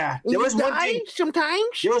game. Yeah. There was one thing.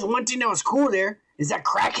 Sometimes there was one thing that was cool. There is that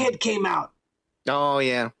Crackhead came out. Oh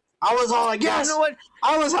yeah. I was all like, yes. You know what?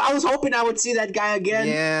 I was hoping I would see that guy again.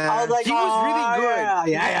 Yeah. I was like, he was really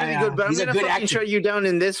good. Yeah. Really good. But He's I'm gonna fucking actor. shut you down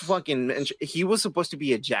in this fucking. He was supposed to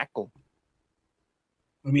be a jackal.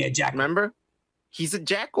 I mean, a jackal. Remember? He's a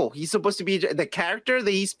jackal. He's supposed to be the character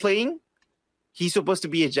that he's playing. He's supposed to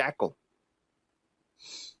be a jackal.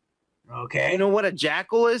 Okay. You know what a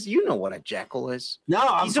jackal is? You know what a jackal is.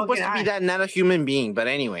 No, he's supposed to be that, not a human being. But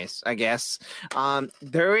anyways, I guess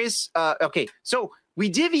there is. Okay, so we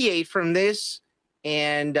deviate from this,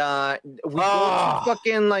 and we go to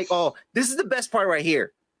fucking like. Oh, this is the best part right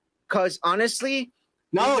here, because honestly,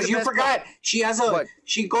 no, you forgot. Part. She has a. What?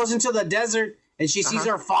 She goes into the desert and she sees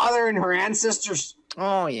her father and her ancestors.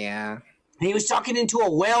 Oh yeah. And he was talking into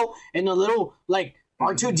a well, and a little like.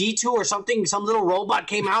 R2-D2 or something, some little robot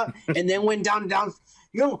came out and then went down.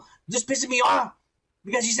 You know, just pissing me off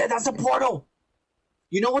because he said that's a portal.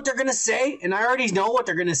 You know what they're gonna say, and I already know what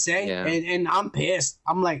they're gonna say, and I'm pissed.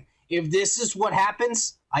 I'm like, if this is what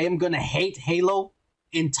happens, I am gonna hate Halo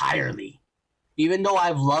entirely. Even though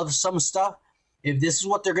I've loved some stuff, if this is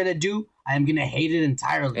what they're gonna do, I am gonna hate it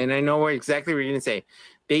entirely. And I know exactly what you're gonna say.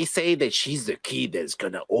 They say that she's the key that's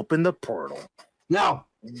gonna open the portal. No.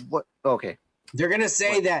 What? Okay. They're gonna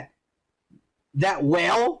say that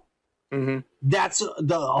well, that's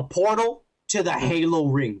a portal to the Halo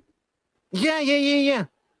ring. Yeah.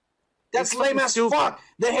 That's lame as fuck.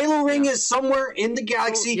 The Halo ring is somewhere in the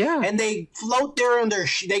galaxy, and they float there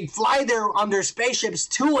they fly there under spaceships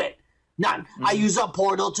to it. Not I use a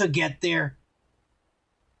portal to get there.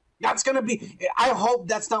 That's gonna be. I hope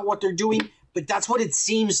that's not what they're doing, but that's what it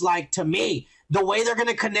seems like to me. The way they're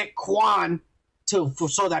gonna connect Quan.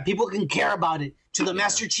 So that people can care about it to the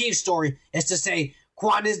Master Chief story is to say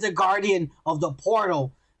Quan is the guardian of the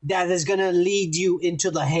portal that is going to lead you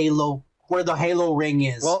into the Halo, where the Halo ring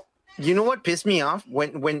is. Well, you know what pissed me off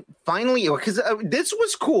when finally, because this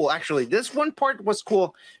was cool actually. This one part was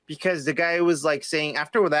cool because the guy was like saying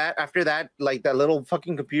after that, like that little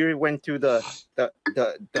fucking computer went to the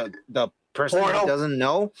person portal. that doesn't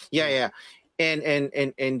know. Yeah, and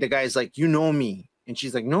the guy's like, you know me. And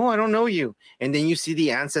she's like, no, I don't know you. And then you see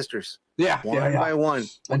the ancestors. One by one.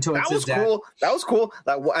 Until that was cool. That was cool.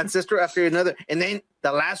 Like one ancestor after another. And then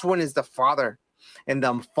the last one is the father. And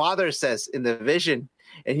the father says in the vision,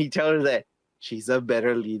 and he tells her that she's a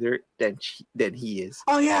better leader than he is.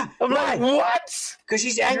 Oh, yeah. I'm like, what? Because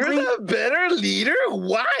she's angry. You're the better leader?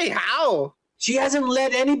 Why? How? She hasn't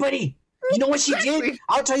led anybody. You know what she did?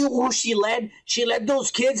 I'll tell you who she led. She led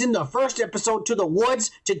those kids in the first episode to the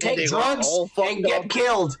woods to take drugs and get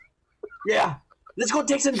killed. Yeah. Let's go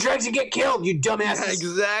take some drugs and get killed, you dumbasses. Yeah,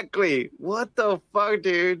 exactly. What the fuck,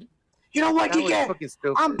 dude? You know what,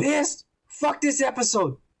 Kike? I'm pissed. Fuck this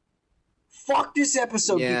episode. Fuck this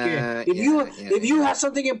episode, Yeah, Kike. If you have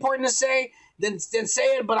something important to say, then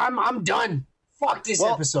say it. But I'm done. Fuck this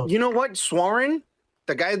episode. You know what? Soren,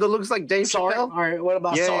 the guy that looks like Dave Soren? Chappelle. All right, what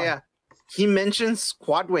about Soren? Yeah. He mentions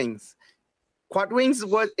quad wings. Quad wings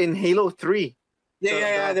was in Halo 3.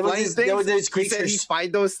 Yeah. There was these creatures. He said he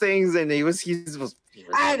fight those things, and he was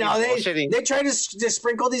I know they try to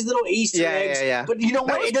sprinkle these little Easter eggs. Yeah. But you know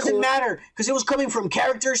what? It doesn't matter because it was coming from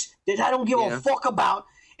characters that I don't give a fuck about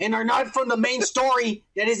and are not from the main story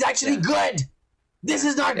that is actually good. This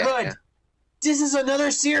is not good. Yeah. This is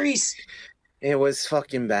another series. It was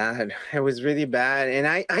fucking bad. It was really bad, and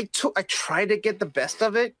I tried to get the best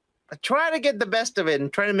of it. I try to get the best of it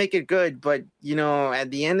and try to make it good, but you know, at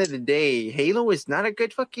the end of the day, Halo is not a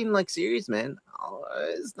good fucking series, man.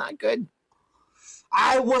 It's not good.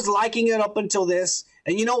 I was liking it up until this,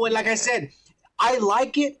 and you know what? Like I said, I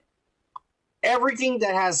like it. Everything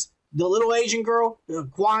that has the little Asian girl,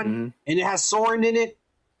 Quan, and it has Soren in it,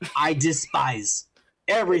 I despise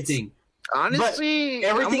everything. Honestly, but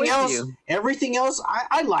everything else,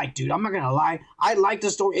 I like, dude. I'm not gonna lie. I like the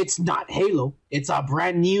story. It's not Halo. It's a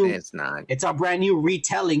brand new. It's not. It's a brand new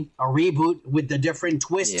retelling, a reboot with the different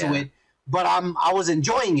twist to it. But I was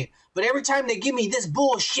enjoying it. But every time they give me this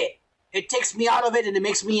bullshit, it takes me out of it and it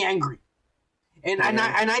makes me angry. And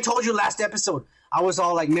I told you last episode, I was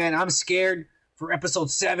all like, man, I'm scared for episode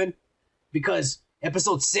 7 because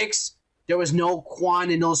episode 6 there was no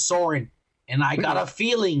Quan and no Soren, and I got a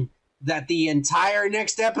feeling that the entire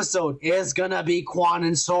next episode is gonna be Quan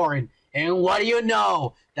and Soren. And what do you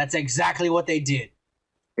know? That's exactly what they did.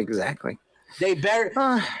 Exactly. They better.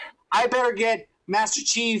 I better get Master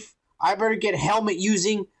Chief. I better get helmet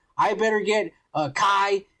using. I better get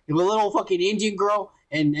Kai, the little fucking Indian girl,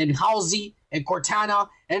 and Halsey and Cortana,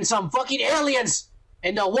 and some fucking aliens,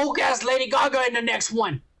 and the woke ass Lady Gaga in the next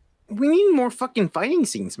one. We need more fucking fighting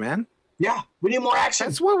scenes, man. Yeah, we need more action.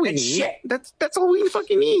 That's what we need. Shit. That's all we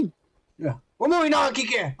fucking need. Yeah. We're moving on,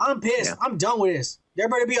 Kike. I'm pissed. Yeah. I'm done with this. There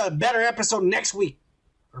better be a better episode next week.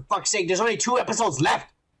 For fuck's sake, there's only 2 episodes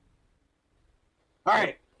left. All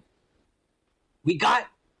right. We got,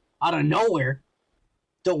 out of nowhere,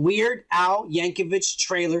 the Weird Al Yankovic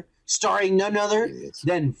trailer starring none other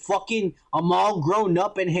than fucking Amal grown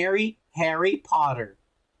up and Harry Potter.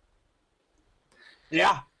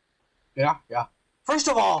 Yeah. First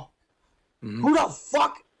of all, who the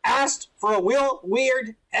fuck asked for a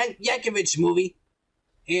Weird Yankovic movie?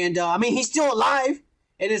 And I mean, he's still alive,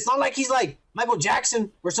 and it's not like he's like Michael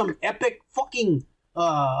Jackson or some epic fucking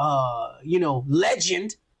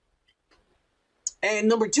legend. And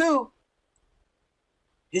number 2,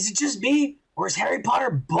 is it just me, or is Harry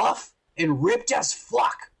Potter buff and ripped as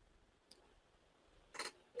fuck?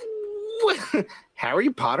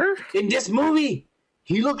 Harry Potter? In this movie,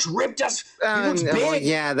 he looks ripped as he looks big.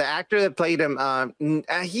 Yeah, the actor that played him,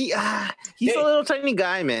 he's a little tiny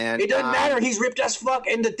guy, man. It doesn't matter. He's ripped as fuck.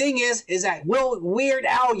 And the thing is that Weird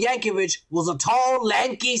Al Yankovic was a tall,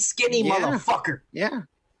 lanky, skinny motherfucker. Yeah.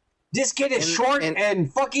 This kid is short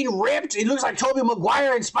and fucking ripped. He looks like Tobey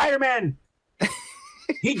Maguire in Spider-Man.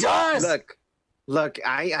 He does. Look,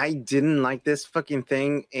 I didn't like this fucking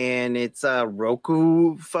thing, and it's a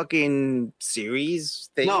Roku fucking series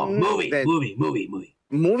thing. No, movie.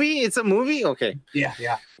 Movie? It's a movie? Okay. Yeah.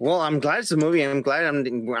 Well, I'm glad it's a movie. I'm glad I'm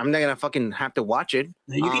not gonna fucking have to watch it.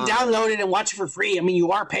 You can download it and watch it for free. I mean,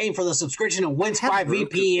 you are paying for the subscription of Winspy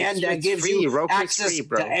VPN that gives you Roku access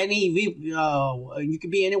to any you can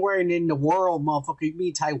be anywhere in the world, motherfucker. You can be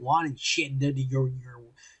in Taiwan and shit.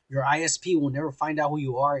 Your ISP will never find out who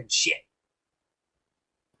you are and shit.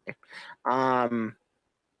 No,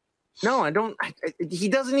 I don't. He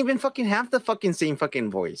doesn't even fucking have the fucking same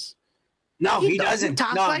fucking voice. No, he doesn't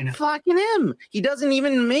talk like fucking him. He doesn't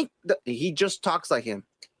even he just talks like him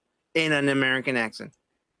in an American accent.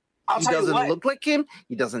 He doesn't look like him.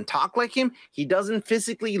 He doesn't talk like him. He doesn't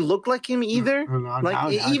physically look like him either.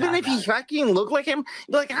 Even if he fucking looked like him,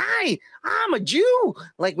 be like, "Hi, I'm a Jew,"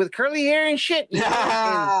 like with curly hair and shit. You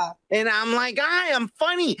know? and I'm like, "Hi, I'm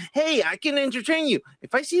funny. Hey, I can entertain you."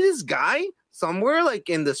 If I see this guy somewhere like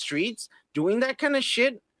in the streets doing that kind of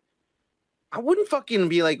shit, I wouldn't fucking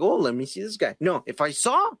be like, "Oh, let me see this guy." No, if I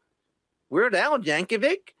saw Weird Al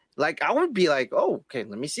Yankovic, like I would be like, "Oh, okay,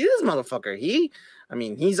 let me see this motherfucker."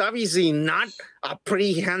 He's obviously not a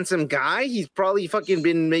pretty handsome guy. He's probably fucking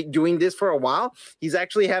been doing this for a while. He's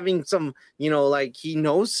actually having some, he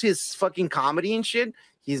knows his fucking comedy and shit.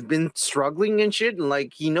 He's been struggling and shit, and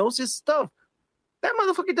like he knows his stuff. That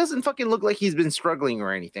motherfucker doesn't fucking look like he's been struggling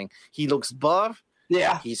or anything. He looks buff.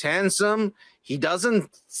 Yeah. He's handsome. He doesn't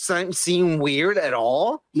seem weird at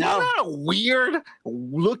all. No. He's not a weird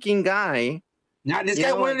looking guy. Now, this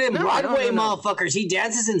guy one of them Broadway motherfuckers. He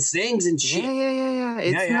dances and sings and shit. Yeah.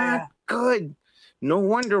 It's not good. No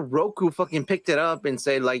wonder Roku fucking picked it up and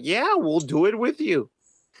said, like, yeah, we'll do it with you.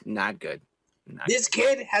 Not good. This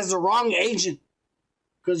kid has the wrong agent.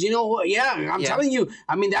 Because you know what? Yeah, I'm telling you.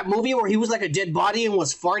 I mean, that movie where he was like a dead body and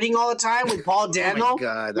was farting all the time with Paul Dano. Oh my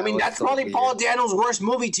God, I mean, that's so probably weird. Paul Dano's worst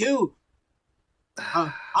movie, too.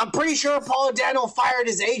 I'm pretty sure Paul Dano fired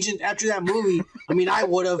his agent after that movie. I mean, I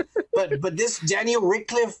would have. But this Daniel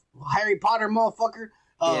Radcliffe, Harry Potter motherfucker,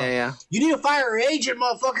 you need to fire your agent,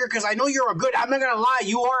 motherfucker, because I know you're a good. I'm not gonna lie,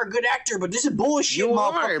 you are a good actor, but this is bullshit, you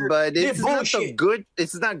motherfucker. Are, but it's not so good.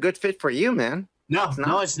 It's not good fit for you, man. No,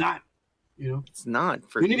 it's not. You know, it's not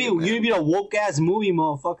for you. You need to be a woke ass movie,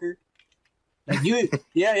 motherfucker. Like you,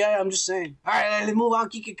 yeah. I'm just saying. All right, let's move on,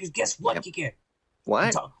 Kike. Because guess what, Kike?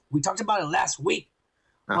 What? We talked about it last week.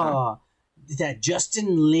 That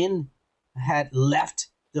Justin Lin had left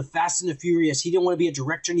the Fast and the Furious. He didn't want to be a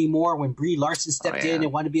director anymore when Brie Larson stepped in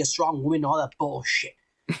and wanted to be a strong woman, all that bullshit.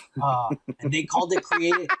 And they called it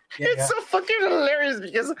creative. It's so fucking hilarious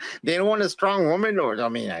because they don't want a strong woman, or I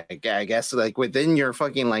mean, I guess like within your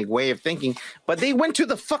fucking like way of thinking, but they went to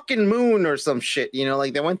the fucking moon or some shit, you know,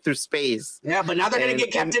 like they went through space. Yeah, but now they're gonna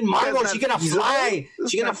get Captain Marvel. She's gonna fly.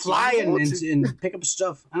 She's gonna fly and pick up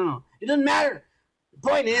stuff. I don't know. It doesn't matter. The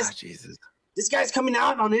point is, Jesus, this guy's coming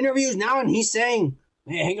out on interviews now, and he's saying,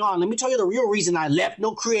 "Hey, hang on, let me tell you the real reason I left.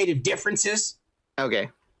 No creative differences." Okay.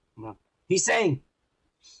 He's saying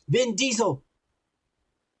Vin Diesel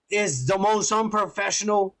is the most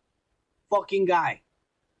unprofessional fucking guy.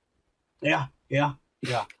 Yeah. He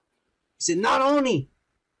said not only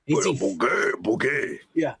is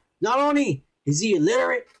not only is he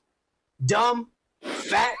illiterate, dumb,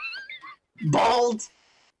 fat, bald,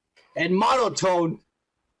 and monotone,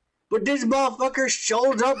 but this motherfucker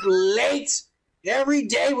showed up late every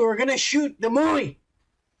day we were gonna shoot the movie.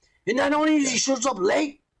 And not only does he shows up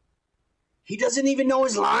late, he doesn't even know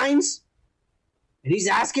his lines. And he's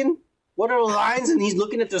asking, what are the lines? And he's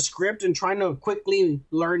looking at the script and trying to quickly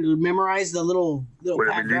memorize the little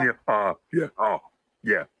paragraph.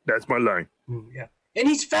 Yeah, that's my line. Yeah. And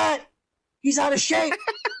he's fat. He's out of shape.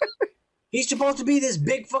 He's supposed to be this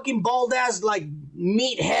big fucking bald ass like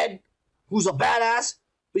meathead who's a badass.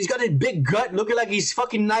 But he's got a big gut looking like he's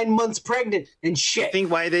fucking 9 months pregnant and shit. I think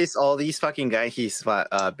why all these fucking guys he's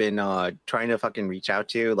been trying to fucking reach out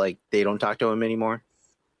to, like they don't talk to him anymore.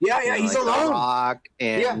 Yeah, he's like alone. Rock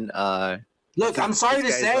and look, I'm sorry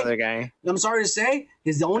to say,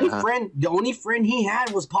 is the only friend he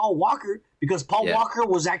had was Paul Walker, because Paul Walker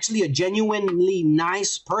was actually a genuinely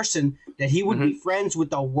nice person that he would be friends with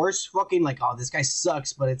the worst fucking like, oh, this guy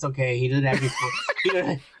sucks, but it's okay. He doesn't have any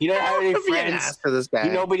he doesn't have any friends. For this guy.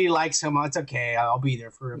 Nobody likes him. It's okay. I'll be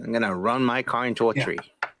there for him. I'm gonna run my car into a tree.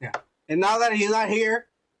 Yeah. And now that he's not here,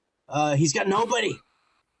 he's got nobody.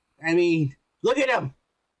 I mean, look at him.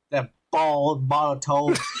 That bald,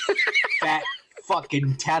 monotone, fat,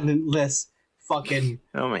 fucking talentless, fucking.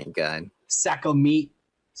 Oh my God. Sack of meat.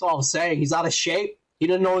 That's all I'm saying. He's out of shape. He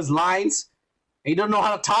doesn't know his lines. He doesn't know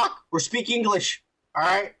how to talk or speak English. All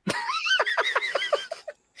right.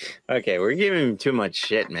 Okay, we're giving him too much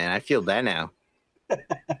shit, man. I feel bad now.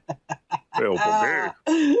 We're gonna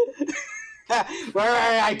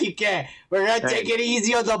take it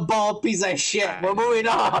easy on the bald piece of shit. We're moving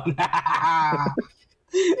on.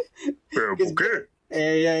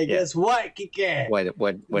 Guess what, Kike? What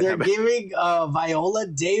They're happened? giving Viola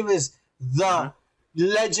Davis, the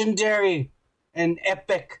legendary and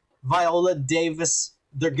epic Viola Davis.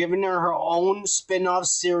 They're giving her own spin-off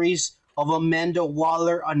series of Amanda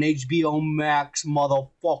Waller on HBO Max,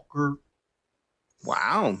 motherfucker.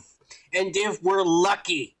 Wow. And if we're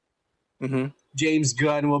lucky, James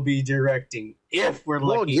Gunn will be directing. If we're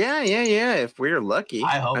lucky. Well, yeah. If we're lucky.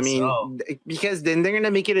 I hope so. Because then they're going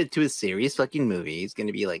to make it into a serious fucking movie. It's going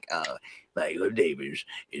to be like, Viola Davis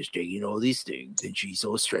is taking all these things and she's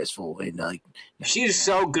so stressful. And like, she's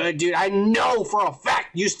so good, dude. I know for a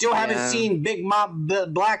fact you still haven't seen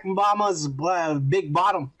Black Mama's Big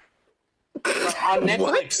Bottom on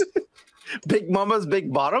Netflix. What? Big Mama's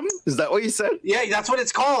Big Bottom? Is that what you said? Yeah, that's what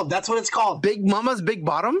it's called. Big Mama's Big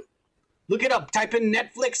Bottom? Look it up. Type in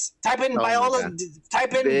Netflix. Type in Viola.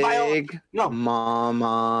 Type in Viola. No.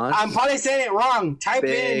 Mama. I'm probably saying it wrong. Type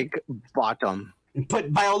Big Bottom. And put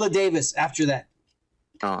Viola Davis after that.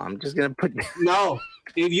 Oh, I'm just going to put... No.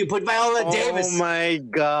 If you put Viola Davis... Oh, my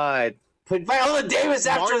God. Put Viola Davis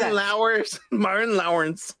after that. Martin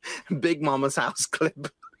Lawrence. Big Mama's House clip.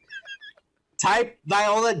 Type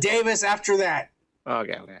Viola Davis after that.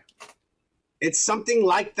 Okay. It's something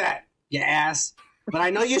like that, you ass. But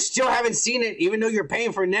I know you still haven't seen it, even though you're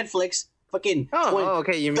paying for Netflix. Fucking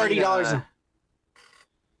okay. You mean $30.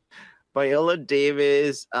 Viola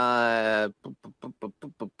Davis, Black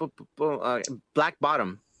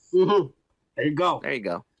Bottom. Mm-hmm. There you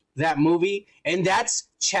go. That movie, and that's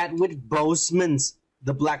Chadwick Boseman's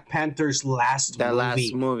The Black Panther's last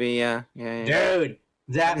movie. Yeah. Dude,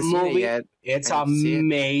 that movie, it's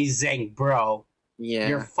amazing, bro. Yeah.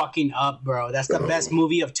 You're fucking up, bro. That's the best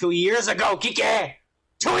movie of 2 years ago, Kike.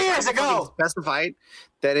 2 years ago. Specified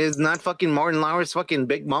that is not fucking Martin Lawrence fucking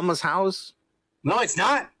Big Mama's house. No, it's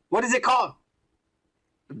not. What is it called?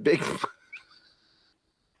 Big.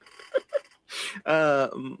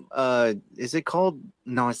 Is it called?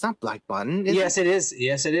 No, it's not Black Bottom. Yes, it is.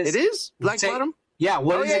 It is Black Bottom. Yeah.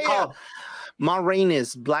 What is it called? Ma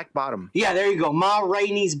Rainey's Black Bottom. Yeah, there you go. Ma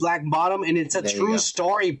Rainey's Black Bottom, and it's a true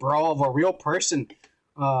story, bro, of a real person.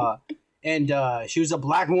 And she was a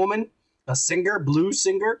black woman, a singer, blues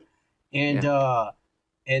singer, and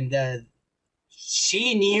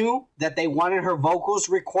she knew that they wanted her vocals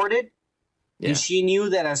recorded, and she knew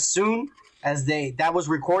that as soon as that was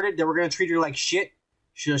recorded, they were gonna treat her like shit.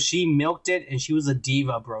 So she milked it, and she was a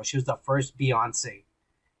diva, bro. She was the first Beyonce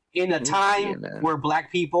in a time where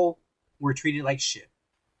black people were treated like shit.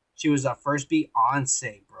 She was the first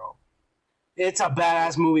Beyonce, bro. It's a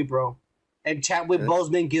badass movie, bro. And Chadwick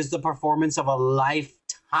Boseman gives the performance of a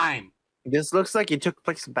lifetime. This looks like it took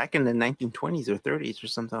place back in the 1920s or 30s or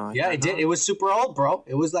something like that. Yeah, it did. It was super old, bro.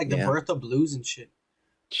 It was like the birth of blues and shit.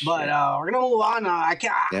 But we're gonna move on. I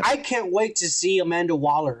can't wait to see Amanda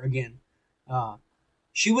Waller again.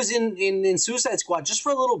 She was in Suicide Squad just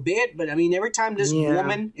for a little bit, but I mean, every time this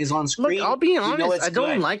woman is on screen, look, I'll be honest, I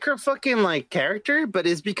don't like her fucking character, but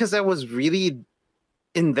it's because I was really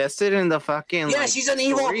invested in the fucking she's an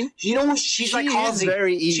evil. You know, she's like Halsey.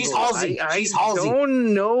 Very evil. She's Halsey. She's Halsey. I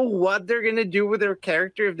don't know what they're gonna do with her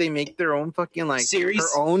character if they make their own fucking series,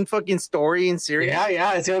 her own fucking story and series.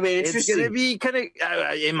 Yeah, it's gonna be interesting. It's gonna be kind of.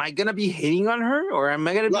 Am I gonna be hating on her, or am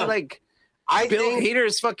I gonna be like? Bill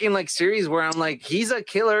Hader's fucking series where I'm like, he's a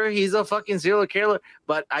killer, he's a fucking serial killer,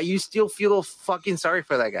 but you still feel fucking sorry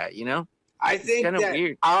for that guy, you know? I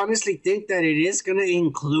honestly think that it is gonna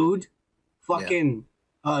include fucking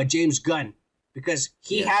James Gunn, because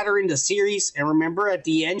he had her in the series, and remember at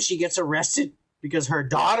the end she gets arrested because her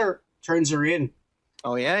daughter turns her in.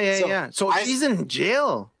 Oh yeah. So she's in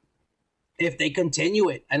jail. If they continue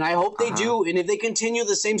it, and I hope they do, and if they continue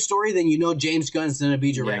the same story, then James Gunn's gonna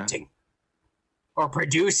be directing. Or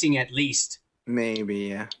producing, at least. Maybe,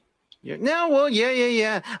 yeah. No, well,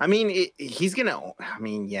 yeah. I mean, he's gonna. I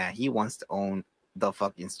mean, he wants to own the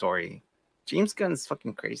fucking story. James Gunn's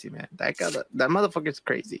fucking crazy, man. That guy, that motherfucker's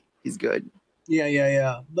crazy. He's good.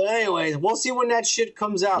 Yeah. But anyways, we'll see when that shit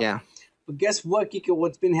comes out. Yeah. But guess what, Kiko?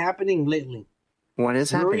 What's been happening lately? What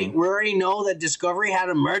is happening? We already know that Discovery had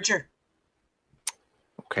a merger.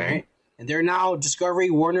 Okay. Right? And they're now Discovery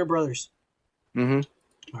Warner Brothers.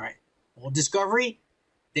 Mm-hmm. All right. Well, Discovery,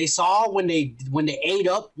 they saw when they ate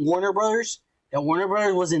up Warner Brothers, that Warner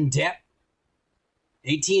Brothers was in debt.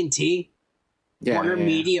 AT&T, Warner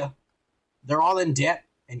Media, they're all in debt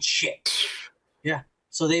and shit. Yeah.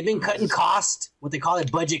 So they've been cutting costs, what they call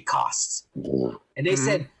it, budget costs. And they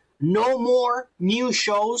said, no more new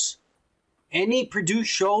shows, any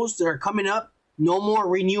produced shows that are coming up, no more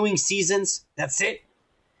renewing seasons. That's it.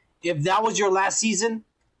 If that was your last season,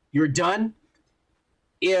 you're done.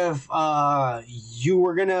 If you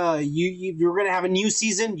were gonna have a new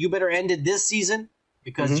season, you better end it this season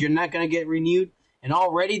because you're not gonna get renewed. And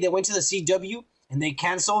already they went to the CW and they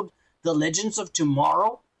canceled the Legends of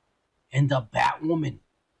Tomorrow and the Batwoman.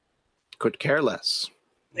 Could care less.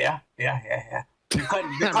 Yeah. They're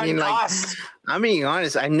cutting costs. I'm being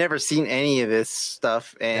honest. I've never seen any of this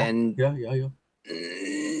stuff, and yeah.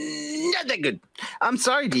 Not that good. I'm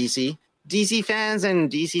sorry, DC fans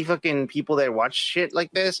and DC fucking people that watch shit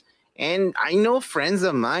like this, and I know friends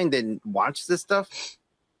of mine that watch this stuff.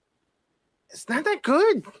 It's not that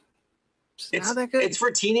good. It's not that good. It's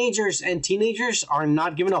for teenagers, and teenagers are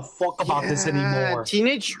not giving a fuck about this anymore.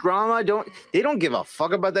 Teenage drama they don't give a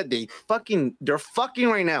fuck about that. They're fucking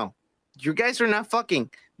right now. You guys are not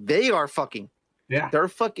fucking. They are fucking. Yeah. They're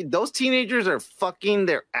fucking. Those teenagers are fucking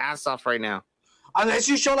their ass off right now. Unless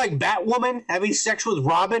you show like Batwoman having sex with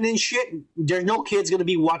Robin and shit, there's no kids gonna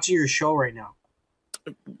be watching your show right now.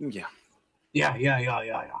 Yeah.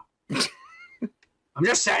 I'm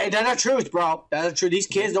just saying, that's the truth, bro. That's the truth. These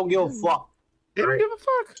kids don't give a fuck. They don't give a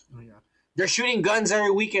fuck. Oh, yeah. They're shooting guns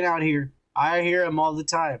every weekend out here. I hear them all the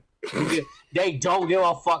time. They don't give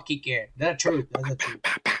a fuck, Kike. That's the truth.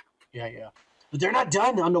 Yeah. But they're not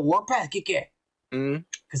done on the Warpath, Kike. Mm.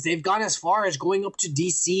 Because they've gone as far as going up to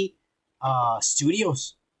DC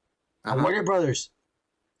Studios, Warner Brothers.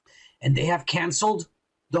 And they have canceled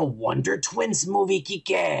the Wonder Twins movie,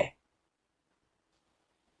 Kike.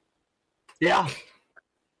 Yeah.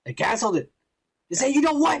 They canceled it. They say, you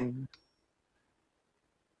know what?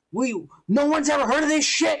 No one's ever heard of this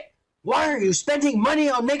shit. Why are you spending money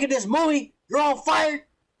on making this movie? You're all fired.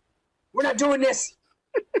 We're not doing this.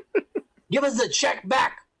 Give us the check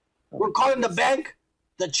back. We're calling the bank.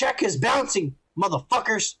 The check is bouncing,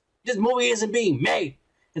 motherfuckers. This movie isn't being made.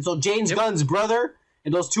 And so James Gunn's brother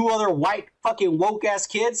and those two other white fucking woke-ass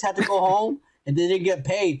kids had to go home and they didn't get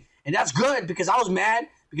paid. And that's good because I was mad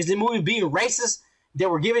because the movie being racist. They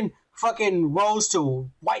were giving fucking roles to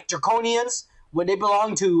white draconians when they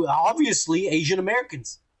belong to, obviously, Asian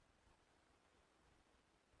Americans.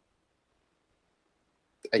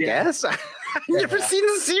 I guess. I've never seen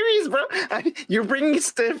the series, bro. You're bringing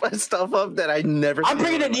stuff up that I never I'm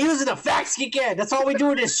bringing the news and the facts, Kike. That's all we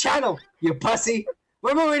do in this channel, you pussy.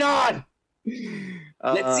 We're moving on.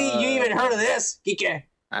 Let's see. You even heard of this, Kike?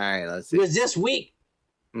 All right, let's see. It was this week.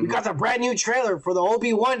 We got the brand new trailer for the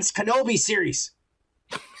Obi-Wan's Kenobi series.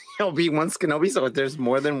 Obi-Wan's Kenobi, so there's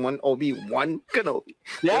more than one Obi-Wan Kenobi.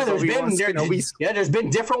 Yeah, there's been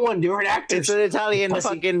different actors. It's an Italian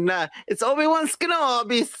fucking. It's Obi-Wan's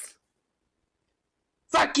Kenobi.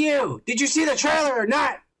 Fuck you! Did you see the trailer or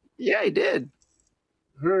not? Yeah, I did.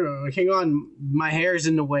 Hang on, my hair's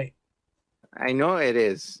in the way. I know it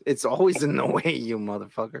is. It's always in the way, you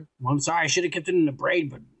motherfucker. Well, I'm sorry. I should have kept it in the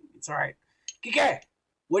braid, but it's all right. Kike,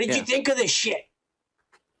 what did you think of this shit?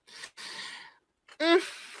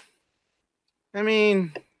 I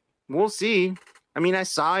mean, we'll see. I mean, I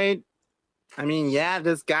saw it. I mean, yeah,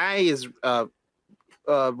 this guy is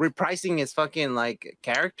reprising his fucking like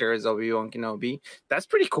character as Obi-Wan Kenobi. That's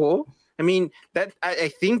pretty cool. I mean, that I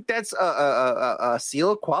think that's a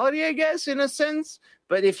seal of quality, I guess, in a sense.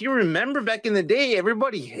 But if you remember back in the day,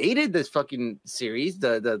 everybody hated this fucking series.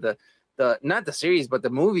 The not the series, but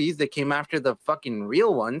the movies that came after the fucking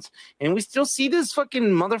real ones. And we still see this fucking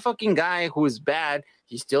motherfucking guy who is bad.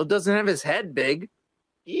 He still doesn't have his head big.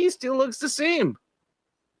 He still looks the same.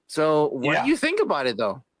 So what do you think about it,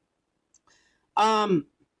 though? I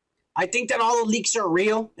think that all the leaks are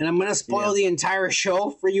real, and I'm going to spoil the entire show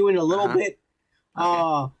for you in a little bit.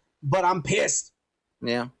 Okay. But I'm pissed.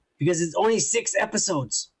 Yeah. Because it's only 6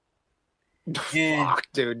 episodes. And, fuck,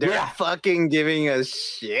 dude. They're fucking giving us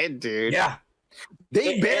shit, dude. Yeah.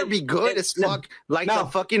 They better be good as fuck, the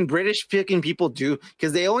fucking British fucking people do,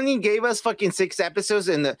 because they only gave us fucking 6 episodes.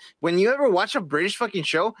 And when you ever watch a British fucking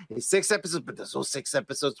show, it's 6 episodes, but those 6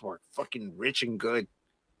 episodes were fucking rich and good.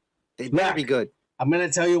 They better be good. I'm gonna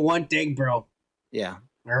tell you one thing, bro. Yeah.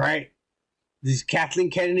 All right. This is Kathleen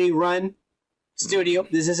Kennedy run studio.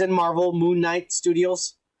 This is in Marvel Moon Knight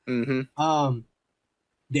Studios. Mm-hmm.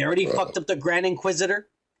 They already fucked up the Grand Inquisitor,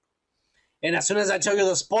 and as soon as I tell you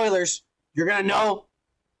the spoilers, you're gonna know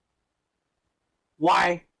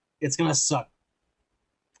why it's gonna suck.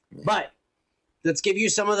 But let's give you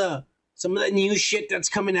some of the new shit that's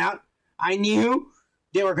coming out. I knew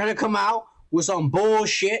they were gonna come out with some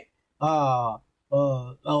bullshit, trying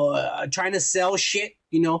to sell shit,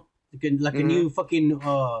 you know, like a new fucking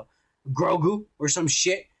Grogu or some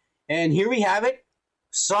shit. And here we have it,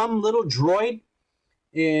 some little droid,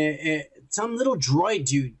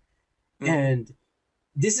 dude. And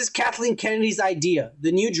this is Kathleen Kennedy's idea.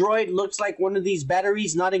 The new droid looks like one of these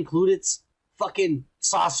batteries not included fucking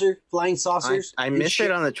flying saucers. I missed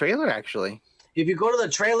it on the trailer, actually. If you go to the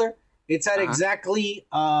trailer, it's at exactly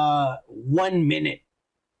 1 minute.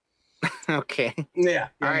 Okay. Yeah.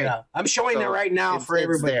 All right. I'm showing it right now for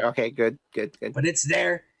everybody. There. Okay, good. But it's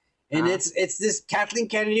there. And it's this Kathleen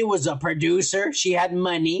Kennedy was a producer. She had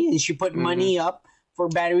money, and she put money up for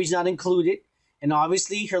batteries not included. And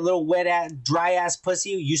obviously, her little dry ass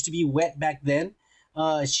pussy, who used to be wet back then,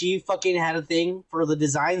 she fucking had a thing for the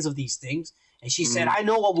designs of these things. And she said, I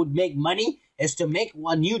know what would make money is to make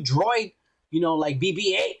a new droid, you know, like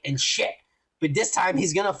BB-8 and shit. But this time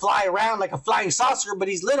he's going to fly around like a flying saucer, but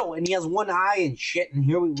he's little and he has one eye and shit. And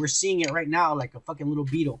here we're seeing it right now like a fucking little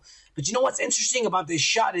beetle. But you know what's interesting about this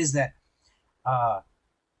shot is that a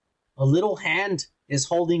little hand is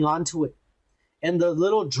holding on to it. And the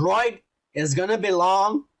little droid is going to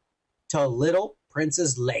belong to little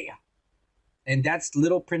Princess Leia. And that's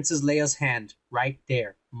little Princess Leia's hand right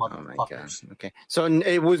there, motherfuckers. Oh my God. Okay. So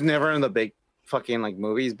it was never in the big fucking like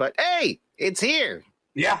movies, but hey, it's here.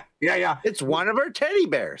 Yeah. It's one of our teddy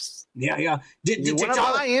bears. Yeah. You want to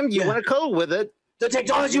buy him, you want to cuddle with it. The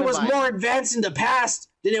technology was more advanced in the past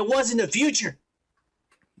than it was in the future.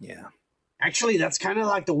 Yeah. Actually, that's kind of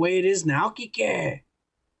like the way it is now, Kike.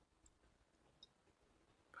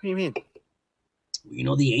 What do you mean? You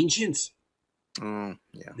know, the ancients. Yeah.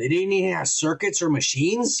 They didn't even have circuits or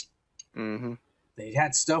machines. Mm-hmm. They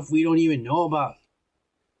had stuff we don't even know about.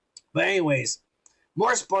 But anyways,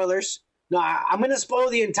 more spoilers. No, I'm going to spoil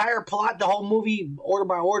the entire plot, the whole movie, order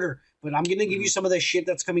by order. But I'm going to give you some of the shit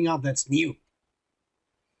that's coming out that's new.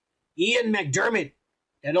 Ian McDermott,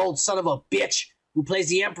 that old son of a bitch who plays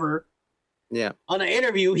the Emperor. Yeah. On an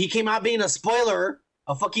interview, he came out being a spoiler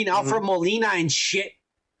of fucking Alfred Molina and shit.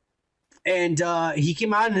 And he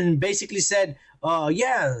came out and basically said,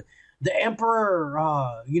 yeah, the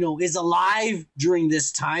Emperor, is alive during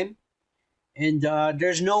this time. And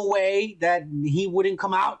there's no way that he wouldn't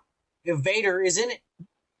come out if Vader is in it.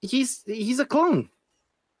 He's a clone.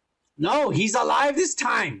 No, he's alive this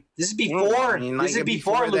time. This is before. This is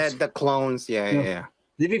before the clones. Yeah.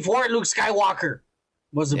 This is before Luke Skywalker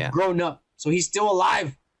was grown up. So he's still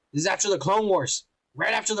alive. This is after the Clone Wars.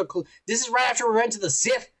 This is right after Revenge of the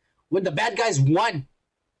Sith, when the bad guys won.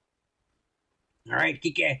 All right,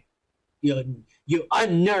 Kike. You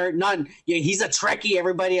unnerd. He's a Trekkie,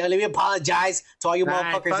 everybody. Let me apologize to all you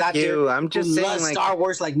motherfuckers out there. I'm just saying, love Star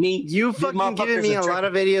Wars like me. You fucking giving me a lot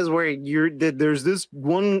of videos where there's this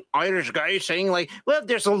one Irish guy saying like, well,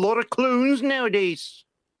 there's a lot of clones nowadays.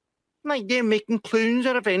 Like, they're making clones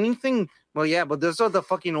out of anything. Well, yeah, but those are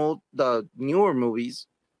the newer movies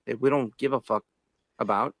that we don't give a fuck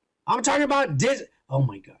about. I'm talking about this. Oh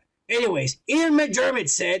my God. Anyways, Ian McDermott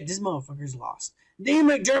said, this motherfucker's lost. Ian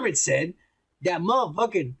McDermott said that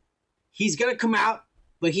motherfucking, he's going to come out,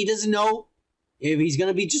 but he doesn't know if he's going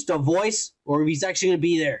to be just a voice or if he's actually going to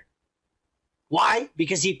be there. Why?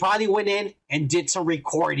 Because he probably went in and did some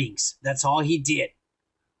recordings. That's all he did.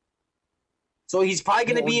 So he's probably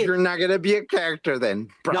going to be... You're not going to be a character then,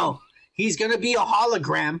 bro. No, he's going to be a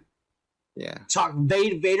hologram. Yeah.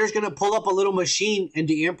 Vader's going to pull up a little machine and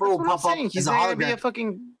the Emperor will pop up as a hologram. Be a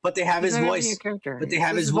fucking, but they have his voice. But they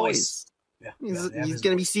have his voice. Yeah, he's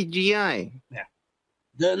going to be CGI. Yeah.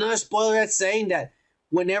 Another spoiler that's saying that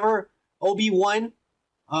whenever Obi-Wan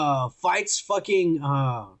fights fucking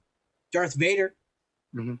Darth Vader,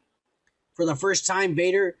 for the first time,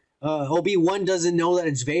 Obi-Wan doesn't know that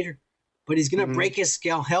it's Vader, but he's going to break his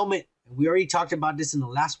helmet. We already talked about this in the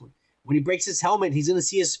last one. When he breaks his helmet, he's going to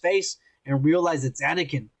see his face and realize it's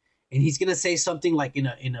Anakin. And he's going to say something like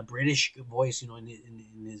in a British voice,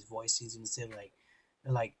 in his voice, he's going to say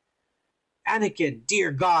like, Anakin, dear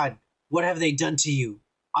God, what have they done to you?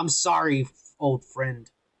 I'm sorry, old friend.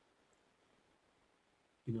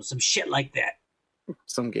 Some shit like that.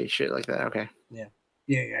 Some gay shit like that, okay. Yeah.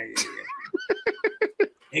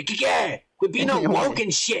 Hey, quit being all woke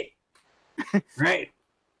and shit. Right.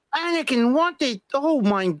 Anakin, oh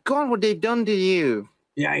my God, what they've done to you.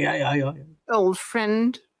 Yeah. Old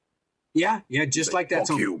friend. Yeah, just like that.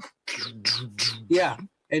 Fuck you. Yeah.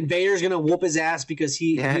 And Vader's gonna whoop his ass because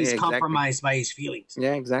he's compromised by his feelings.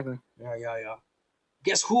 Yeah, exactly. Yeah.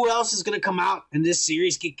 Guess who else is gonna come out in this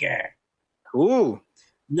series, Kike? Who?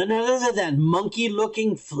 None other than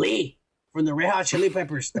monkey-looking Flea from the Red Hot Chili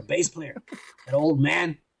Peppers, the bass player. That old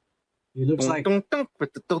man. He looks like... Yeah,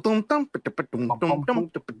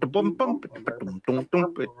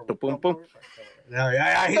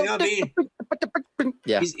 he's gonna be...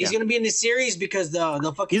 He's gonna be in this series because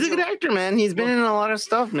the fucking... He's a good actor, man. He's been in a lot of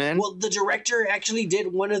stuff, man. Well, the director actually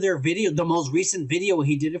did one of their videos, the most recent video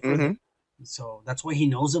he did it for them. So that's why he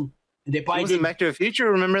knows him. And they probably did Back to the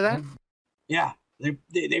Future, remember that? Yeah.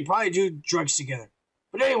 They probably do drugs together.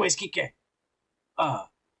 But anyways, Kike.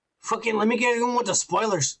 Fucking let me get in with the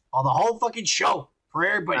spoilers of the whole fucking show for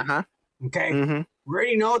everybody. Okay? We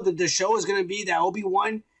already know that the show is gonna be that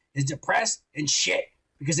Obi-Wan is depressed and shit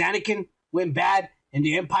because Anakin went bad and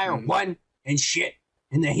the Empire won and shit.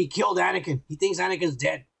 And then he killed Anakin. He thinks Anakin's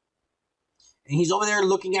dead. And he's over there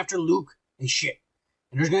looking after Luke and shit.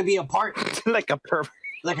 And there's gonna be a part like a pervert.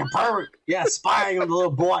 Like a pervert. Yeah, spying on the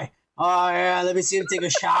little boy. Oh yeah, let me see him take a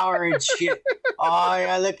shower and shit. Oh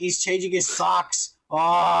yeah, look, he's changing his socks.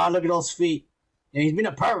 Oh, look at those feet. Yeah, he's been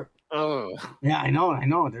a pervert. Oh. Yeah, I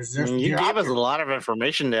know. There's you gave us a lot of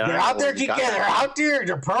information there. They're out there, Kike. They're out there.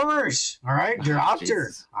 They're perverts. All right, they're out there.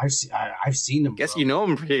 I've seen them. Guess you know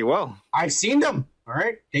them pretty well. I've seen them. All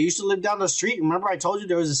right, they used to live down the street. Remember, I told you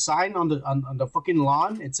there was a sign on the fucking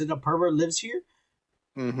lawn. It said a pervert lives here.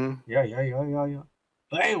 Yeah.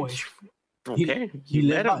 But anyway, okay, he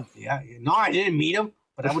met him. Yeah, no, I didn't meet him,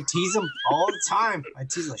 but I would tease him all the time. I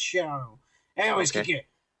tease the shit out of him. Anyways, Kike,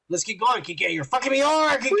 let's get going, Kike. You're fucking me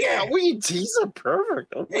over, Kike. We tease a pervert.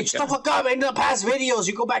 Oh hey, shut the fuck up. In the past videos,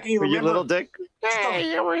 you go back and you remember. You little dick.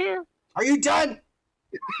 Hey, over here. Are you done?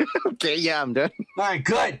 Okay, yeah, I'm done. All right,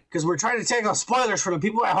 good, because we're trying to take off spoilers for the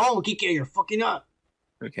people at home. Kike, you're fucking up.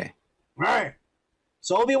 Okay. All right.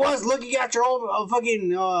 So Obi-Wan's looking at your old fucking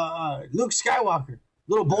Luke Skywalker,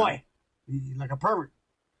 little boy, like a pervert.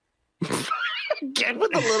 Get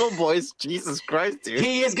with the little boys. Jesus Christ, dude.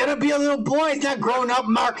 He is gonna be a little boy. He's not grown up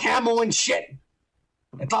Mark Hamill and shit.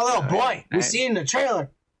 It's a little boy. We see in the trailer.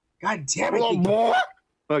 God damn it. Little boy.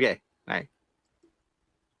 Okay. All right.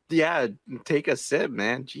 Yeah, take a sip,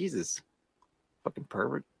 man. Jesus. Fucking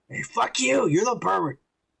pervert. Hey, fuck you. You're the pervert.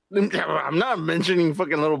 I'm not mentioning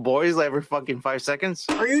fucking little boys every fucking 5 seconds.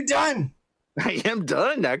 Are you done? I am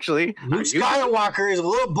done, actually. Luke Skywalker is a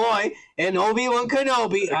little boy, and Obi-Wan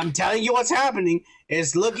Kenobi, I'm telling you what's happening,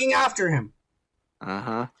 is looking after him.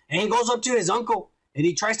 Uh-huh. And he goes up to his uncle, and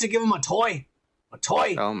he tries to give him a toy. A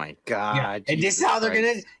toy. Oh, my God. Yeah. And this is how they're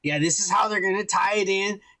going to... Yeah, this is how they're going to tie it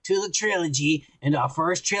in to the trilogy. And the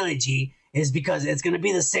first trilogy is because it's going to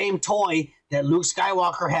be the same toy that Luke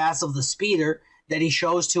Skywalker has of the speeder that he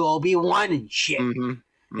shows to Obi-Wan and shit.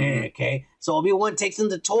 Mm-hmm. Mm-hmm. Okay? So Obi-Wan takes him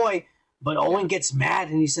the toy, but Owen gets mad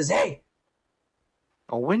and he says, hey.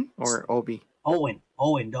 Owen or Obi? Owen,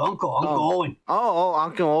 the uncle Owen. Oh,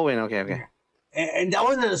 Uncle Owen. Okay. And that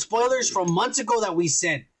wasn't the spoilers from months ago that we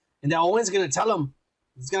said. And that Owen's going to tell him,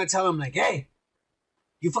 like, hey,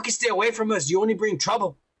 you fucking stay away from us. You only bring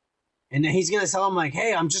trouble. And then he's going to tell him, like,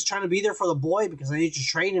 hey, I'm just trying to be there for the boy because I need to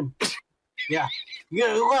train him. Yeah. You're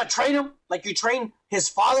going to train him like you train his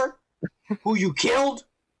father, who you killed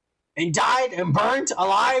and died and burnt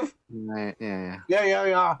alive. Yeah.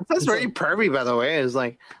 So, That's very pervy, by the way. It's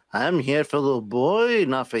like, I'm here for the little boy,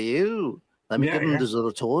 not for you. Let me give him this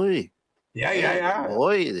little toy. Yeah.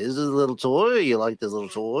 Boy, this is a little toy. You like this little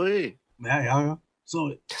toy? Yeah.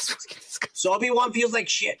 So Obi-Wan feels like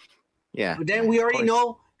shit. Yeah. But then we already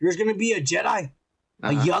know there's going to be a Jedi,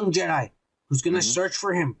 a young Jedi, who's going to search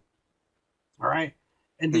for him. All right?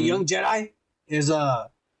 And the young Jedi is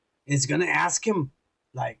going to ask him,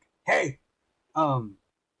 like, hey,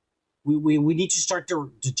 we need to start the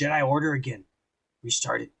Jedi Order again.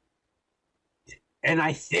 Restart it. And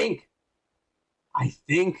I think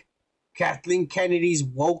Kathleen Kennedy's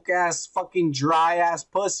woke ass fucking dry ass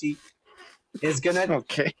pussy is gonna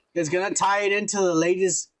tie it into the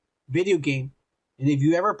latest video game. And if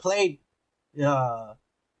you ever played the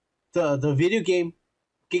video game,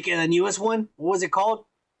 the newest one, what was it called?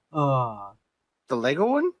 The Lego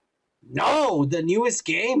one? No, the newest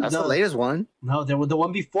game. That's the latest one. No, there was the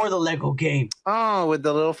one before the Lego game. Oh, with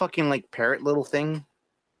the little fucking like parrot little thing.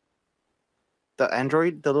 The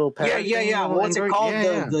android, the little parrot. Yeah. What's it called?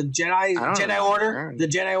 Yeah. The Jedi Order, the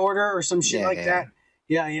Jedi Order, or some shit like that.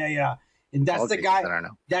 Yeah. And that's the guy. I don't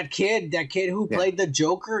know. That kid who played the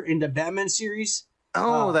Joker in the Batman series.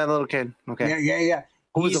 Oh, that little kid. Okay. Yeah.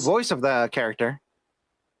 Who was the voice of the character?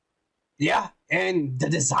 Yeah, and the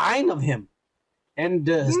design of him, and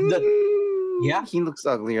he looks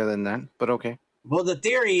uglier than that, but okay. Well, the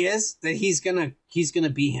theory is that he's gonna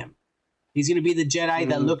be him. He's gonna be the Jedi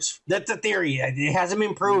that looks. That's the theory. It hasn't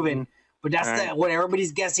been proven, but that's what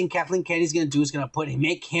everybody's guessing. Kathleen Kennedy's gonna do is gonna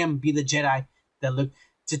make him be the Jedi that look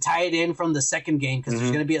to tie it in from the second game because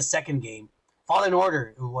there's gonna be a second game, Fallen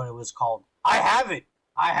Order, is what it was called. I have it.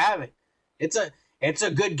 It's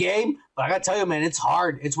a good game, but I gotta tell you, man, it's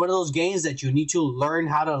hard. It's one of those games that you need to learn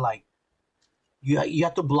how to like. You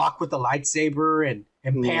have to block with the lightsaber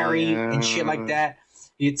and parry and shit like that.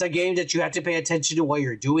 It's a game that you have to pay attention to what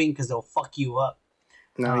you're doing because they'll fuck you up.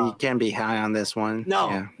 No, you can't be high on this one.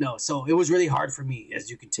 No. So it was really hard for me, as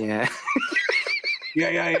you can tell. Yeah.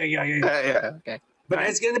 Yeah. Okay. But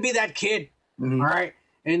it's gonna be that kid, all right,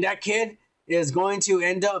 and that kid is going to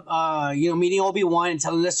end up, meeting Obi-Wan and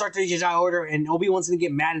telling him, let's start the Jedi Order. And Obi-Wan's going to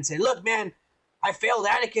get mad and say, look, man, I failed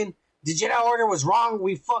Anakin. The Jedi Order was wrong.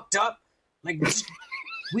 We fucked up. Like,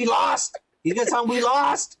 we lost. He's going to tell him we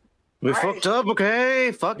lost. We fucked up,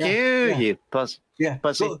 okay? Fuck you, you pussy. Yeah.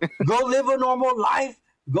 Pussy. Go live a normal life.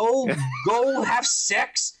 Go have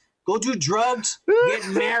sex. Go do drugs. Get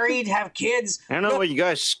married. Have kids. I don't know what you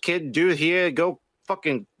guys kid do here. Go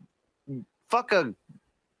fucking fuck a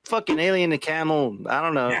fucking alien and camel. I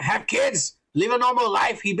don't know. Yeah, have kids. Live a normal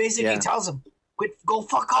life. He basically tells him, go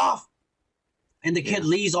fuck off. And the kid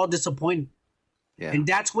leaves all disappointed. Yeah. And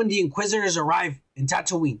that's when the Inquisitors arrive in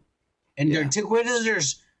Tatooine. And the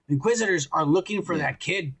Inquisitors are looking for that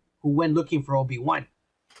kid who went looking for Obi-Wan.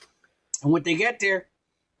 And when they get there,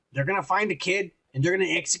 they're going to find the kid and they're going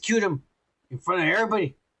to execute him in front of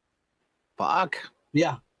everybody. Fuck.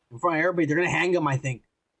 Yeah, in front of everybody. They're going to hang him, I think.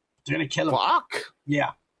 They're going to kill him. Fuck.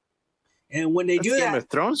 Yeah. And when they do that, Game of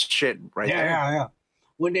Thrones shit right there. Yeah.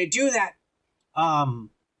 When they do that,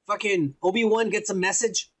 fucking Obi-Wan gets a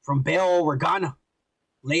message from Bail Organa,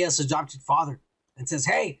 Leia's adopted father, and says,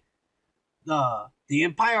 "Hey, the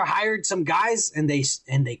Empire hired some guys and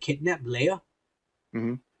they kidnapped Leia."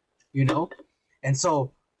 Mm-hmm. You know, and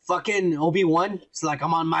so fucking Obi-Wan is like,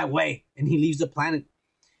 "I'm on my way," and he leaves the planet.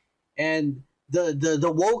 And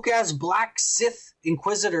the woke ass black Sith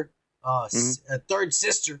Inquisitor, third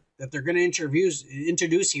sister that they're gonna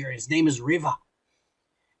introduce here. His name is Riva.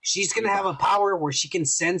 She's gonna have a power where she can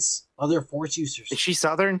sense other Force users. Is she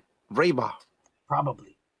Southern? Reba.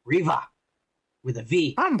 Probably Riva, with a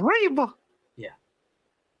V. I'm Reba. Yeah.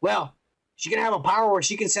 Well, she's gonna have a power where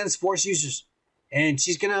she can sense Force users, and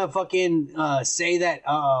she's gonna fucking say that,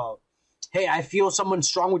 "Hey, I feel someone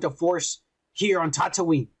strong with the Force here on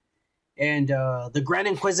Tatooine." And the Grand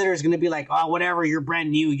Inquisitor is gonna be like, "Oh, whatever. You're brand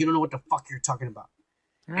new. You don't know what the fuck you're talking about."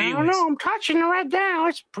 I don't know. I'm touching it right now.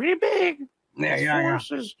 It's pretty big. Yeah.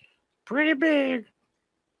 Force is pretty big.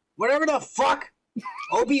 Whatever the fuck.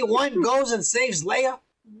 Obi-Wan goes and saves Leia.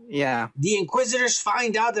 Yeah. The Inquisitors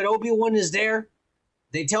find out that Obi-Wan is there.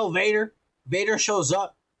 They tell Vader. Vader shows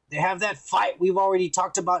up. They have that fight we've already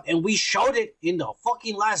talked about, and we showed it in the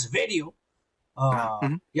fucking last video.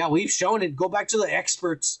 Yeah, we've shown it. Go back to the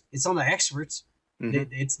experts. It's on the experts.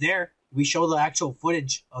 It's there. We show the actual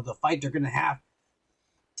footage of the fight they're going to have.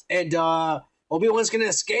 And Obi-Wan's going to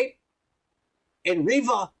escape. And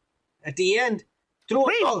Riva, at the end, hold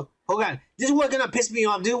on. This is what's going to piss me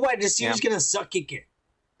off. This is why the series is going to suck it.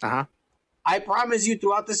 Uh-huh. I promise you,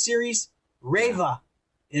 throughout the series, Reva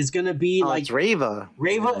is going to be like... It's Reva.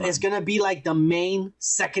 Reva is going to be like the main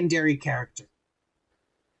secondary character.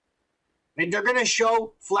 And they're going to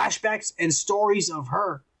show flashbacks and stories of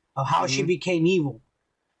her, of how she became evil.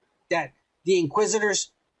 That the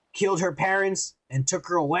Inquisitors killed her parents and took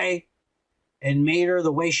her away and made her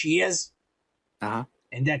the way she is. Uh-huh.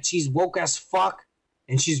 And that she's woke as fuck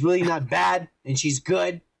and she's really not bad and she's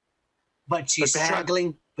good. But she's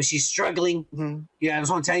struggling. But she's struggling. Yeah, I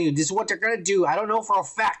just want to tell you, this is what they're going to do. I don't know for a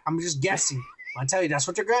fact. I'm just guessing. I'll tell you, that's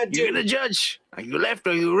what they're going to do. You're going to judge. Are you left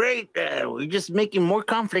or you right? We're just making more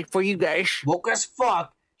conflict for you guys. Woke as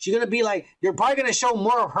fuck. She's going to be like, they're probably going to show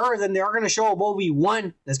more of her than they are going to show of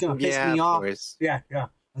Obi-Wan. That's going to piss me off. Course. Yeah.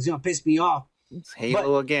 That's going to piss me off. It's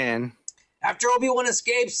Halo again. After Obi-Wan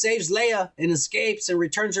escapes, saves Leia, and escapes and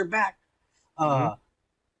returns her back,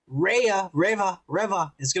 Reva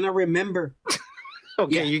is going to remember.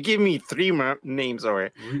 Okay, you give me three names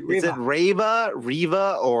already. Is it Reva,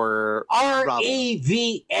 or Reva?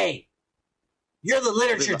 You're the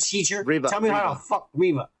literature teacher. Reva. Tell me how to fuck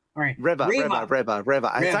Reva. All right. Reva.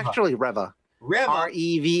 It's actually Reva. Reva.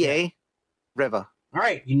 Reva. All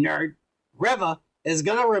right, you nerd. Reva is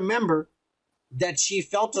going to remember that she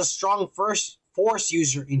felt a strong Force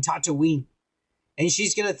user in Tatooine. And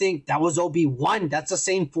she's going to think that was Obi-Wan. That's the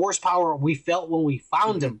same Force power we felt when we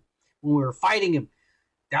found him, when we were fighting him.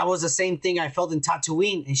 That was the same thing I felt in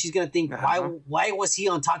Tatooine. And she's going to think, why was he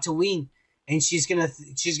on Tatooine? And she's going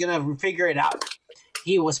to figure it out.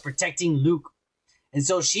 He was protecting Luke. And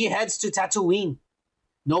so she heads to Tatooine.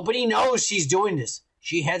 Nobody knows she's doing this.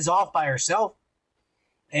 She heads off by herself.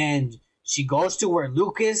 And she goes to where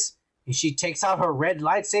Luke is. And she takes out her red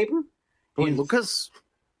lightsaber. Wait, Lucas?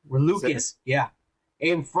 Where Luke is, yeah.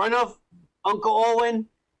 In front of Uncle Owen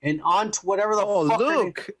and Aunt whatever the fuck.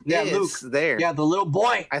 Luke. Yeah, Luke. There. Yeah, the little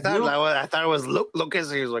boy. I thought it was Lucas.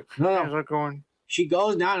 He was like, no. Going? She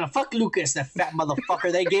goes, no, fuck Lucas, that fat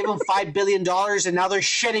motherfucker. They gave him $5 billion and now they're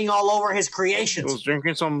shitting all over his creations. He was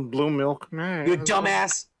drinking some blue milk. You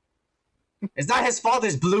dumbass. It's not his fault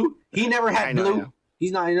it's blue. He never had blue.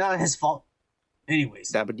 He's not his fault.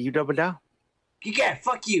 Anyways. Dabba-dee-dabba-da. Yeah,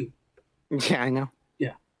 fuck you. Yeah, I know.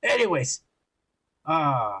 Yeah. Anyways.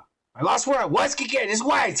 I lost where I was, Kike. This is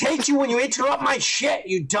why I hate you when you interrupt my shit,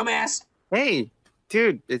 you dumbass. Hey,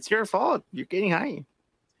 dude, it's your fault. You're getting high.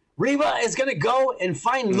 Reva is going to go and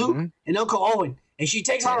find Luke and Uncle Owen. And she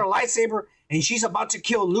takes out her lightsaber and she's about to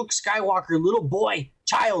kill Luke Skywalker, little boy,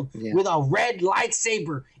 child, with a red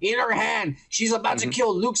lightsaber in her hand. She's about to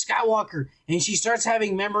kill Luke Skywalker. And she starts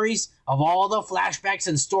having memories of all the flashbacks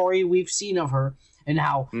and story we've seen of her and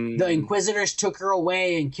how the Inquisitors took her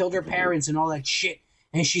away and killed her parents and all that shit.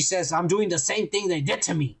 And she says, I'm doing the same thing they did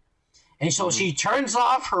to me. And so she turns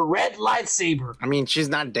off her red lightsaber. I mean, she's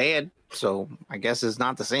not dead, so I guess it's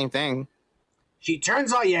not the same thing. She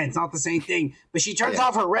turns off, it's not the same thing. But she turns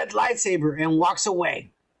off her red lightsaber and walks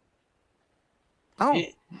away. Oh,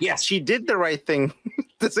 yes. She did the right thing.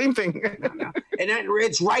 The same thing. No. And then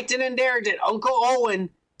it's right then and there that Uncle Owen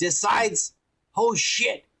decides, oh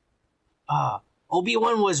shit,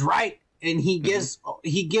 Obi-Wan was right. And he gives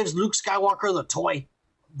Luke Skywalker the toy,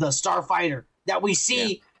 the Starfighter, that we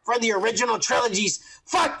see from the original trilogies.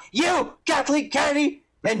 Fuck you, Kathleen Kennedy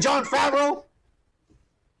and Jon Favreau.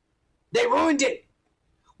 They ruined it.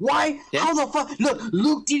 Why? Yeah. How the fuck? Look,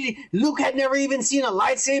 Luke had never even seen a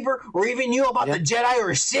lightsaber or even knew about the Jedi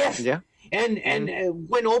or Sith. Yeah. And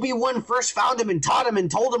when Obi-Wan first found him and taught him and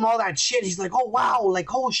told him all that shit, he's like, oh, wow, like,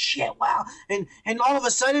 oh, shit, wow. And all of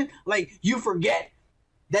a sudden, like, you forget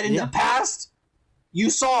that in the past, you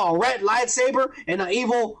saw a red lightsaber and an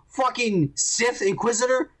evil fucking Sith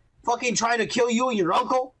Inquisitor fucking trying to kill you and your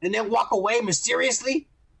uncle and then walk away mysteriously.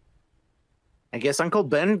 I guess Uncle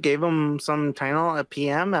Ben gave him some Tylenol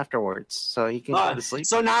PM afterwards, so he can go to sleep.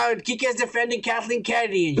 So now Kike's defending Kathleen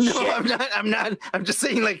Kennedy and shit. No, I'm not. I'm just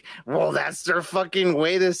saying, like, well, that's their fucking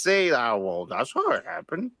way to say, well, that's how it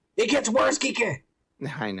happened. It gets worse, Kike.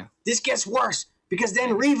 I know. This gets worse because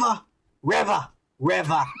then Reva,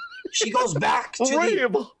 she goes back to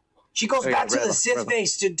the Sith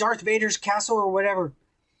base, to Darth Vader's castle or whatever.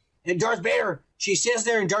 And Darth Vader, she sits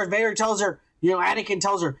there and Darth Vader tells her, Anakin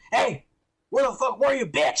tells her, hey, where the fuck were you,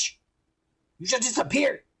 bitch? You just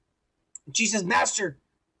disappeared. And she says, Master,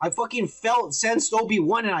 I fucking sensed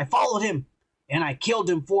Obi-Wan and I followed him. And I killed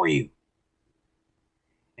him for you.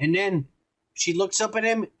 And then she looks up at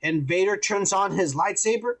him and Vader turns on his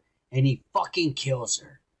lightsaber and he fucking kills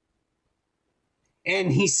her.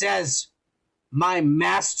 And he says, my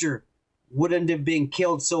master wouldn't have been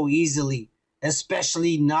killed so easily.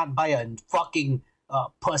 Especially not by a fucking...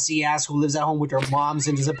 pussy ass who lives at home with her moms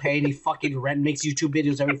and doesn't pay any fucking rent, makes YouTube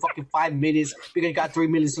videos every fucking 5 minutes because he got 3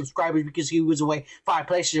 million subscribers because he was away 5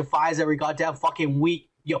 PlayStation 5s every goddamn fucking week,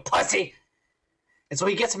 you pussy. And so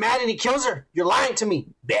he gets mad and he kills her. You're lying to me,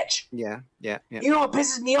 bitch. Yeah. You know what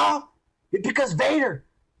pisses me off? It's because Vader,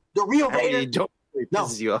 the real Vader, really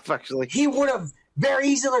pisses you off, actually. He would have very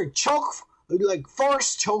easily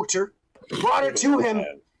force choked her, brought her to him,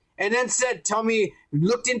 and then said,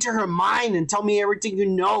 looked into her mind and tell me everything you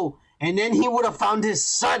know. And then he would have found his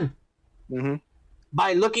son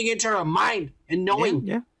by looking into her mind and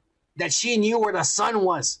knowing that she knew where the son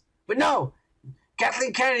was. But no,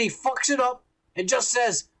 Kathleen Kennedy fucks it up and just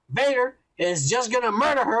says Vader is just going to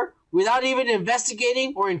murder her without even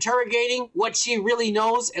investigating or interrogating what she really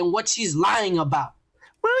knows and what she's lying about.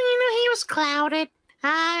 Well, he was clouded.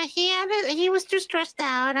 He was too stressed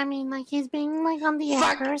out. I mean, like, he's being, like, on the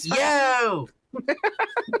edge. Fuck you!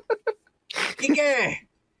 Kike,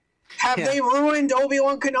 have they ruined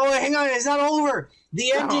Obi-Wan Kenobi? Hang on, it's not over.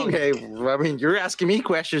 The ending. Okay, well, I mean, you're asking me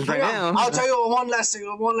questions right now. I'll tell you one last thing.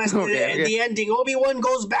 Okay. The ending. Obi-Wan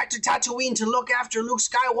goes back to Tatooine to look after Luke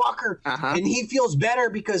Skywalker, and he feels better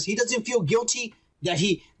because he doesn't feel guilty that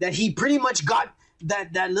he pretty much got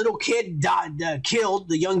that little kid killed,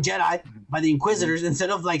 the young Jedi, by the Inquisitors, instead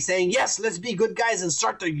of like saying, yes, let's be good guys and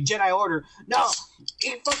start the Jedi Order. No,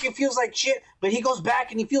 he fucking feels like shit, but he goes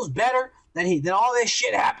back and he feels better that all this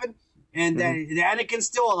shit happened and that Anakin's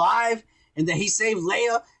still alive and that he saved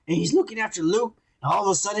Leia and he's looking after Luke, and all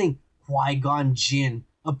of a sudden Qui-Gon Jinn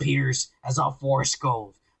appears as a Force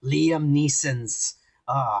Ghost. Liam Neeson's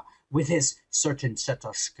with his certain set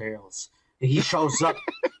of scales. He shows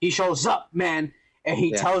up, man. And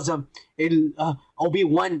he tells him,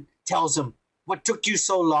 Obi-Wan tells him, what took you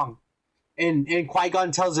so long? And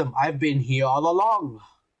Qui-Gon tells him, I've been here all along.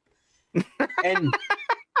 And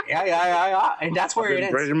and that's where it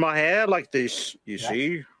ends. Braiding my hair like this, you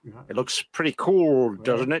see? It looks pretty cool,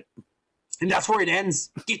 doesn't it? And that's where it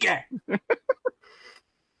ends. Kike.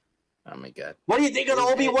 Oh my god. What do you think of the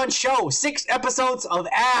Obi-Wan show? 6 episodes of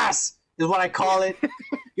ass is what I call it.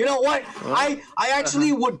 You know what? I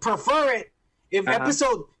actually would prefer it if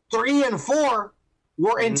episode 3 and 4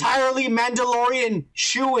 were entirely Mandalorian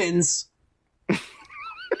shoo-ins.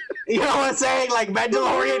 You know what I'm saying? Like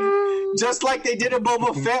Mandalorian, just like they did in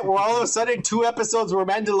Boba Fett, where all of a sudden 2 episodes were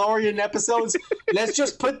Mandalorian episodes. Let's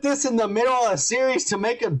just put this in the middle of a series to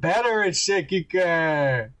make it better and shit,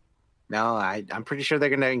 Kike. No, I'm pretty sure they're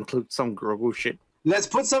going to include some Grogu shit. Let's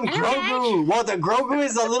put some Grogu. Well, the Grogu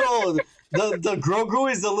is a little... The Grogu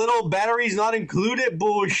is the little batteries not included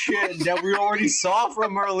bullshit that we already saw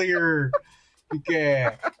from earlier. Okay.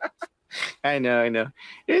 I know.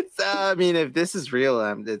 It's, I mean, if this is real,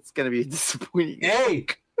 it's going to be disappointing. Hey,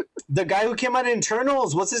 the guy who came out in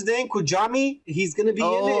Internals, what's his name? Kujami? He's going to be in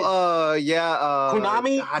it.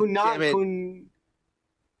 Kunami?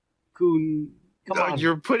 Come on.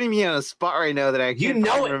 You're putting me on a spot right now that I can't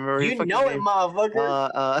remember. You know it,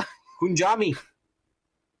 motherfucker. Kunjami.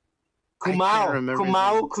 Kumail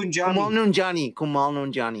Nanjiani.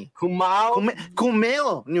 Kumail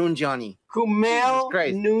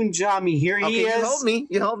Nanjiani. Here he is.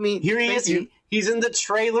 You help me. Here he is. He's in the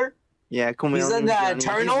trailer. Yeah, Kumail He's in the Nanjiani.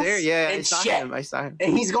 Eternals. He's there. Yeah, and I saw him.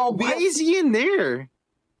 And he's gonna be. Why is he in there?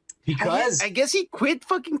 Because I guess he quit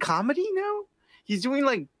fucking comedy now. He's doing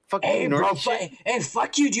like fucking hey, bro, nerdy shit. and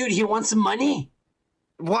fuck you, dude. He wants some money.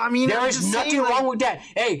 Well, I mean, There is nothing wrong with that.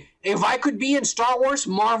 Hey, if I could be in Star Wars,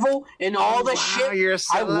 Marvel, and all the shit, you're a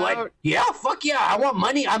I would. sellout. Yeah, fuck yeah. I want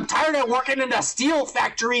money. I'm tired of working in a steel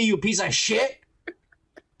factory, you piece of shit.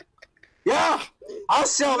 Yeah, I'll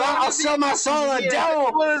sell that. I'll sell my soul to the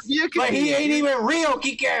devil. But he ain't even real,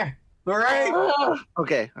 Kike. All right?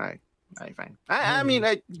 Okay, all right, fine. I mean,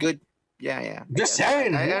 good. Yeah. Just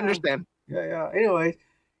saying. I yeah. understand. Yeah. Anyway,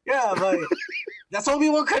 yeah, but that's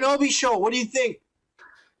Obi-Wan Kenobi show. What do you think?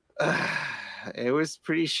 It was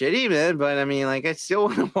pretty shitty, man. But I mean, like, I still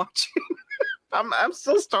want to watch it. I'm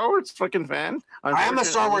still a Star Wars fucking fan. I am a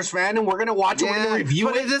Star Wars fan, and we're gonna watch it. We're gonna review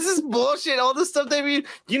it. This is bullshit. All the stuff that we,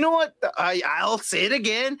 you know what? I'll say it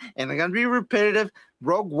again, and I'm gonna be repetitive.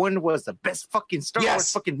 Rogue One was the best fucking Star Wars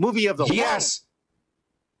fucking movie of the world.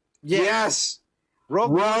 Yes.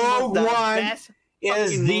 Rogue One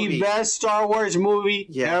is the best Star Wars movie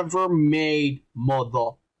ever made,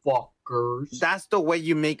 motherfuckers. That's the way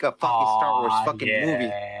you make a fucking Star Wars fucking movie.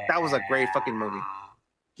 That was a great fucking movie.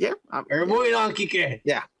 Yeah. We're moving on, Kike.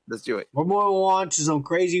 Yeah, let's do it. We're moving on to some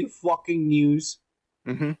crazy fucking news.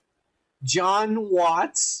 Mm-hmm. John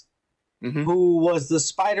Watts, who was the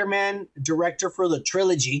Spider-Man director for the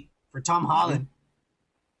trilogy for Tom Holland,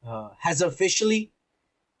 has officially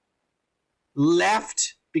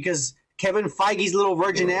left because Kevin Feige's little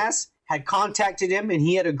virgin ass had contacted him and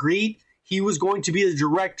he had agreed he was going to be the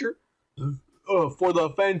director for the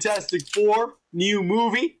Fantastic Four new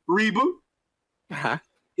movie reboot.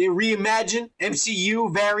 A reimagined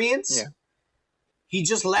MCU variants. Yeah. He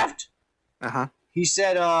just left. He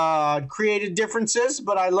said, creative differences,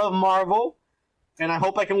 but I love Marvel, and I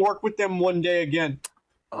hope I can work with them one day again.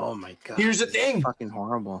 Oh my god. Here's the thing. Fucking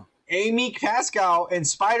horrible. Amy Pascal and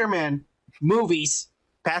Spider-Man movies.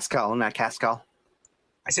 Pascal, not Cascal.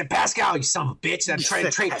 I said Pascal, you son of a bitch.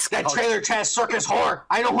 That trailer trash circus whore.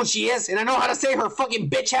 I know who she is, and I know how to say her fucking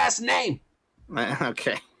bitch-ass name.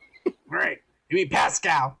 Okay. All right. Amy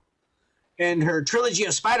Pascal and her trilogy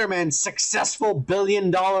of Spider-Man, successful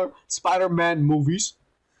billion-dollar Spider-Man movies,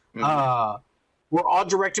 were all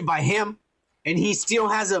directed by him, and he still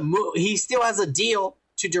has a deal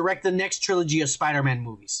to direct the next trilogy of Spider-Man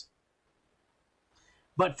movies.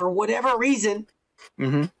 But for whatever reason,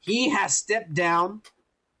 he has stepped down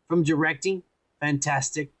from directing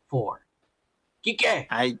Fantastic Four. Kike,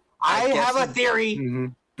 I have a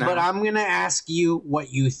theory, but I'm going to ask you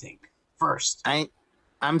what you think first.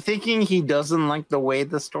 I'm thinking he doesn't like the way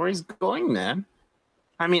the story's going, man.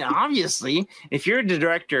 I mean, obviously, if you're the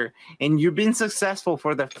director and you've been successful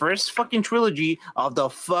for the first fucking trilogy of the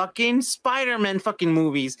fucking Spider-Man fucking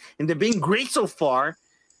movies, and they've been great so far,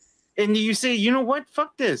 and you say, you know what?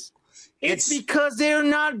 Fuck this. It's because they're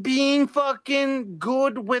not being fucking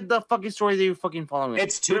good with the fucking story they're fucking following.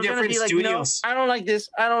 It's two different studios. No, I don't like this.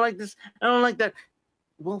 I don't like this. I don't like that.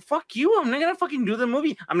 Well, fuck you. I'm not going to fucking do the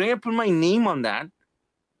movie. I'm not going to put my name on that.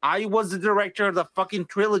 I was the director of the fucking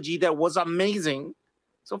trilogy that was amazing.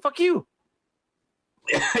 So fuck you.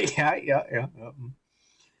 Yeah.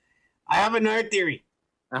 I have another theory.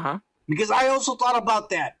 Because I also thought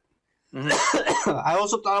about that. I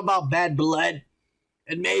also thought about Bad Blood.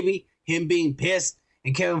 And maybe him being pissed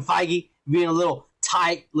and Kevin Feige being a little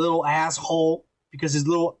tight little asshole because his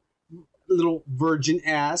little virgin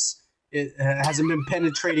ass hasn't been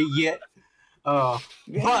penetrated yet. But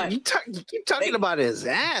you keep talking about his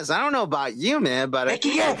ass. I don't know about you, man, but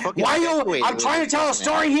I'm trying to tell a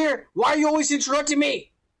story here. Why are you always interrupting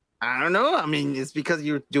me? I don't know. I mean, it's because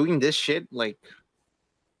you're doing this shit. Like,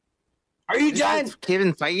 are you done?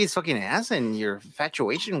 Kevin Feige's fucking ass and your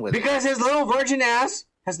infatuation with it. Because his little virgin ass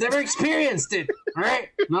has never experienced it. All right,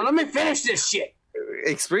 now let me finish this shit.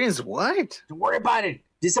 Experience what? Don't worry about it.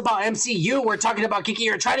 This is about MCU. We're talking about Kiki.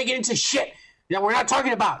 You're trying to get into shit that we're not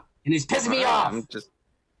talking about. And it's pissing me off.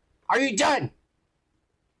 Are you done?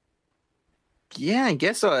 Yeah, I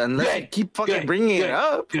guess so. Unless you keep fucking bringing it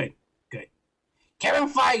up. Good. Kevin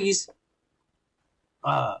Feige's.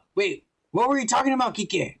 Wait, what were you talking about,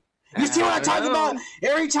 Kike? You see what I'm talking about?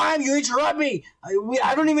 Every time you interrupt me,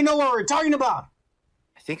 I don't even know what we're talking about.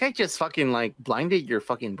 I think I just fucking like blinded your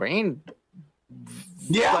fucking brain.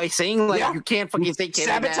 Yeah. By saying you can't fucking say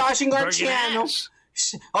Kevin sabotaging our channel.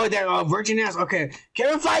 Oh, that virgin ass. Okay,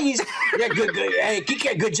 Kevin Feige's. Yeah, good. Hey,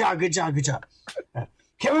 Kike, good job.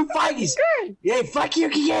 Kevin Feige's. Yeah, fuck you,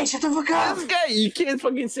 Kike. Shut the fuck up. This guy, you can't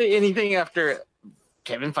fucking say anything after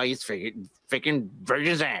Kevin Feige's freaking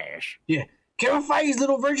virgin's ass. Yeah, Kevin Feige's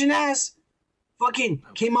little virgin ass fucking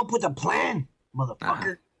came up with a plan,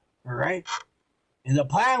 motherfucker. All right, and the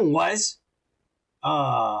plan was,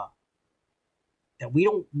 that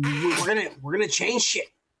we're gonna change shit.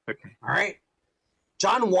 Okay. All right,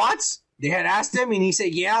 John Watts. They had asked him, and he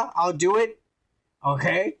said, "Yeah, I'll do it."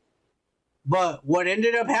 Okay, but what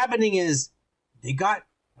ended up happening is they got.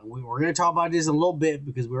 We're gonna talk about this in a little bit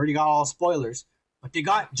because we already got all spoilers. But they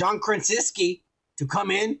got John Krasinski to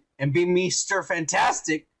come in and be Mr.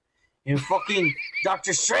 Fantastic in fucking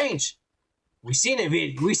Doctor Strange. We seen it,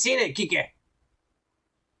 Kike.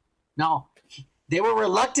 Now, they were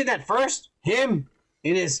reluctant at first. Him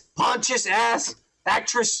and his Pontius ass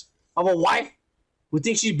actress of a wife who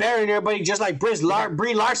thinks she's better than everybody, just like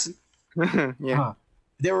Brie Larson. Yeah.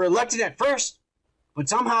 They were reluctant at first, but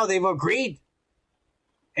somehow they've agreed.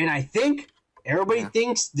 And I think everybody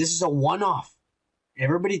thinks this is a one-off.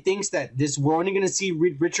 Everybody thinks that we're only going to see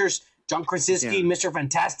Reed Richards, John Krasinski, Mr.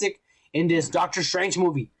 Fantastic in this Doctor Strange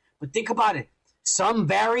movie. But think about it. Some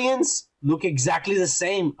variants look exactly the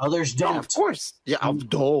same. Others don't. Yeah, of course. Yeah,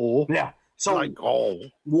 duh. Yeah. So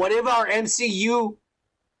what if our MCU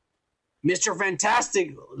Mr.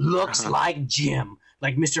 Fantastic looks like Jim?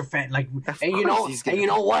 Like Mr. And you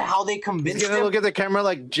know what? How they convinced him? Look at the camera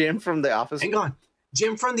like Jim from The Office. Hang on.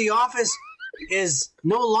 Jim from The Office is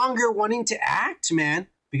no longer wanting to act, man,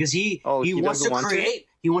 because he wants to create.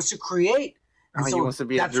 He wants to create. And so he wants to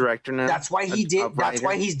be a director now. That's why he did. That's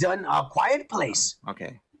why he's done A Quiet Place.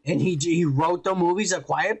 Okay. And he wrote the movies A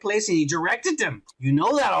Quiet Place and he directed them. You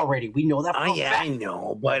know that already. We know that. I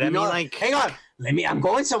know, but hang on. I'm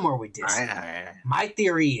going somewhere with this. My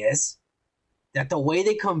theory is that the way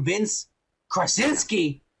they convince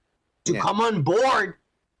Krasinski to come on board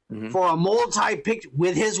for a multi-picture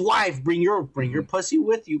with his wife, bring your pussy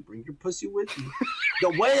with you. Bring your pussy with you. The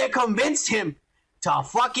way they convinced him to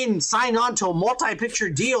fucking sign on to a multi-picture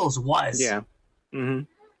deals was,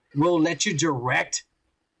 we'll let you direct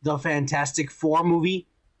the Fantastic Four movie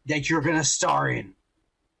that you're gonna star in.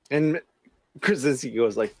 And Krasinski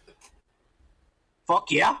goes like,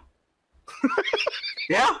 "Fuck yeah,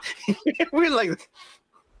 yeah." We're like,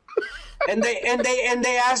 and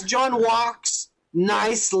they asked John Watts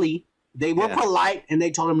nicely. They were polite and they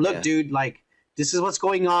told him, "Look, dude, like this is what's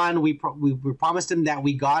going on. We promised him that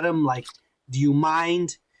we got him. Like, do you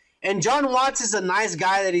mind?" And John Watts is a nice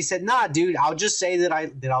guy that he said, "Nah, dude, I'll just say that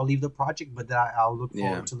I'll leave the project, but that I'll look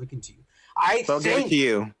forward to looking to you." I'll give it to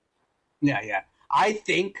you. Yeah. I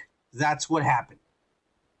think that's what happened.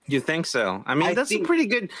 You think so? I mean, that's a pretty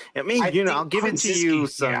good. I mean, I'll give it to you.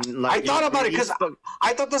 I thought about it because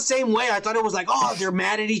I thought the same way. I thought it was like, oh, they're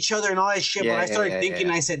mad at each other and all that shit. But I started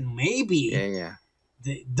thinking, I said, maybe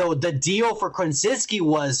the deal for Krasinski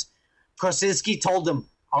was Krasinski told them,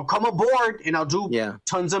 "I'll come aboard and I'll do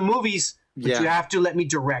tons of movies, but you have to let me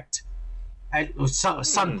direct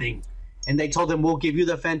something." And they told him, "We'll give you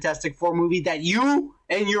the Fantastic Four movie that you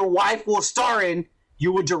and your wife will star in.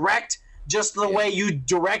 You will direct just the way you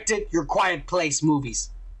directed your Quiet Place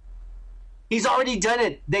movies." He's already done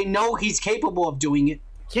it. They know he's capable of doing it.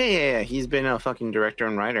 Yeah. He's been a fucking director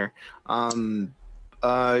and writer. I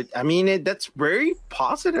mean, that's very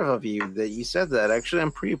positive of you that you said that. Actually,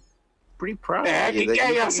 I'm pretty proud of you that you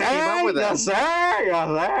came up with that.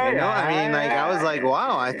 I mean, like, I was like,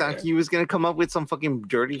 wow, I thought he was gonna come up with some fucking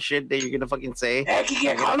dirty shit that you're gonna fucking say.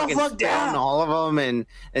 Calm the fuck down. All of them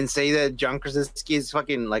and say that John Krasinski is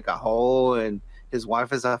fucking like a hoe and his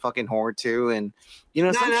wife is a fucking whore too, and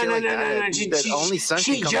no.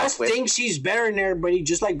 She just thinks she's better than everybody,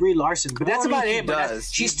 just like Brie Larson. But that's about it. But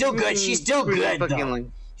she's still good. She's still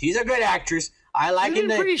good. She's a good actress. I like it.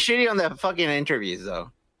 Pretty shitty on the fucking interviews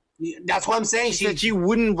though. That's what I'm saying. She said she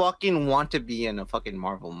wouldn't fucking want to be in a fucking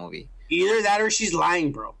Marvel movie. Either that or she's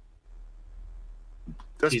lying, bro.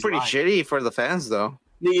 That's pretty shitty for the fans, though.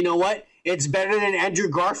 You know what? It's better than Andrew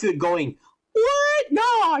Garfield going, "What? No,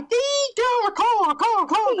 call.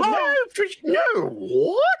 No,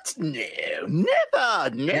 what? No,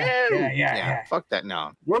 never, no." Yeah. Fuck that,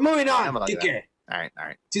 no. We're moving on. All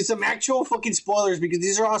right. To some actual fucking spoilers, because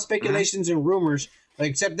these are all speculations and rumors.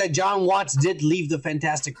 Except that John Watts did leave the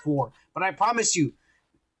Fantastic Four. But I promise you,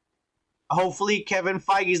 hopefully Kevin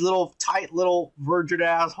Feige's little tight little virgin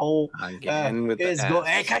asshole is going.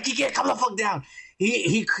 Hey, come the fuck down.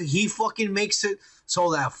 He fucking makes it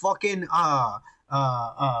so that fucking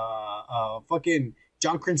fucking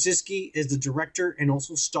John Krasinski is the director and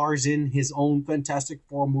also stars in his own Fantastic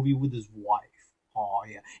Four movie with his wife. Oh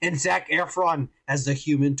yeah, and Zac Efron as the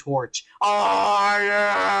Human Torch. Oh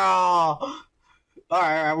yeah. All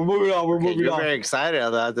right, we're moving on. We're moving on. Very excited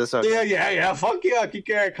about this. Okay. Yeah. Fuck yeah,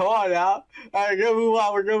 Kike. Come on now. All right,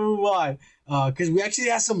 we're gonna move on. Because we actually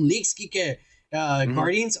have some leaks, Kike.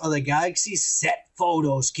 Guardians of the Galaxy set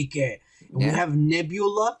photos, Kike. We have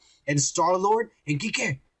Nebula and Star-Lord, and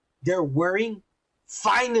Kike, they're wearing,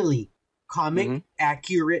 finally,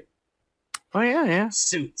 comic-accurate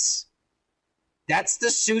suits. That's the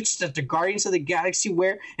suits that the Guardians of the Galaxy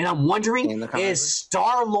wear, and I'm wondering, is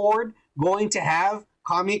Star-Lord going to have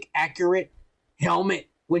comic-accurate helmet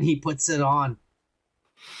when he puts it on?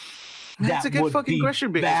 That's a good fucking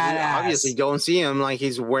question, because we obviously don't see him like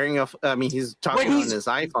he's wearing he's talking on his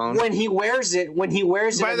iPhone. When he wears it.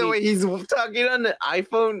 By the way, he's talking on the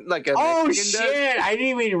iPhone like a Mexican shit! does. I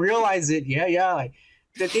didn't even realize it. Yeah. Like,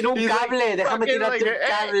 te tiro un cable, déjame tirarte un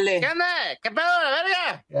cable. ¿Qué onda? ¿Qué pedo, la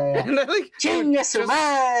verga? Chinga su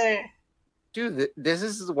madre! Dude, this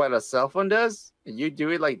is what a cell phone does? And you do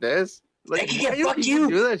it like this? Like, fuck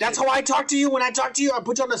you. That's how I talk to you. When I talk to you, I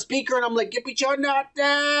put you on the speaker and I'm like, get me your nut.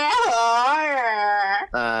 I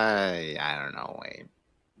don't know. Wait.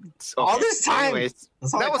 Okay. All this time. Anyways,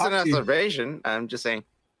 that was an observation. I'm just saying.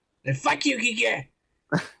 And fuck you, Kike.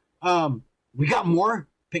 We got more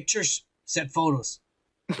pictures, set photos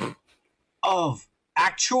of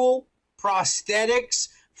actual prosthetics.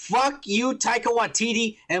 Fuck you, Taika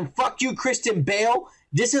Waititi, and fuck you, Christian Bale.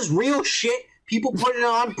 This is real shit. People putting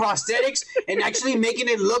on prosthetics and actually making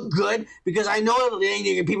it look good, because I know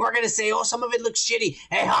people are going to say, oh, some of it looks shitty.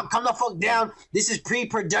 Hey, come the fuck down. This is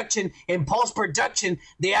pre-production and post-production.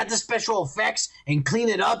 They add the special effects and clean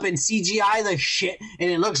it up and CGI the shit, and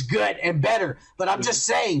it looks good and better. But I'm just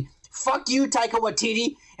saying, fuck you, Taika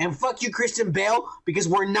Waititi, and fuck you, Christian Bale, because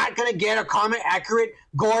we're not going to get a comic-accurate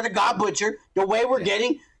Gore the God Butcher the way we're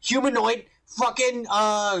getting humanoid fucking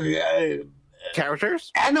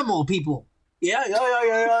characters? Animal people. Yeah.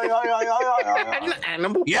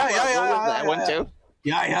 Animal. Yeah. That one too.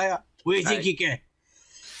 Yeah. What do you think you can?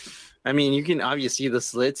 I mean, you can obviously see the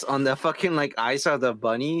slits on the fucking like eyes of the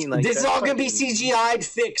bunny. Like, this is all gonna be CGI'd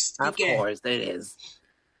fixed. Of course, it is.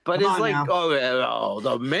 But it's like,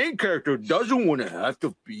 the main character doesn't want to have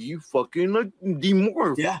to be fucking like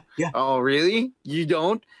demorphed. Yeah. Oh, really? You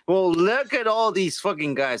don't? Well, look at all these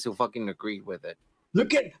fucking guys who fucking agreed with it.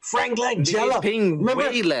 Look at Frank Langella. They're paying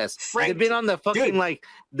way less. They've been on the fucking like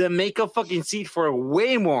the makeup fucking seat for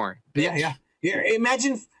way more. Bitch. Yeah.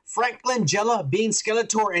 Imagine Frank Langella being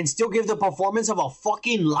Skeletor and still give the performance of a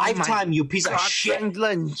fucking lifetime. You piece of shit. Frank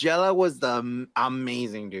Langella was the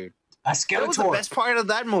amazing dude. A Skeletor. That was the best part of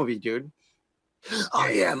that movie, dude.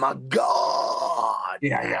 I am a god.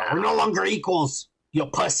 Yeah. We're no longer equals. You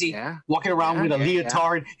pussy. Walking around with a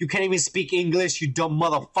leotard. You can't even speak English, you dumb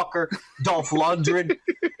motherfucker. Dolph Lundgren.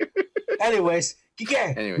 Anyways,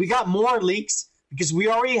 we got more leaks because we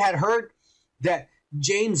already had heard that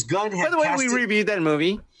James Gunn had. By the way, we reviewed that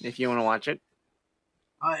movie if you want to watch it.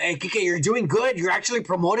 Hey, Kike, you're doing good. You're actually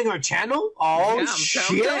promoting our channel. Oh, shit.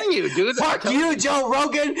 I'm telling you, dude. Fuck you, Joe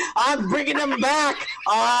Rogan. I'm bringing him back.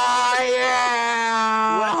 Oh,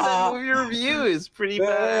 yeah. What's that movie review? Is pretty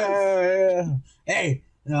bad. Hey,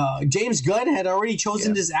 James Gunn had already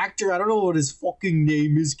chosen this actor. I don't know what his fucking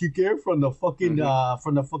name is, Kike, from the fucking, what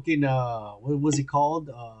was he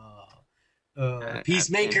called?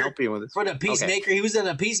 Peacemaker. For the Peacemaker. Okay. He was in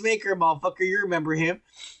a Peacemaker, motherfucker. You remember him.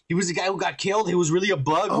 He was the guy who got killed. He was really a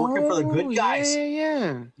bug working for the good guys.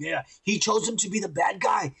 Yeah. He chose him to be the bad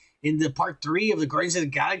guy in the part 3 of the Guardians of the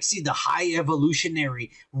Galaxy, the High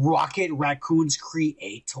Evolutionary Rocket Raccoon's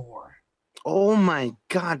creator. Oh my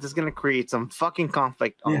god, this is gonna create some fucking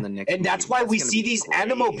conflict on the next and that's why we see these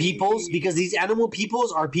animal peoples, because these animal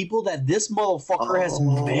peoples are people that this motherfucker has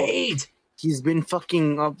made. He's been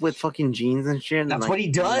fucking up with fucking genes and shit. That's what he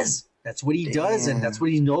does. That's what he does, and that's what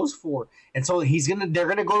he's known for. And so they're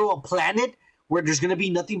gonna go to a planet where there's gonna be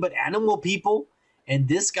nothing but animal people, and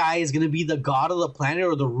this guy is gonna be the god of the planet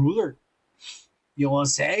or the ruler. You know what I'm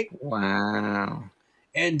saying? Wow.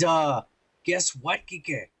 And guess what,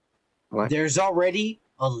 Kike? What? There's already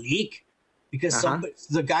a leak because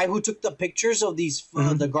the guy who took the pictures of these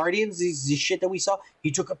the Guardians, these shit that we saw,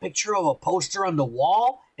 he took a picture of a poster on the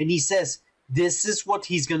wall, and he says, "This is what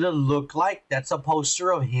he's gonna look like." That's a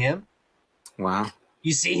poster of him. Wow.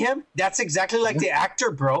 You see him? That's exactly like the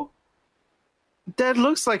actor, bro. That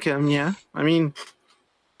looks like him, yeah. I mean,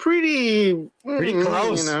 pretty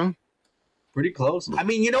close. You know, pretty close. I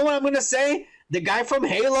mean, you know what I'm gonna say? The guy from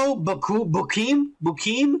Halo,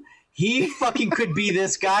 Bukim, he fucking could be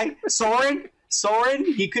this guy. Soren,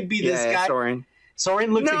 he could be this guy.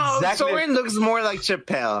 Soren looks exactly. Soren looks more like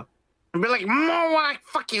Chappelle. I'd be like, more like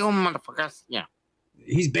fuck you, motherfuckers. Yeah.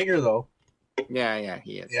 He's bigger though. Yeah,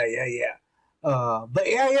 he is. Yeah. But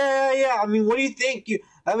yeah. I mean, what do you think?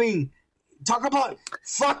 Talk about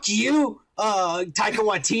fuck you, Taika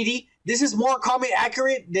Waititi. this is more comic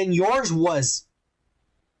accurate than yours was.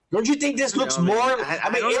 Don't you think this looks more? I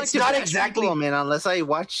mean, don't it's like not to bash exactly. people, man, unless I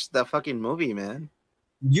watch the fucking movie, man.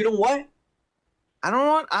 You know what? I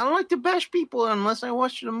don't like to bash people unless I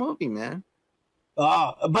watch the movie, man.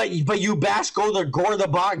 But you bash Gore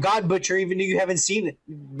the God Butcher even though you haven't seen it.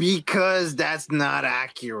 Because that's not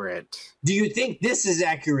accurate. Do you think this is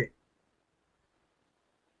accurate?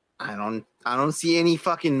 I don't see any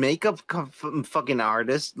fucking makeup fucking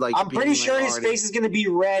artist like. I'm pretty sure his face is gonna be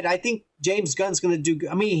red. I think James Gunn's gonna do.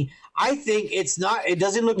 I mean, I think it's not. It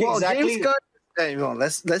doesn't look exactly. James Gunn, well,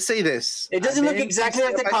 let's say this. It doesn't look exactly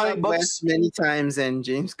like the comic books. Many times, and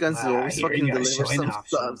James Gunn's always fucking delivers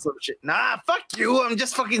some shit. Nah, fuck you. I'm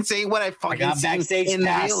just fucking saying what I fucking. I got backstage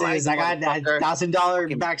passes. I got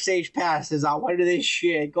 $1,000 backstage passes. I wanted this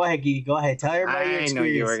shit. Go ahead, Gee. Go ahead. Tell everybody your experience. I know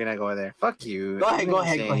you were gonna go there. Fuck you. Go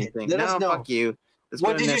ahead. Let us know. Fuck you.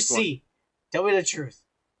 What did you see? Tell me the truth.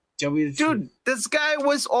 Dude, this guy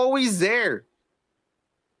was always there.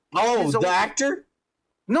 Oh, the actor?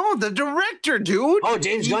 No, the director, dude. Oh,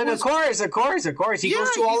 James Gunn, of course. He goes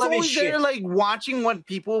through all of his shit. There, like watching what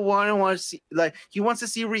people want to see. Like he wants to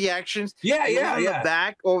see reactions. Yeah. The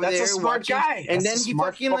back over That's there, a smart guy. And then he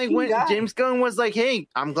fucking like went. James Gunn was like, "Hey,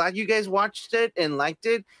 I'm glad you guys watched it and liked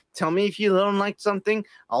it. Tell me if you don't like something.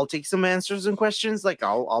 I'll take some answers and questions. Like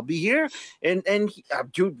I'll be here." And he,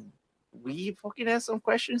 dude. We fucking asked some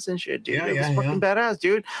questions and shit, dude. It was fucking badass,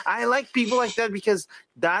 dude. I like people like that because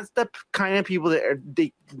that's the kind of people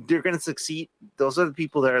that they're gonna succeed. Those are the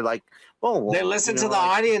people that are like, they listen to the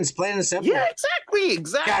audience, plain and simple. Yeah, exactly.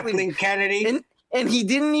 Kathleen Kennedy, and he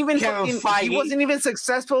didn't even he wasn't even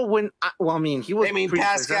successful when. He was.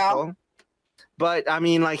 Pascal. Successful, but I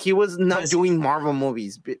mean, like he was not doing Marvel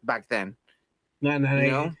movies back then. No. You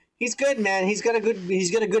know? He's good, man. He's got a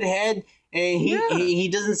good head. And he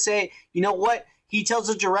doesn't say, you know what? He tells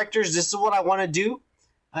the directors, this is what I want to do.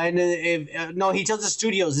 And he tells the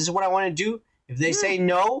studios, this is what I want to do. If they say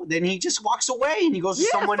no, then he just walks away and he goes to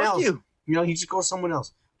someone else. You know, he just goes to someone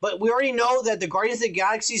else. But we already know that the Guardians of the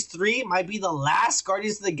Galaxy 3 might be the last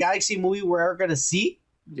Guardians of the Galaxy movie we're ever going to see.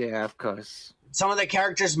 Yeah, of course. Some of the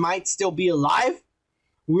characters might still be alive.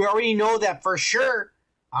 We already know that for sure.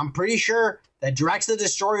 I'm pretty sure that Drax the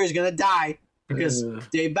Destroyer is going to die. Because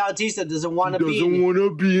Dave Bautista doesn't want to be in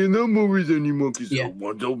the movies anymore. Yeah.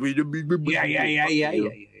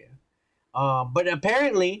 But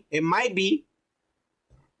apparently, it might be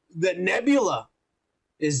that Nebula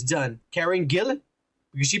is done. Karen Gillan,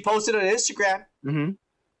 because she posted on Instagram, and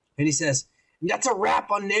he says, "That's a wrap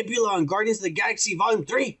on Nebula on Guardians of the Galaxy Volume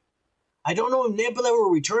 3. I don't know if Nebula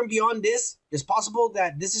will return beyond this. It's possible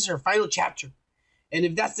that this is her final chapter. And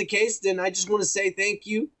if that's the case, then I just want to say thank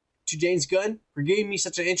you to James Gunn for giving me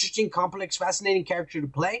such an interesting, complex, fascinating character to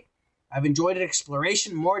play. I've enjoyed an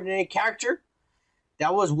exploration more than any character.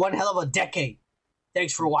 That was one hell of a decade.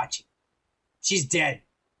 Thanks for watching." She's dead.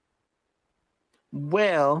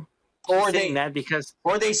 Well, or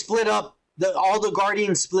they split up. All the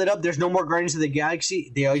Guardians split up. There's no more Guardians of the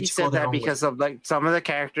Galaxy. He said that because of like some of the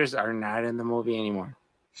characters are not in the movie anymore.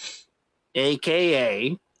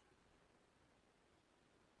 AKA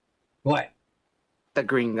what? The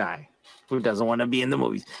green guy who doesn't want to be in the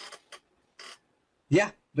movies.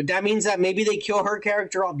 Yeah, but that means that maybe they kill her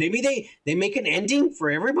character off. Maybe they make an ending for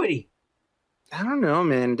everybody. I don't know,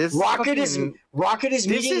 man. Rocket is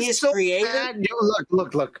meeting his creator.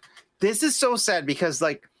 Look. This is so sad because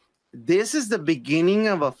like this is the beginning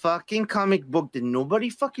of a fucking comic book that nobody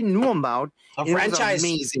fucking knew about. A franchise.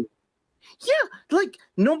 Amazing. Yeah, like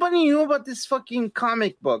nobody knew about this fucking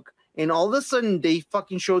comic book. And all of a sudden, they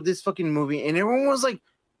fucking showed this fucking movie, and everyone was like,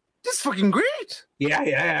 "This is fucking great!"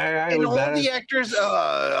 Yeah. And all the actors,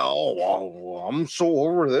 I'm so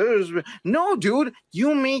over this. No, dude,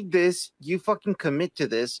 you made this. You fucking commit to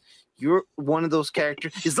this. You're one of those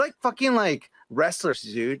characters. It's like fucking like wrestlers,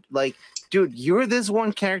 dude. Like, dude, you're this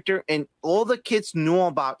one character, and all the kids know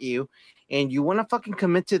about you, and you want to fucking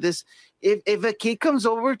commit to this. If a kid comes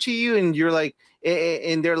over to you and you're like,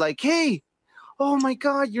 and they're like, "Hey, oh my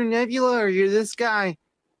God, you're Nebula or you're this guy."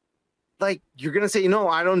 Like, you're going to say, "No,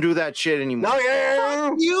 I don't do that shit anymore." No, yeah.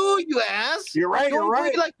 Fuck you ass. You're right, don't do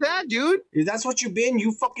it like that, dude. If that's what you've been,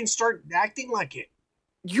 you fucking start acting like it.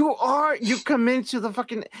 You commit to the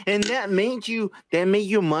fucking, and that made you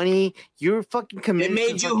money. You're fucking committed. It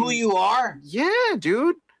made you who you are. Yeah,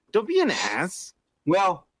 dude. Don't be an ass.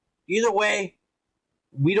 Well, either way,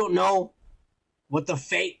 we don't know what the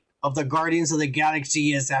fate of the Guardians of the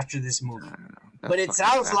Galaxy is after this movie. But it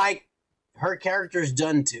sounds like her character's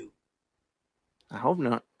done too. I hope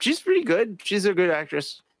not. She's pretty good. She's a good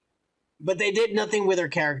actress. But they did nothing with her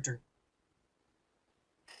character.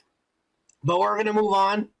 But we're going to move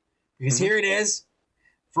on because here it is.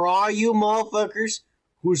 For all you motherfuckers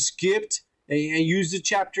who skipped and used the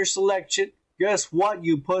chapter selection, guess what,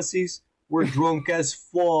 you pussies? We're drunk as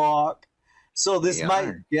fuck. So this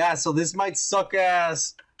might suck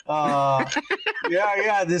ass.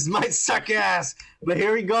 This might suck ass. But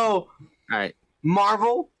here we go. All right.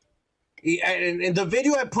 Marvel. And the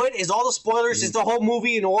video I put is all the spoilers. It's the whole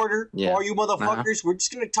movie in order. For all you motherfuckers. We're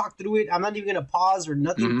just going to talk through it. I'm not even going to pause or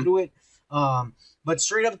nothing through it. But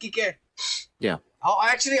straight up, Kike. Yeah. Oh,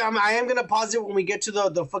 actually, I am going to pause it when we get to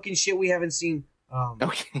the fucking shit we haven't seen.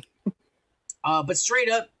 Okay. But straight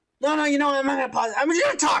up. No, you know what? I'm not going to pause it. I'm just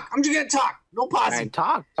going to talk. No pausing. Right,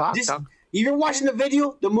 talk. If you're watching the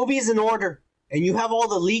video, the movie is in order. And you have all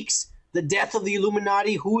the leaks, the death of the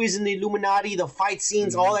Illuminati, who is in the Illuminati, the fight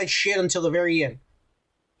scenes, all that shit until the very end.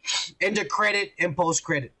 End of credit and post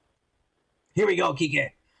credit. Here we go,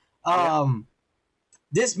 Kike.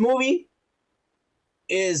 This movie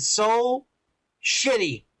is so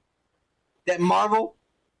shitty that Marvel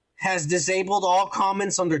has disabled all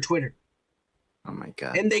comments on their Twitter. Oh my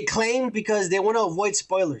god. And they claim because they want to avoid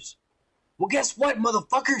spoilers. Well, guess what,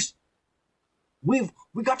 motherfuckers? We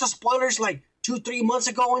got the spoilers like 2-3 months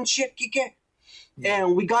ago and shit, Kike.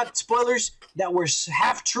 And we got spoilers that were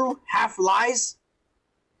half true, half lies.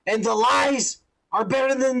 And the lies are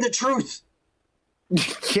better than the truth.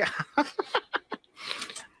 Yeah.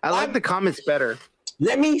 I like the comments better.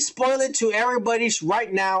 Let me spoil it to everybody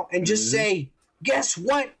right now and just say, guess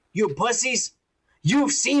what, you pussies?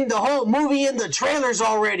 You've seen the whole movie in the trailers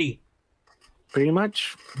already. Pretty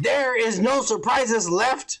much. There is no surprises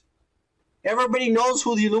left. Everybody knows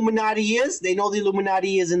who the Illuminati is. They know the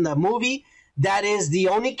Illuminati is in the movie. That is the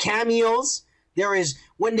only cameos. There is,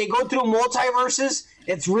 when they go through multiverses,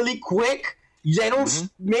 it's really quick. They don't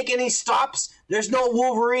make any stops. There's no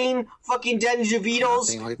Wolverine, fucking Danny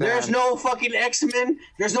DeVito's. Like there's no fucking X-Men.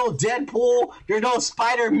 There's no Deadpool. There's no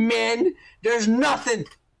Spider-Man. There's nothing.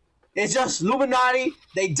 It's just Illuminati.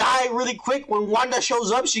 They die really quick. When Wanda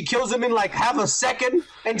shows up, she kills them in like half a second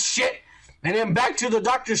and shit. And then back to the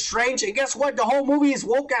Doctor Strange. And guess what? The whole movie is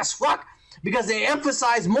woke as fuck because they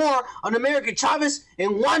emphasize more on America Chavez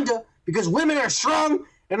and Wanda because women are strong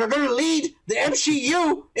and are going to lead the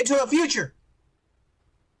MCU into the future.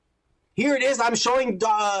 Here it is. I'm showing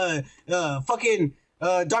fucking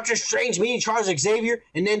Doctor Strange meeting Charles Xavier,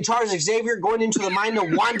 and then Charles Xavier going into the mind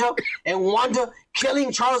of Wanda, and Wanda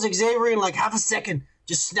killing Charles Xavier in like half a second,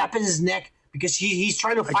 just snapping his neck because he's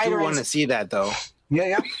trying to fight her. I want to see that though.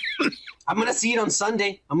 Yeah. I'm gonna see it on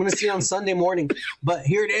Sunday. Morning. But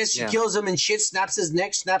here it is. She kills him and shit, snaps his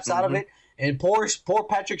neck, snaps out of it, and poor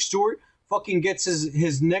Patrick Stewart fucking gets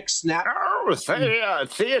his neck snapped. Oh,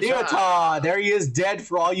 theater. There he is, dead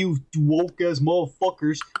for all you woke ass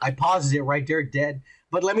motherfuckers. I paused it right there, dead.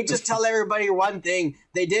 But let me just tell everybody one thing.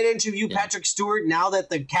 They did interview Patrick Stewart now that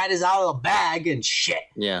the cat is out of the bag and shit.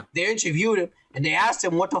 Yeah. They interviewed him and they asked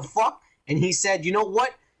him what the fuck, and he said, you know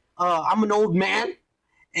what? I'm an old man.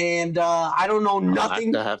 And I don't know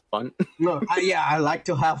nothing. I like to have fun. I like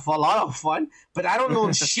to have a lot of fun, but I don't know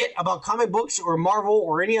shit about comic books or Marvel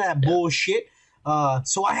or any of that bullshit.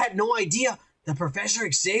 So I had no idea that Professor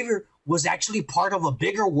Xavier was actually part of a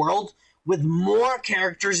bigger world with more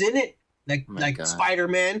characters in it, like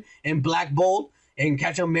Spider-Man and Black Bolt and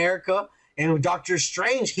Captain America and Doctor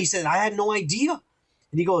Strange. He said, I had no idea.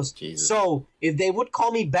 And he goes, so if they would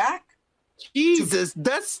call me back, he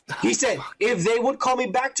said, if they would call me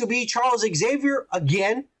back to be Charles Xavier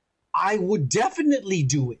again, I would definitely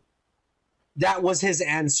do it. That was his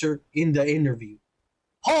answer in the interview.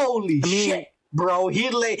 Holy shit, bro.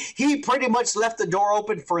 He pretty much left the door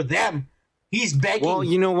open for them. He's begging. Well,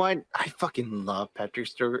 you know what? I fucking love Patrick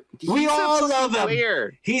Stewart. We all love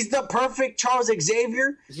him. He's the perfect Charles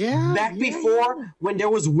Xavier. Yeah. Back before when there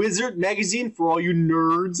was Wizard Magazine, for all you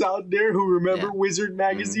nerds out there who remember Wizard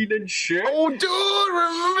Magazine and shit. Oh, dude,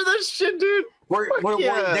 remember that shit, dude? Where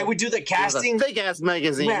they would do the casting. Fake ass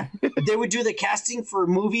magazine. Yeah, they would do the casting for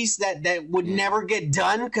movies that would never get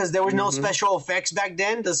done because there was no special effects back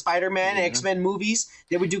then. The Spider-Man, X-Men movies,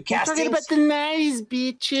 they would do castings. Talking about the 90s,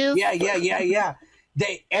 bitches. Yeah.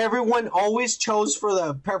 Everyone always chose for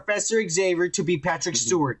the Professor Xavier to be Patrick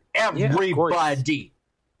Stewart. Everybody.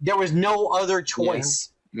 There was no other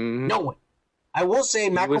choice. Yeah. No one. I will say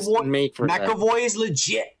McAvoy is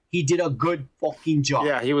legit. He did a good fucking job.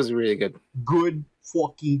 Yeah, he was really good. Good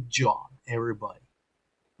fucking job, everybody.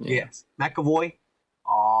 Yeah. Yes. McAvoy.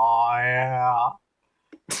 Oh,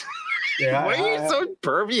 yeah. Why are you so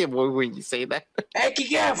pervy when you say that? Heck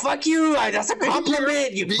yeah, fuck you. That's a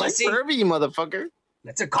compliment, you pussy. Pervy, motherfucker.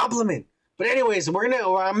 That's a compliment. But anyways, I'm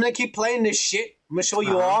gonna keep playing this shit. I'm gonna show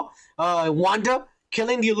you all Wanda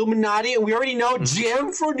killing the Illuminati, and we already know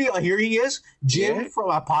Jim from the here he is. Jim from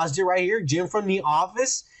I paused it right here. Jim from The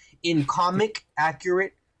Office in comic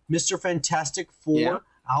accurate Mr. Fantastic Four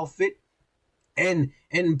outfit. And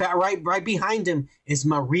right behind him is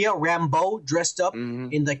Maria Rambeau dressed up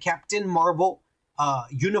in the Captain Marvel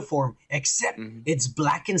uniform, except it's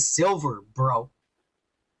black and silver, bro.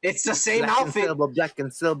 It's the same outfit. Black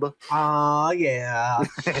and silver. Yeah.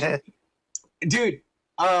 Dude,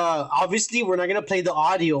 obviously we're not going to play the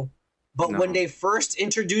audio, but when they first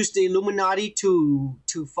introduced the Illuminati to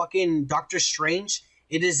fucking Doctor Strange,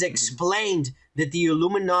 it is explained that the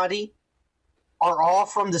Illuminati are all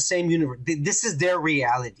from the same universe. This is their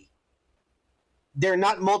reality. They're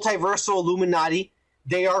not multiversal Illuminati.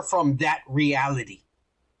 They are from that reality.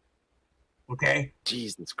 Okay?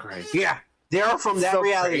 Jesus Christ. Yeah. They are from that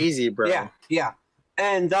reality. Crazy, bro. Yeah.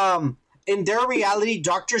 And in their reality,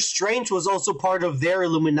 Doctor Strange was also part of their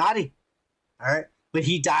Illuminati. All right? But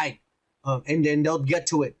he died. And then they'll get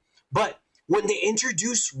to it. But when they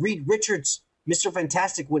introduce Reed Richards, Mr.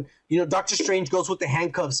 Fantastic, when Doctor Strange goes with the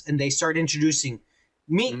handcuffs and they start introducing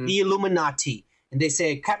meet the Illuminati, and they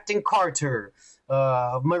say Captain Carter,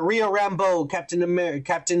 Maria Rambeau,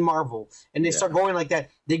 Captain Marvel, and they start going like that.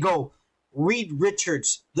 They go Reed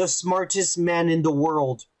Richards, the smartest man in the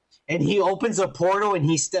world, and he opens a portal and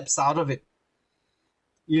he steps out of it.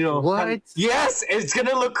 What? Yes, it's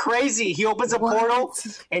gonna look crazy. He opens a portal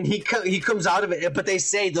and he comes out of it. But they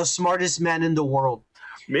say the smartest man in the world.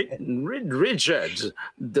 Reed Richards,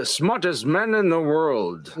 the smartest man in the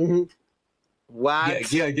world. What?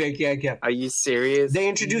 Yeah. Are you serious? They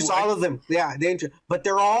introduce all of them. Yeah, but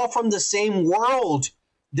they're all from the same world.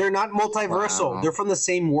 They're not multiversal. Wow. They're from the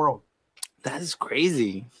same world. That is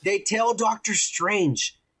crazy. They tell Doctor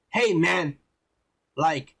Strange, hey, man,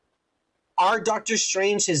 like, our Doctor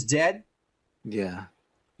Strange is dead. Yeah.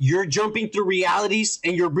 You're jumping through realities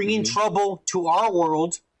and you're bringing trouble to our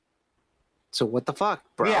world. So what the fuck,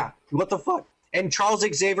 bro? Yeah, what the fuck? And Charles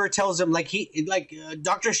Xavier tells him,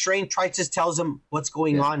 Doctor Strange tells him what's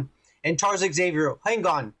going on. And Charles Xavier, hang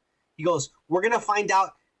on. He goes, we're going to find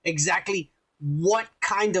out exactly what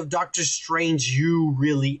kind of Doctor Strange you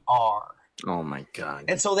really are. Oh, my God.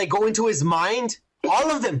 And so they go into his mind, all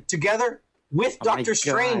of them together with Doctor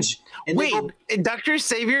Strange. And wait, Doctor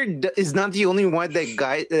Xavier is not the only one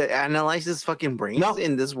that analyzes fucking brains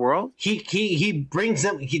in this world? He brings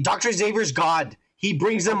them, Doctor Xavier's God. He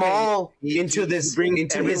brings them all into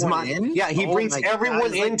his mind. In? Yeah, he brings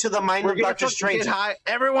everyone into the mind of Doctor Strange. Get high.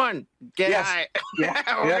 Everyone, get high.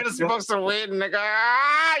 We're supposed to win.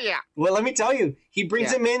 Well, let me tell you. He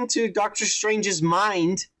brings them into Doctor Strange's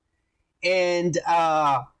mind, and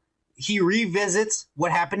he revisits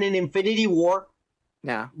what happened in Infinity War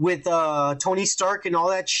with Tony Stark and all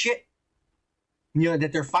that shit,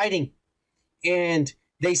 that they're fighting. And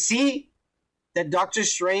they see that Doctor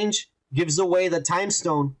Strange gives away the time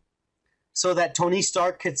stone so that Tony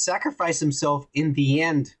Stark could sacrifice himself in the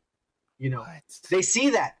end. They see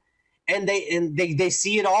that. And they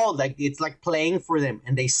see it all. Like it's like playing for them,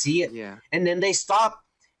 and they see it. Yeah. And then they stop,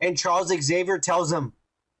 and Charles Xavier tells them,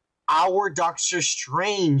 our Doctor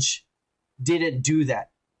Strange didn't do that.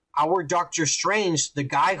 Our Doctor Strange, the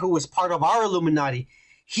guy who was part of our Illuminati,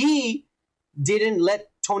 he didn't let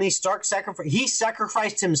Tony Stark sacrifice. He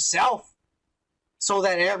sacrificed himself so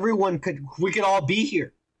that we could all be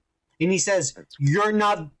here. And he says, you're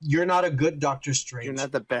not a good Doctor Strange. You're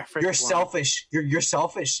not the perfect. You're selfish. You're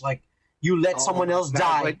selfish. Like you let someone else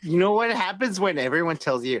die. But you know what happens when everyone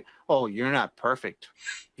tells you, "Oh, you're not perfect.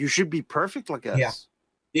 You should be perfect like us."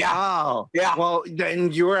 Yeah. Oh. Yeah. Well,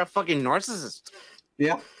 then you're a fucking narcissist.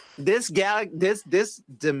 Yeah. This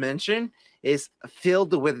dimension is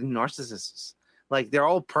filled with narcissists. Like they're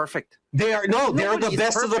all perfect. They're the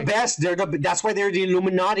best of the best. That's why they're the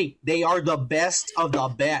Illuminati. They are the best of the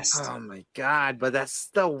best. Oh my God! But that's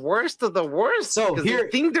the worst of the worst. So they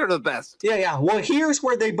think they're the best. Yeah. Well, here's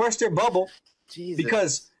where they burst their bubble. Jesus.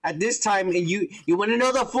 Because at this time, and you want to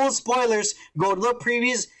know the full spoilers, go to the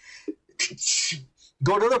previous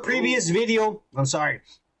video. I'm sorry.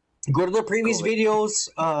 Go to the previous videos.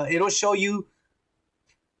 It'll show you.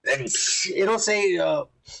 It'll say.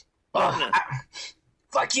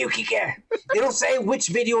 Fuck you, Kike. It'll say which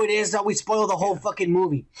video it is that we spoil the whole fucking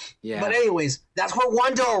movie. Yeah. But anyways, that's where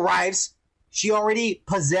Wanda arrives. She already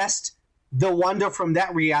possessed the Wanda from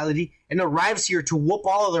that reality and arrives here to whoop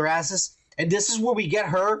all of their asses. And this is where we get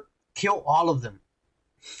her kill all of them.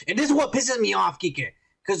 And this is what pisses me off, Kike.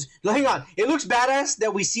 Because, hang on, it looks badass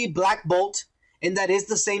that we see Black Bolt, and that is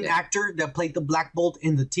the same actor that played the Black Bolt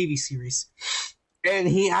in the TV series. And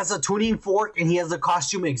he has a tuning fork, and he has a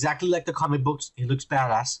costume exactly like the comic books. He looks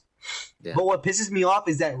badass. Yeah. But what pisses me off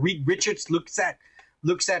is that Reed Richards looks at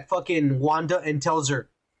fucking Wanda and tells her,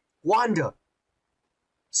 Wanda,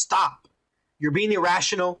 stop. You're being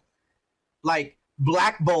irrational. Like,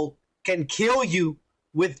 Black Bolt can kill you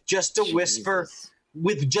with just a whisper,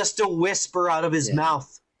 out of his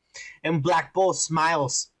mouth. And Black Bolt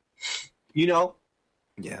smiles, you know?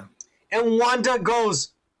 Yeah. And Wanda goes,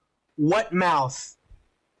 what mouth?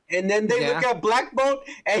 And then they look at Black Bolt,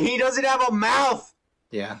 and he doesn't have a mouth.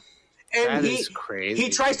 Yeah. And that is crazy. He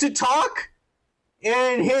tries to talk,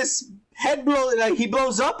 and his head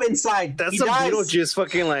blows up inside. That's he some dies. Beetlejuice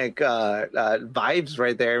fucking like vibes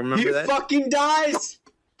right there. Remember that? He fucking dies.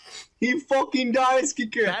 He fucking dies,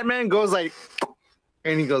 Kike. Batman goes like,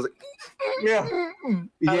 and he goes, yeah.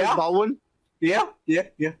 Alec Baldwin. Yeah.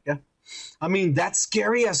 I mean, that's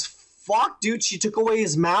scary as fuck, dude. She took away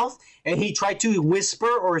his mouth, and he tried to whisper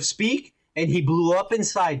or speak, and he blew up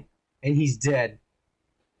inside, and he's dead.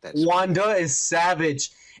 Wanda is savage.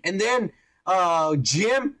 And then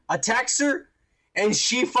Jim attacks her, and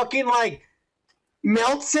she fucking like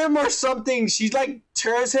melts him or something. She like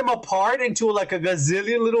tears him apart into like a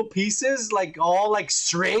gazillion little pieces, like all like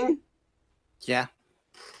string. Yeah.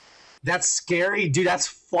 That's scary, dude. That's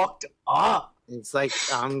fucked up. It's like,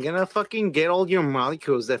 I'm gonna fucking get all your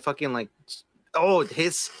molecules that fucking like, oh,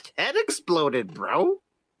 his head exploded, bro.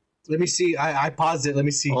 Let me see. I paused it. Let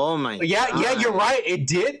me see. Oh my yeah, God. Yeah, you're right. It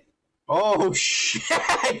did. Oh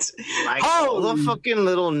shit! Like all the fucking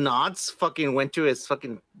little knots fucking went to his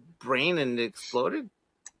fucking brain and it exploded.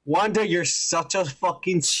 Wanda, you're such a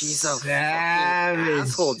fucking She's a savage fucking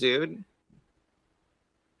asshole, dude.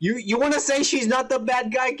 You want to say she's not the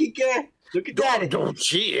bad guy, Kike? Look at that. Don't,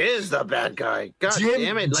 she is the bad guy. God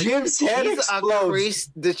damn it. Like, Jim's head explodes.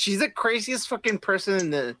 She's the craziest fucking person in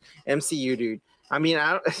the MCU, dude. I mean,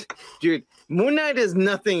 dude, Moon Knight is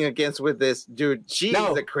nothing against with this, dude. She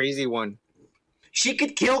is the crazy one. She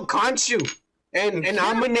could kill Khonshu and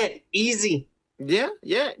Aminet easy. Yeah.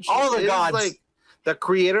 All the gods. Like the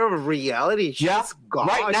creator of reality. She's God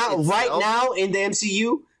right now in the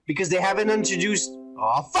MCU, because they haven't introduced.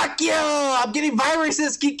 Oh, fuck you! I'm getting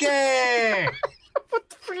viruses, Kike! What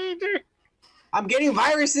the fuck are you doing? I'm getting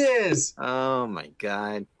viruses! Oh my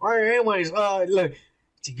God. Alright, anyways, look,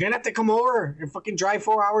 you're gonna have to come over and fucking drive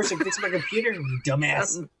 4 hours to fix my computer, you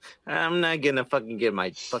dumbass. I'm not gonna fucking get my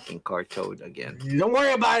fucking car towed again. Don't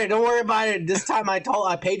worry about it. This time I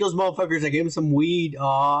paid those motherfuckers. I gave them some weed.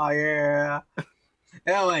 Oh, yeah.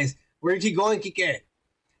 Anyways, we're gonna keep going, Kike.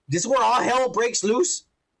 This is where all hell breaks loose.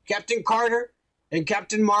 Captain Carter and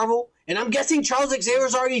Captain Marvel. And I'm guessing Charles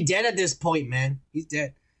Xavier's already dead at this point, man. He's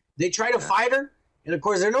dead. They try to fight her, and of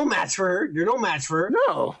course they're no match for her.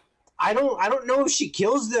 No. I don't know if she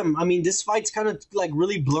kills them. I mean, this fight's kind of like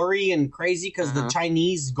really blurry and crazy because the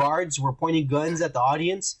Chinese guards were pointing guns at the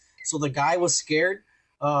audience, so the guy was scared.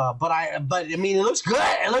 But I mean, it looks good.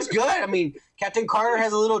 I mean, Captain Carter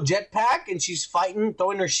has a little jetpack, and she's fighting,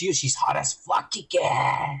 throwing her shield. She's hot as fuck.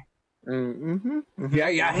 Yeah.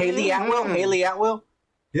 Yeah. Haley Atwell.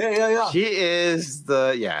 Yeah. She is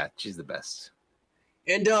she's the best.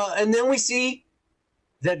 And then we see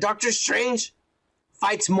that Doctor Strange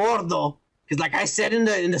fights Mordo, because like I said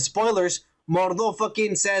in the spoilers, Mordo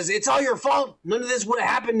fucking says it's all your fault. None of this would have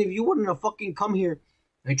happened if you wouldn't have fucking come here.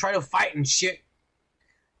 They try to fight and shit.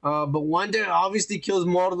 But Wanda obviously kills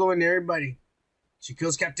Mordo and everybody. She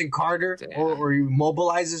kills Captain Carter or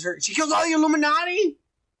immobilizes her. She kills all the Illuminati.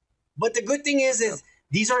 But the good thing is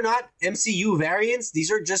these are not MCU variants. These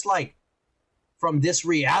are just like from this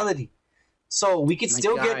reality. So we could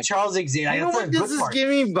still get Charles Xavier. You know what this is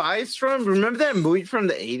giving vibes from? Remember that movie from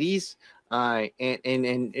the 80s?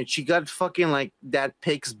 And she got fucking like that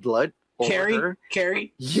pig's blood over her?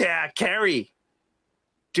 Carrie? Yeah, Carrie.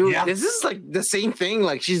 Dude, this is like the same thing.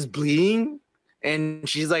 Like she's bleeding and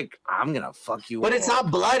she's like, I'm gonna fuck you But it's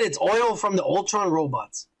not blood, it's oil from the Ultron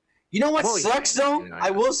robots. You know what sucks though?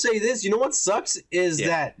 I will say this. You know what sucks is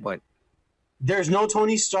that there's no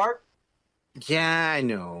Tony Stark. Yeah, I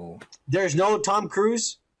know. There's no Tom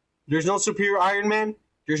Cruise. There's no Superior Iron Man.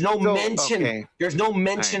 There's no mention. Okay. There's no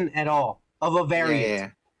mention at all of a variant. Yeah.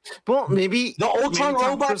 Well, maybe the Ultron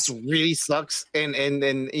robots really sucks, and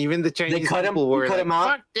even the Chinese people were like,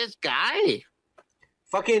 "Fuck this guy."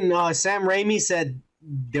 Fucking Sam Raimi said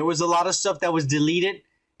there was a lot of stuff that was deleted,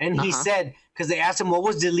 and he said because they asked him what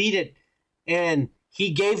was deleted, and he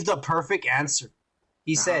gave the perfect answer.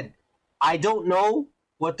 He said, "I don't know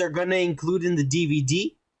what they're gonna include in the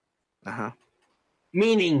DVD."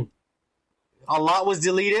 Meaning, a lot was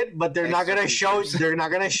deleted, but they're not gonna show. They're not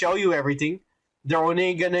gonna show you everything. they're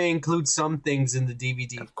only gonna include some things in the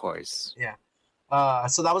DVD. Of course. Yeah.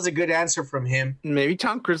 So that was a good answer from him. Maybe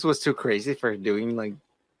Tom Cruise was too crazy for doing like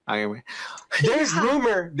Iron Man. There's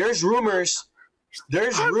rumors. No,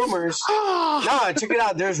 check it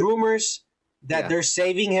out. There's rumors that they're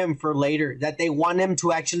saving him for later. That they want him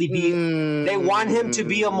to actually be. They want him to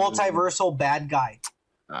be a multiversal bad guy.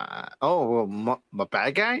 A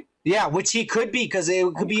bad guy? Yeah, which he could be, because it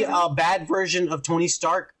could be a bad version of Tony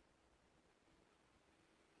Stark.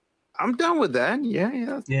 I'm done with that.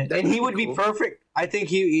 Yeah. And he would be perfect. I think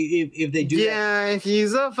if they do that. Yeah, if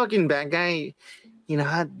he's a fucking bad guy, you know,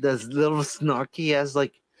 how this little snarky as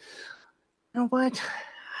like, you know what?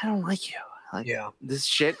 I don't like you. Like, this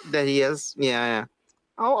shit that he has. Yeah.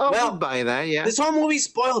 I'll buy that. Yeah. This whole movie's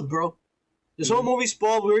spoiled, bro. This whole movie's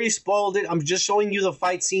spoiled. We already spoiled it. I'm just showing you the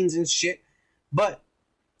fight scenes and shit. But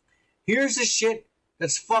here's the shit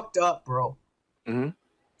that's fucked up, bro.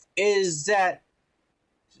 Is that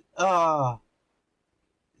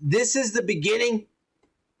this is the beginning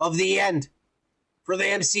of the end for the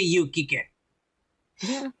MCU, Kike.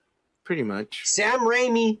 Yeah, pretty much. Sam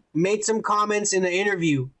Raimi made some comments in the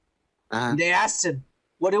interview. They asked him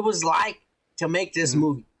what it was like to make this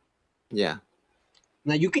movie. Yeah.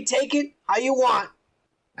 Now, you can take it how you want.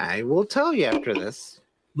 I will tell you after this.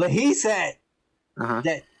 But he said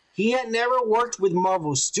that he had never worked with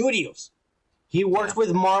Marvel Studios. He worked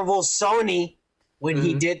with Marvel Sony when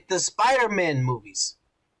he did the Spider-Man movies.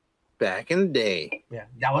 Back in the day. Yeah,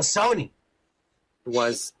 that was Sony.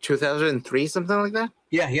 Was 2003, something like that?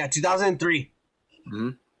 Yeah, 2003.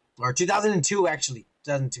 Or 2002, actually.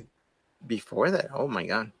 2002. Before that? Oh, my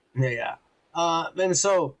God. Yeah. And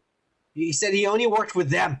so, he said he only worked with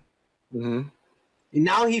them. And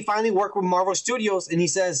now he finally worked with Marvel Studios, and he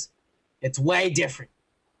says, it's way different.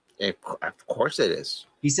 Of course it is.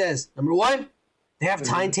 He says, number one, they have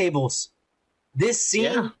timetables. This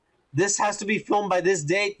scene, this has to be filmed by this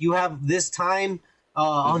date. You have this time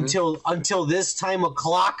until this time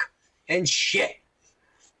o'clock and shit.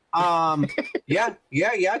 Yeah,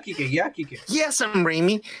 Kike. Yes, I'm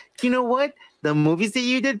Raimi. You know what? The movies that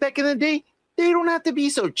you did back in the day, they don't have to be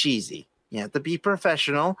so cheesy. You have to be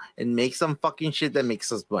professional and make some fucking shit that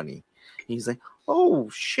makes us money. He's like, oh,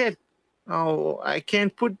 shit. Oh, I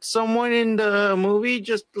can't put someone in the movie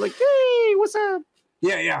just like, hey, what's up?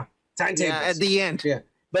 Yeah. Timetables. Yeah, at the end. Yeah.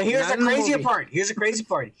 But here's the crazy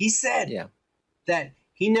part. He said that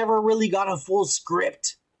he never really got a full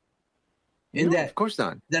script. Of course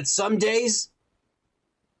not. That some days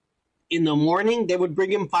in the morning they would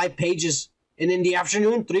bring him 5 pages, and in the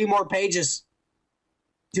afternoon 3 more pages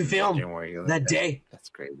to film that day. That's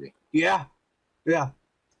crazy. Yeah.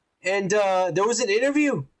 And there was an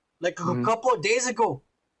interview like a couple of days ago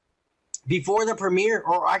before the premiere,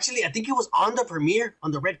 or actually I think it was on the premiere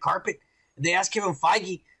on the red carpet. They asked Kevin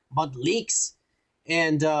Feige about leaks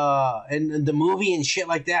and the movie and shit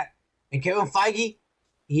like that. And Kevin Feige,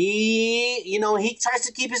 he tries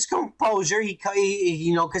to keep his composure. He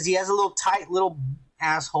because he has a little tight little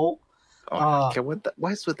asshole.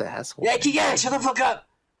 What's with the asshole? Yeah, shut the fuck up.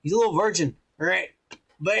 He's a little virgin, all right.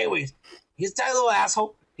 But anyways, he's a tight little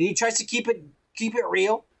asshole, and he tries to keep it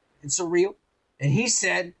real and surreal. And he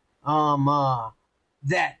said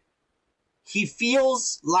that he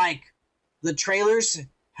feels like the trailers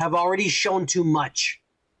have already shown too much.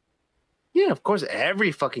 Yeah, of course,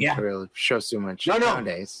 every fucking trailer shows too much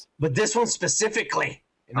nowadays. But this one specifically,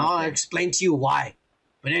 and I'll explain to you why.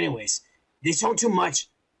 But anyways, they showed too much.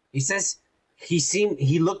 He says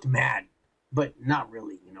he looked mad, but not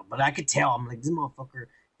really, But I could tell. I'm like, this motherfucker,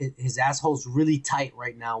 his asshole's really tight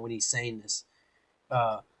right now when he's saying this.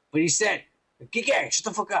 But he said, Kike, shut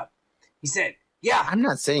the fuck up. He said, yeah. I'm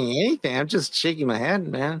not saying anything. I'm just shaking my head,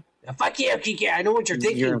 man. Fuck you, Kike. I know what you're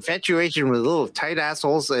thinking. Your infatuation with little tight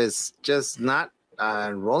assholes is just not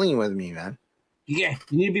rolling with me, man. Kike,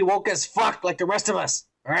 you need to be woke as fuck like the rest of us.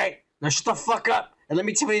 All right? Now shut the fuck up and let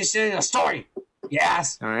me tell you a story.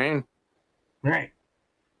 Yes. All right.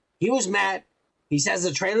 He was mad. He says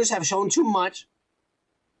the trailers have shown too much.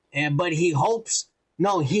 But he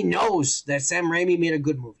knows that Sam Raimi made a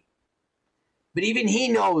good movie. But even he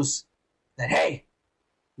knows that, hey,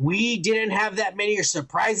 we didn't have that many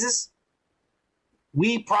surprises.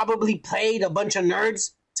 We probably paid a bunch of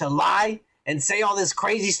nerds to lie and say all this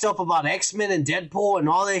crazy stuff about X-Men and Deadpool and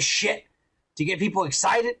all this shit to get people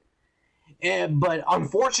excited. But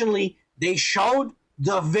unfortunately, they showed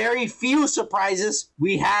the very few surprises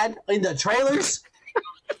we had in the trailers.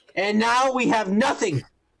 And now we have nothing.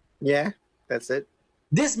 Yeah, that's it.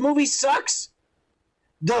 This movie sucks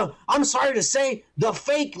I'm sorry to say, the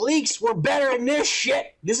fake leaks were better than this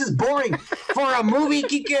shit. This is boring for a movie,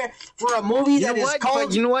 Kike. For a movie that is called.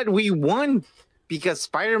 But you know what? We won because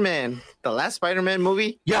Spider-Man, the last Spider-Man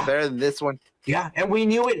movie, yeah, better than this one. Yeah, and we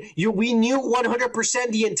knew it. We knew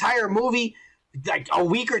 100% the entire movie, like a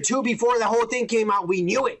week or two before the whole thing came out. We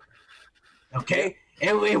knew it. Okay,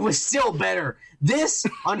 and it was still better. This,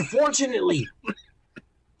 unfortunately,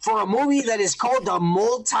 for a movie that is called the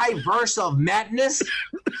Multiverse of Madness,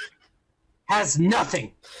 has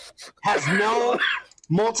nothing. Has no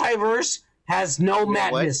multiverse, has no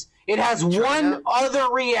madness. It has one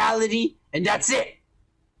other reality, and that's it.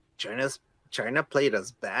 China played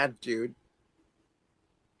us bad, dude.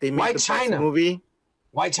 They made Why the China? best movie.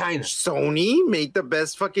 Why China? Sony made the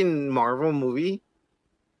best fucking Marvel movie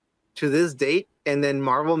to this date, and then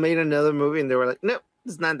Marvel made another movie, and they were like, "Nope,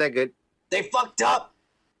 it's not that good." They fucked up.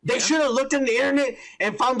 They should have looked on the internet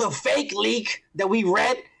and found the fake leak that we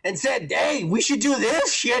read and said, "Hey, we should do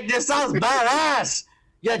this shit. This sounds badass."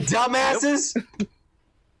 You dumbasses. Nope.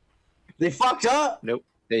 They fucked up. Nope.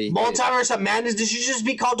 Multiverse of Madness. This should just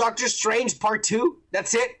be called Doctor Strange Part 2.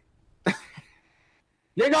 That's it.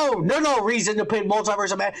 There's no reason to put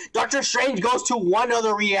Multiverse of Madness. Doctor Strange goes to one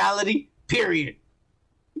other reality, period.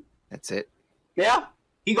 That's it. Yeah?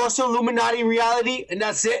 He goes to Illuminati reality, and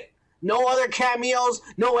that's it. No other cameos,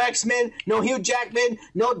 no X-Men, no Hugh Jackman,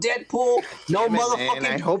 no Deadpool, no motherfucking...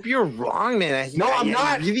 Man, I hope you're wrong, man. I'm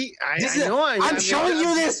not. I'm showing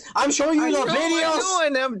you this. I'm showing you the videos. I know,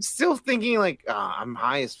 and I'm still thinking like, I'm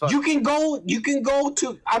high as fuck. You can go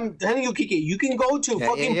to... I'm telling you, Kiki, you can go to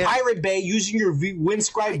Pirate Bay using your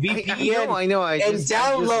Windscribe VPN. I know. And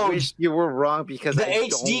download... I wish you were wrong because the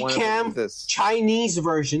HD cam Chinese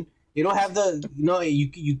version. You don't have the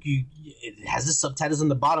it has the subtitles on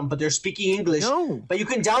the bottom, but they're speaking English. No. But you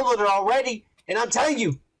can download it already, and I'm telling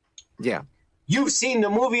you, you've seen the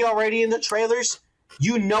movie already in the trailers.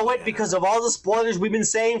 You know it because of all the spoilers we've been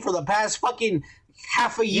saying for the past fucking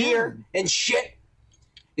half a year and shit.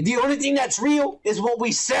 The only thing that's real is what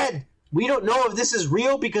we said. We don't know if this is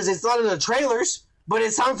real because it's not in the trailers, but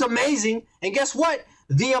it sounds amazing. And guess what?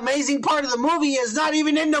 The amazing part of the movie is not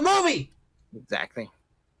even in the movie. Exactly.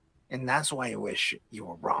 And that's why I wish you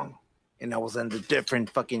were wrong. And I was in the different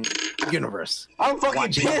fucking universe. I'm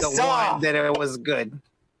fucking pissed off. That it was good.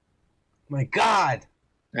 My God.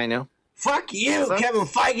 I know. Fuck you, Kevin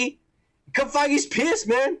Feige. Kevin Feige's pissed,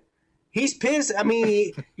 man. He's pissed. I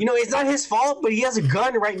mean, it's not his fault, but he has a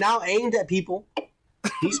gun right now aimed at people.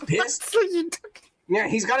 He's pissed. Yeah,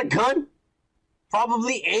 he's got a gun.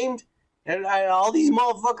 Probably aimed at all these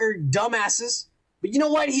motherfucker dumbasses. But you know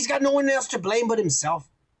what? He's got no one else to blame but himself.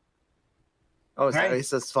 Oh, is that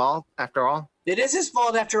his fault after all? It is his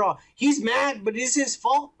fault after all. He's mad, but it is his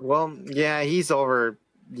fault. Well, yeah, he's over.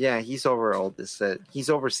 Yeah, he's over all this. He's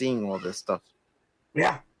overseeing all this stuff.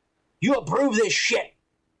 Yeah, you approve this shit.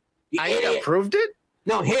 I approved it.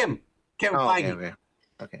 No, him, Kevin Feige.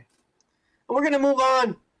 Okay. And we're gonna move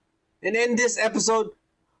on and end this episode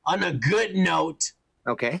on a good note.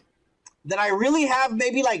 Okay. That I really have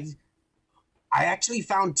maybe I actually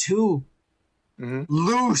found two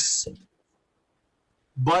loose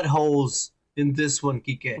buttholes in this one,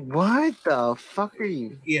 Kike. What the fuck are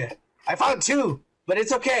you? Yeah, I found two, but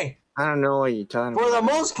it's okay. I don't know what you're talking about. For the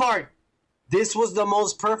most part, this was the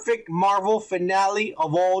most perfect Marvel finale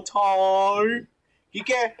of all time.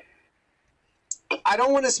 Kike, I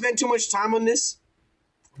don't want to spend too much time on this,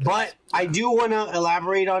 but I do want to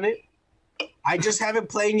elaborate on it. I just have it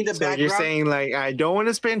playing in the background. You're saying I don't want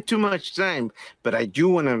to spend too much time, but I do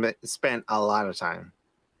want to spend a lot of time.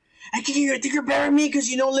 I think you're better than me because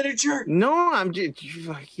you know literature. No, I'm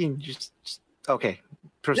just okay.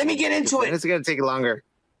 Let me get into it. It's gonna take longer.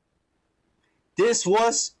 This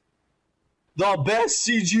was the best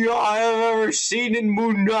CGI I've ever seen in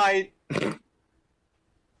Moon Knight.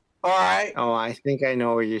 All right. Oh, I think I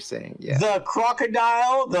know what you're saying. Yeah. The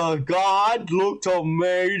crocodile, the god, looked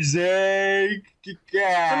amazing.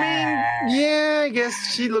 I mean, yeah, I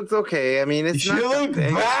guess she looked okay. I mean, she looked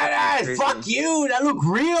badass. Fuck you. That looked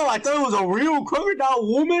real. I thought it was a real crocodile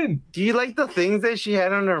woman. Do you like the things that she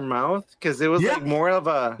had on her mouth? Because it was more of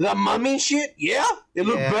the mummy shit. Yeah, it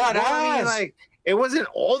looked badass. Well, I mean, it wasn't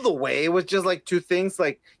all the way. It was just two things.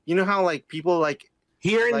 You know how people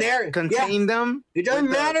here and there contain them. It doesn't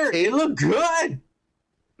matter. It looked good.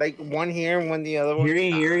 One here and one the other one.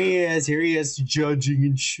 Here he is judging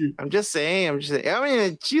and shit. I'm just saying. I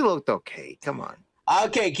mean, she looked okay. Come on.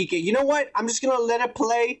 Okay, Kike. You know what? I'm just gonna let it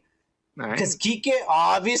play because Kike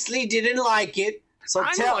obviously didn't like it. So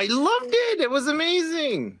I loved it. It was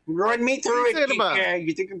amazing. Run me through it, Kike.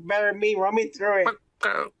 You think it's better than me? Run me through it.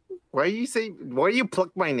 Why do you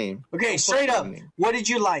pluck my name? Okay, straight up. What did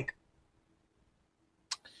you like?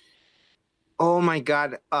 Oh my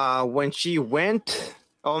god. When she went,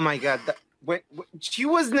 oh my god. When she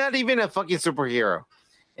was not even a fucking superhero.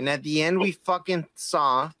 And at the end we fucking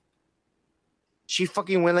saw she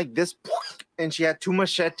fucking went like this and she had 2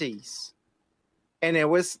 machetes. And it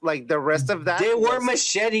was like the rest of that. They were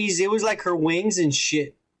machetes. It was like her wings and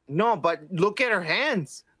shit. No, but look at her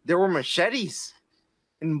hands. There were machetes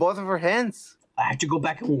in both of her hands. I have to go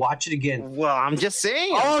back and watch it again. Well, I'm just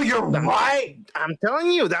saying. Oh, you're right. I'm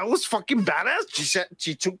telling you, that was fucking badass.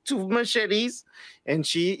 She took 2 machetes and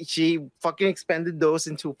she fucking expanded those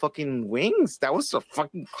into fucking wings. That was so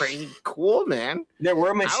fucking crazy cool, man. There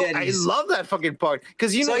were machetes. I love that fucking part.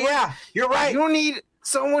 Because you know what? Yeah, you're right. You don't need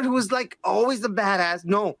someone who's like always a badass.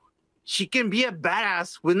 No, she can be a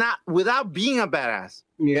badass without being a badass.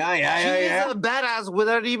 Yeah. She is a badass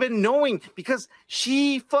without even knowing, because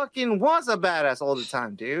she fucking was a badass all the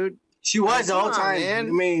time, dude. She was all the time, man.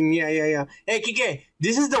 I mean, yeah. Hey, Kike,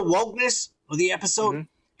 this is the wokeness of the episode.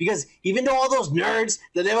 Because even though all those nerds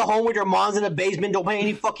that live at home with their moms in the basement don't pay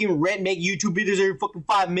any fucking rent, make YouTube videos every fucking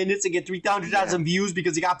 5 minutes and get 300,000 views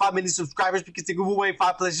because they got 5 million subscribers because they give away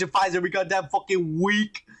 5 PlayStation 5s every goddamn fucking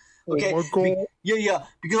week. Okay? Yeah.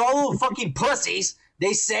 Because all those fucking pussies,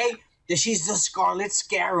 they say that she's the Scarlet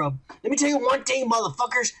Scarab. Let me tell you one thing,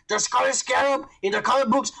 motherfuckers. The Scarlet Scarab in the comic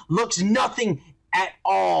books looks nothing at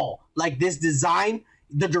all like this design.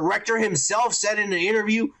 The director himself said in an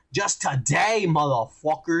interview just today,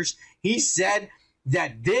 motherfuckers, he said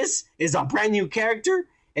that this is a brand new character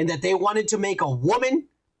and that they wanted to make a woman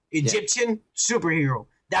Egyptian superhero.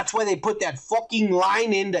 That's why they put that fucking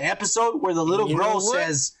line in the episode where the little girl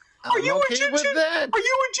says, "Are you Egyptian? Are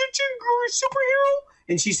you Egyptian superhero?"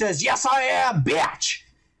 And she says, "Yes, I am, bitch."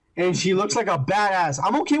 And she looks like a badass.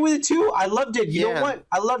 I'm okay with it too. I loved it. You know what?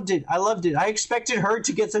 I loved it. I expected her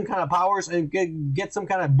to get some kind of powers and get some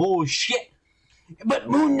kind of bullshit. But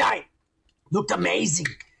Moon Knight looked amazing.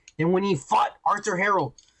 And when he fought Arthur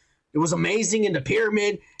Harrow, it was amazing in the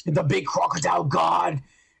pyramid and the big crocodile god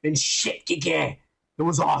and shit. It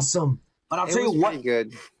was awesome. But I'll tell you what.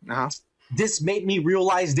 Good. This made me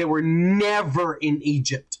realize they were never in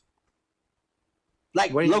Egypt.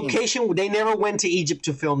 Like, location, they never went to Egypt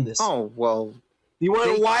to film this. Oh, well. You want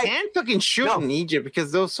to know why? They can't fucking shoot in Egypt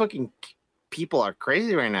because those fucking people are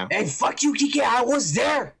crazy right now. Hey, fuck you, Kike. I was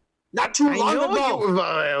there not too long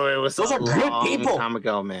ago. Those are good people. Time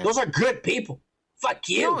ago, man. Those are good people. Fuck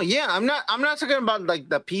you. No, yeah, I'm not talking about, like,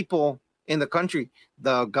 the people in the country.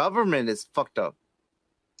 The government is fucked up.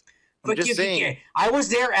 Fuck you, Kike. I was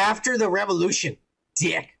there after the revolution.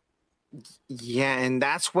 Dick. Yeah, and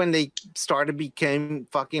that's when they became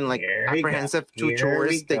fucking like apprehensive to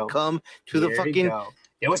tourists. They come to the fucking.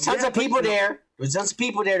 There was tons of people there.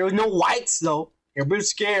 There was no whites though. Everybody was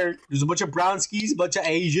scared. There's a bunch of brown skis, a bunch of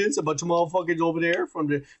Asians, a bunch of motherfuckers over there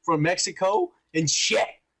from Mexico and shit.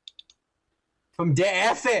 From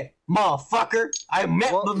DF, motherfucker. I met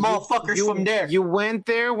the motherfuckers from there. You went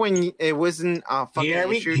there when it wasn't fucking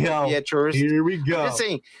issue to be a tourist. Here we go. I'm just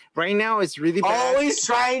saying, right now it's really bad. Always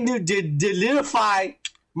trying to delirify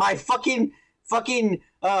my fucking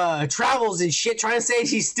travels and shit, trying to say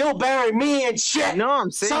she's still better than me and shit. No, I'm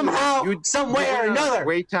saying somehow, some way or another.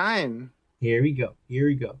 Great time. Here we go.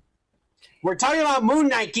 We're talking about Moon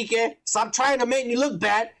Knight, Kike. Stop trying to make me look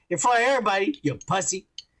bad in front of everybody, you pussy.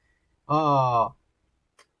 Tell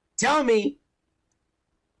me,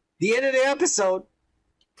 the end of the episode,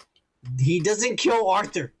 he doesn't kill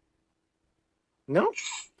Arthur. No,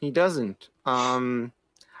 he doesn't. I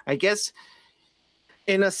guess,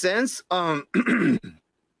 in a sense,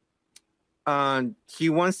 he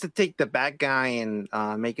wants to take the bad guy and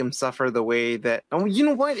make him suffer the way that. Oh, you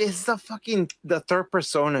know what? It's the third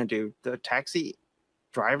persona, dude. The taxi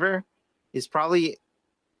driver is probably.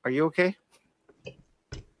 Are you okay?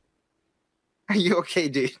 Are you okay,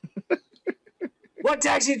 dude? What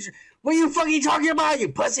taxi? What are you fucking talking about, you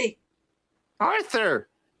pussy? Arthur.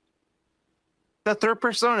 The third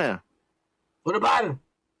persona. What about him?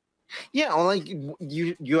 Yeah, well, like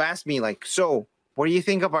you asked me, like, so what do you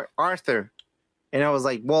think about Arthur? And I was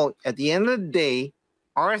like, well, at the end of the day,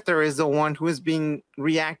 Arthur is the one who has been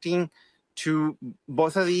reacting to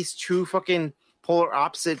both of these two fucking polar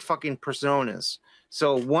opposite fucking personas.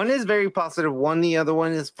 So one is very positive, the other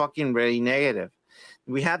one is fucking very negative.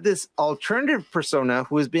 We have this alternative persona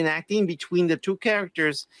who has been acting between the two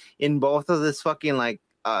characters in both of this fucking like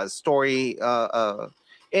story.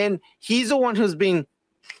 And he's the one who's been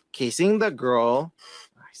kissing the girl.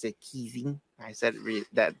 I said kissing. I said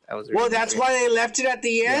that. I was. Well, that's why they left it at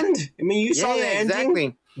the end. I mean, you saw the ending.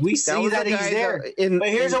 Exactly. We see that he's there. But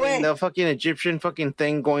here's a way. The fucking Egyptian fucking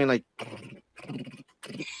thing going like,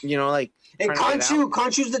 you know, like. And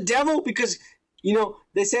Khonshu's the devil because, you know,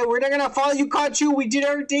 they say, we're not going to follow you, Khonshu. We did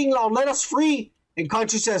everything. Now let us free. And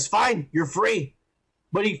Khonshu says, fine, you're free.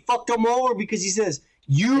 But he fucked him over because he says,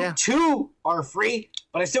 you too are free.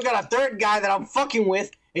 But I still got a third guy that I'm fucking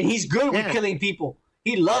with. And he's good with killing people.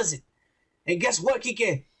 He loves it. And guess what,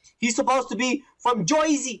 Kike? He's supposed to be from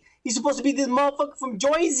Jersey. He's supposed to be this motherfucker from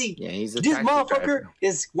Jersey. Yeah, he's a This motherfucker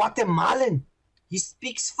is Guatemalan. He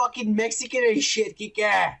speaks fucking Mexican and shit,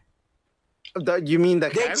 Kike. You mean the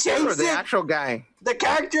character or the actual guy? The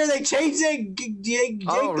character, they changed it. Jake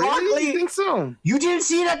really? Lockley. You think so? You didn't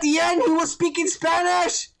see it at the end? He was speaking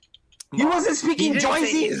Spanish. He wasn't speaking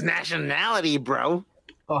Jersey. His nationality, bro.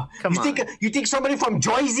 Come on. You think somebody from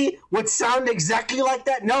Jersey would sound exactly like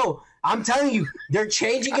that? No. I'm telling you, they're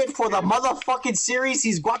changing it for the motherfucking series.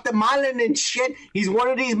 He's Guatemalan and shit. He's one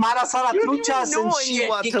of these Marasaratruchas and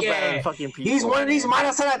shit, He's one of these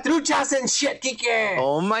Marasaratruchas and shit, Kike.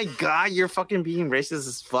 Oh my god, you're fucking being racist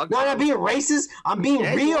as fuck. No, I'm not being racist. I'm being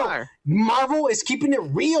real. Marvel is keeping it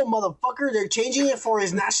real, motherfucker. They're changing it for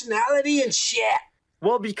his nationality and shit.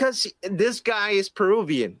 Well, because this guy is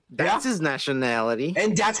Peruvian. That's his nationality.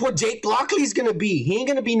 And that's what Jake Lockley's gonna be. He ain't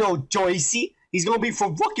gonna be no Joycey. He's gonna be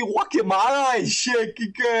from fucking Guatemala and shit,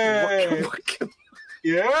 Kike.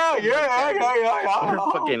 Yeah.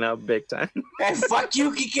 You're fucking up big time. And fuck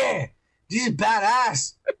you, Kike. This is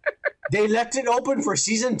badass. They left it open for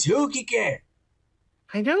season 2, Kike.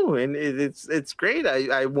 I know, and it's great.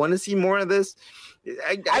 I want to see more of this.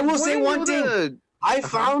 I will say one thing. I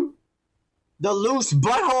found the loose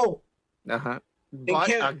butthole.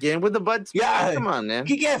 Again with the butts? Yeah. Come on, man.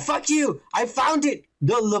 Kike, fuck you. I found it.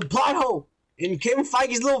 The plot hole. In Kevin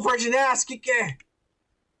Feige's little virgin ass, Kike.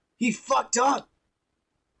 He fucked up.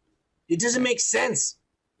 It doesn't make sense.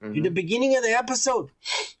 Mm-hmm. In the beginning of the episode,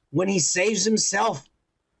 when he saves himself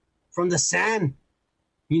from the sand,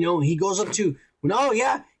 you know, he goes up to,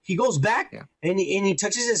 he goes back and he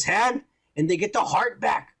touches his hand and they get the heart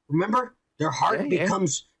back. Remember? Their heart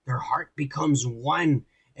becomes one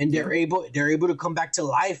and they're able to come back to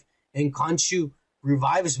life, and Khonshu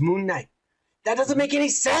revives Moon Knight. That doesn't make any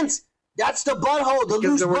sense. That's the butthole, the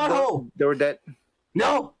loose butthole. They were dead.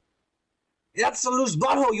 No. That's the loose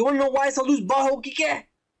butthole. You want to know why it's a loose butthole, Kike?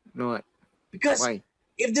 No. Because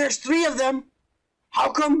if there's 3 of them,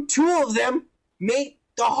 how come 2 of them make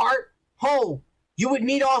the heart whole? You would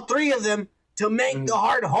need all 3 of them to make the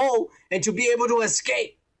heart whole and to be able to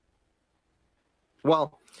escape.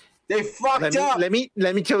 Well, they fucked up. Let me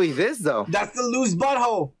tell you this, though. That's the loose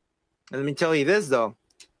butthole. Let me tell you this, though.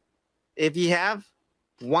 If you have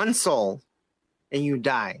 1 soul and you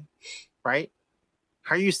die, right?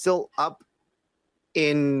 How are you still up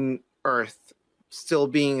in Earth, still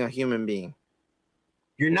being a human being?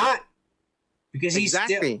 You're not. Because he's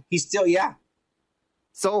still,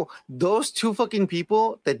 So those 2 fucking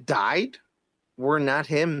people that died were not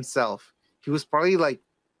himself. He was probably like,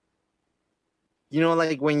 you know,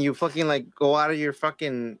 like when you fucking like go out of your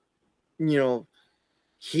fucking, you know,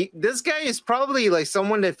 this guy is probably like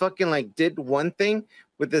someone that fucking like did one thing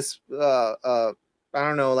with this, I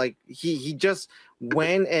don't know, like he just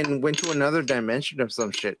went to another dimension of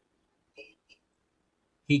some shit.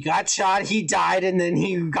 He got shot, he died, and then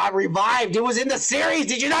he got revived. It was in the series.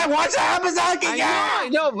 Did you not watch that episode? I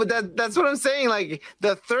know, but that's what I'm saying. Like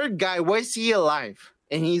the third guy, why is he alive?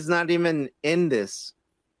 And he's not even in this.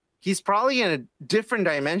 He's probably in a different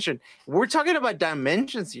dimension. We're talking about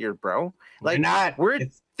dimensions here, bro. Like we're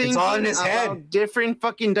thinking all in his head. Different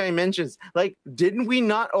fucking dimensions. Like, didn't we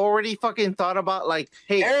not already fucking thought about like,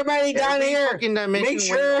 hey, everybody down here, fucking dimension, make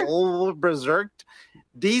sure all berserked.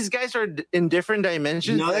 These guys are in different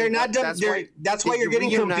dimensions. No, they're not. That's why you're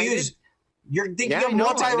getting confused. You're thinking of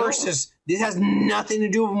multiverses. This has nothing to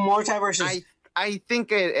do with multiverses. I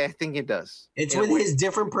think it does. It's with his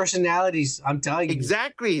different personalities. I'm telling you.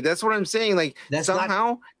 Exactly. That's what I'm saying. Like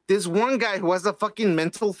somehow this one guy who has a fucking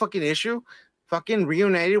mental fucking issue, fucking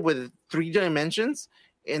reunited with 3 dimensions,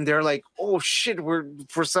 and they're like, oh shit, we're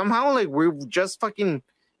just fucking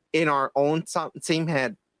in our own same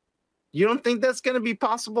head. You don't think that's gonna be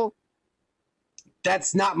possible?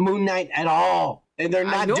 That's not Moon Knight at all, and they're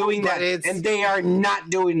not doing that. And they are not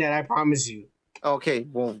doing that. I promise you. Okay,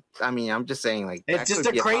 well, I mean, I'm just saying, like, it's just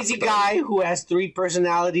a crazy guy who has 3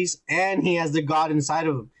 personalities, and he has the God inside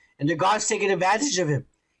of him, and the God's taking advantage of him.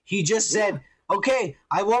 He just said, "Okay,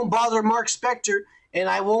 I won't bother Mark Spector, and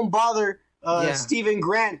I won't bother Stephen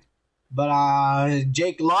Grant, but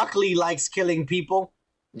Jake Lockley likes killing people,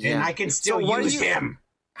 and I can still use him."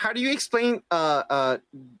 How do you explain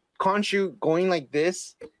Khonshu going like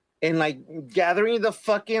this and like gathering the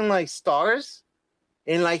fucking like stars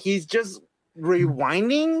and like he's just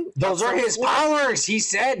rewinding? Those are his powers. He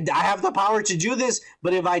said, I have the power to do this,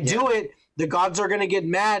 but if I do it, the gods are gonna get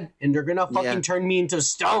mad and they're gonna fucking turn me into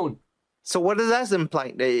stone. So what does that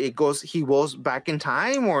imply? He goes back in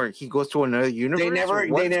time, or he goes to another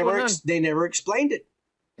universe? They never explained it.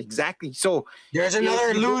 Exactly. So there's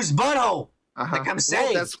another loose butthole. Like I'm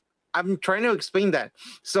saying. I'm trying to explain that.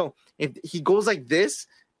 So if he goes like this,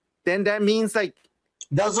 then that means like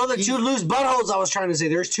those are the two loose buttholes I was trying to say.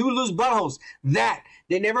 There's two loose buttholes that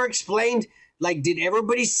they never explained. Like, did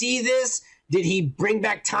everybody see this? Did he bring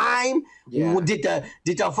back time? Yeah. Did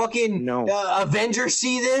the fucking Avengers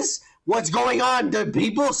see this? What's going on? The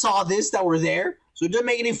people saw this that were there, so it doesn't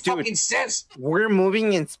make any fucking sense. We're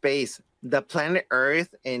moving in space. The planet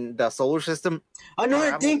Earth and the solar system.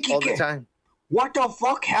 Another thing, all the time. What the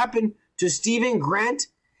fuck happened to Stephen Grant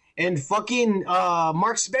and fucking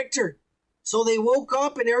Mark Spector? So they woke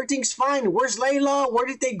up and everything's fine. Where's Layla? Where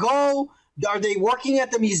did they go? Are they working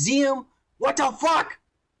at the museum? What the fuck?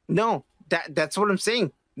 No, that's what I'm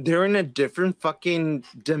saying. They're in a different fucking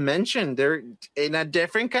dimension. They're in a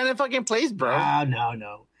different kind of fucking place, bro.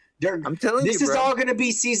 No. I'm telling you, this is all gonna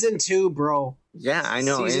be season 2, bro. Yeah, I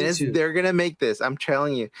know. They're gonna make this. I'm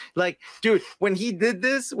telling you. Like, dude, when he did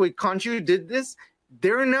this, when Khonshu did this,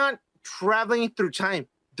 they're not traveling through time.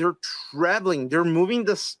 They're traveling. They're moving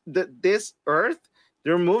this Earth.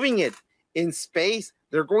 They're moving it in space.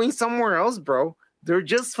 They're going somewhere else, bro. They're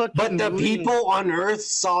just fucking. But the people on Earth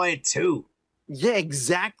saw it too. Yeah,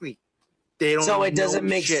 exactly. They don't. So it doesn't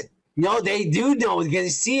make sense. No, they do know because they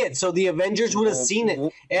see it. So the Avengers would have seen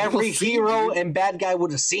it. Every hero and bad guy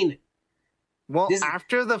would have seen it. Well,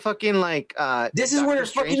 after the fucking like, this is where they're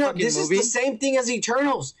fucking up. This is the same thing as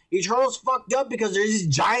Eternals. Eternals fucked up because there's this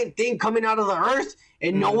giant thing coming out of the Earth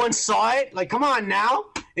and no one saw it. Like, come on now.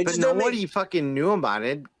 But nobody fucking knew about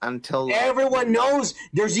it until everyone knows.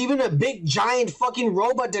 There's even a big giant fucking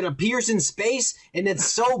robot that appears in space, and it's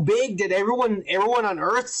so big that everyone on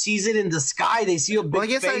Earth sees it in the sky. They see a big. Well, I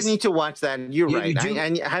guess face. I need to watch that. You're right.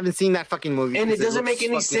 I haven't seen that fucking movie, and it doesn't make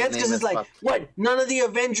any sense because it's like, what? None of the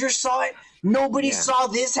Avengers saw it. Nobody saw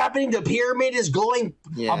this happening. The pyramid is glowing.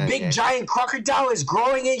 A big giant crocodile is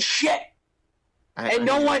growing in shit, and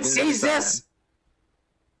no one sees this.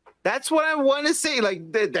 That's what I want to say.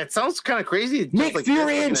 Like, that sounds kind of crazy. Nick like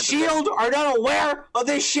Fury and S.H.I.E.L.D. are not aware of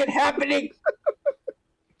this shit happening.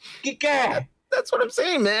 That's what I'm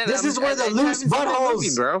saying, man. This is where the loose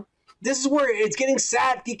buttholes, bro. This is where it's getting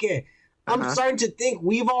sad, Kike. I'm starting to think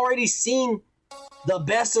we've already seen the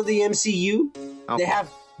best of the MCU. Okay. They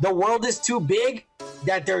have the world is too big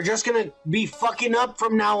that they're just gonna be fucking up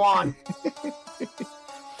from now on. All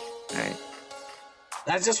right.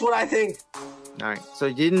 That's just what I think. All right. So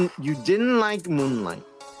you didn't like Moonlight?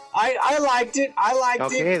 I liked it. I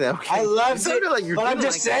loved it. Like but I'm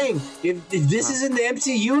just saying, if this is in the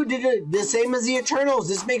MCU, did it the same as the Eternals?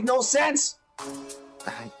 This makes no sense.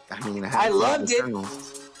 I loved it.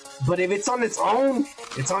 But if it's on its own,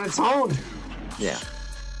 it's on its own. Yeah.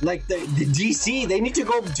 Like the DC, they need to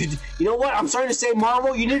go to. You know what? I'm starting to say,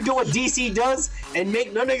 Marvel, you need to do what DC does and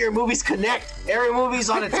make none of your movies connect. Every movie's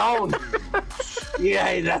on its own.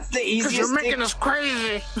 Yeah, that's the easiest. You're making us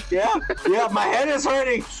crazy. Yeah, my head is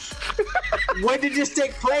hurting. When did this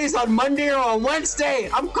take place? On Monday or on Wednesday?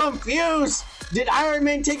 I'm confused. Did Iron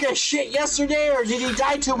Man take a shit yesterday or did he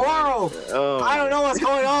die tomorrow? I don't know what's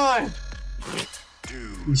going on.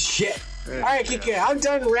 Shit. All right, Kike, I'm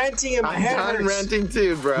done ranting and my head hurts. I'm ranting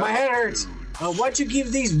too, bro. My head hurts. Why don't you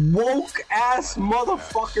give these woke-ass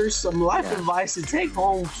motherfuckers some life advice to take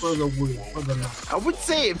home for the week, for the night? I would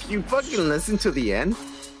say if you fucking listen to the end,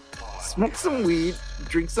 smoke some weed,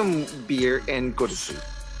 drink some beer, and go to sleep.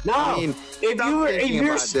 No, I mean,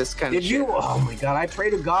 if you, oh my god, I pray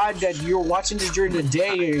to God that you're watching this during the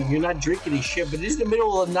day and you're not drinking this shit, but it's the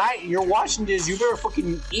middle of the night and you're watching this, you better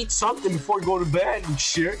fucking eat something before you go to bed and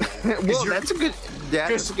shit. Well, that's a good, yeah,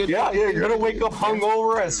 you're gonna wake up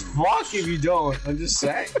hungover as fuck if you don't. I'm just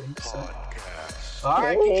saying. All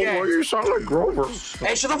right, Kike. You sound like Grover.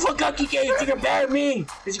 Hey, shut the fuck up, Kike. You think you're bad at me?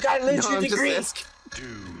 Because you got a legitimate degree.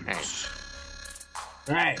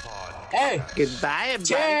 All right. Hey. Goodbye, everybody.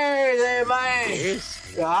 Cheers, everybody. Cheers.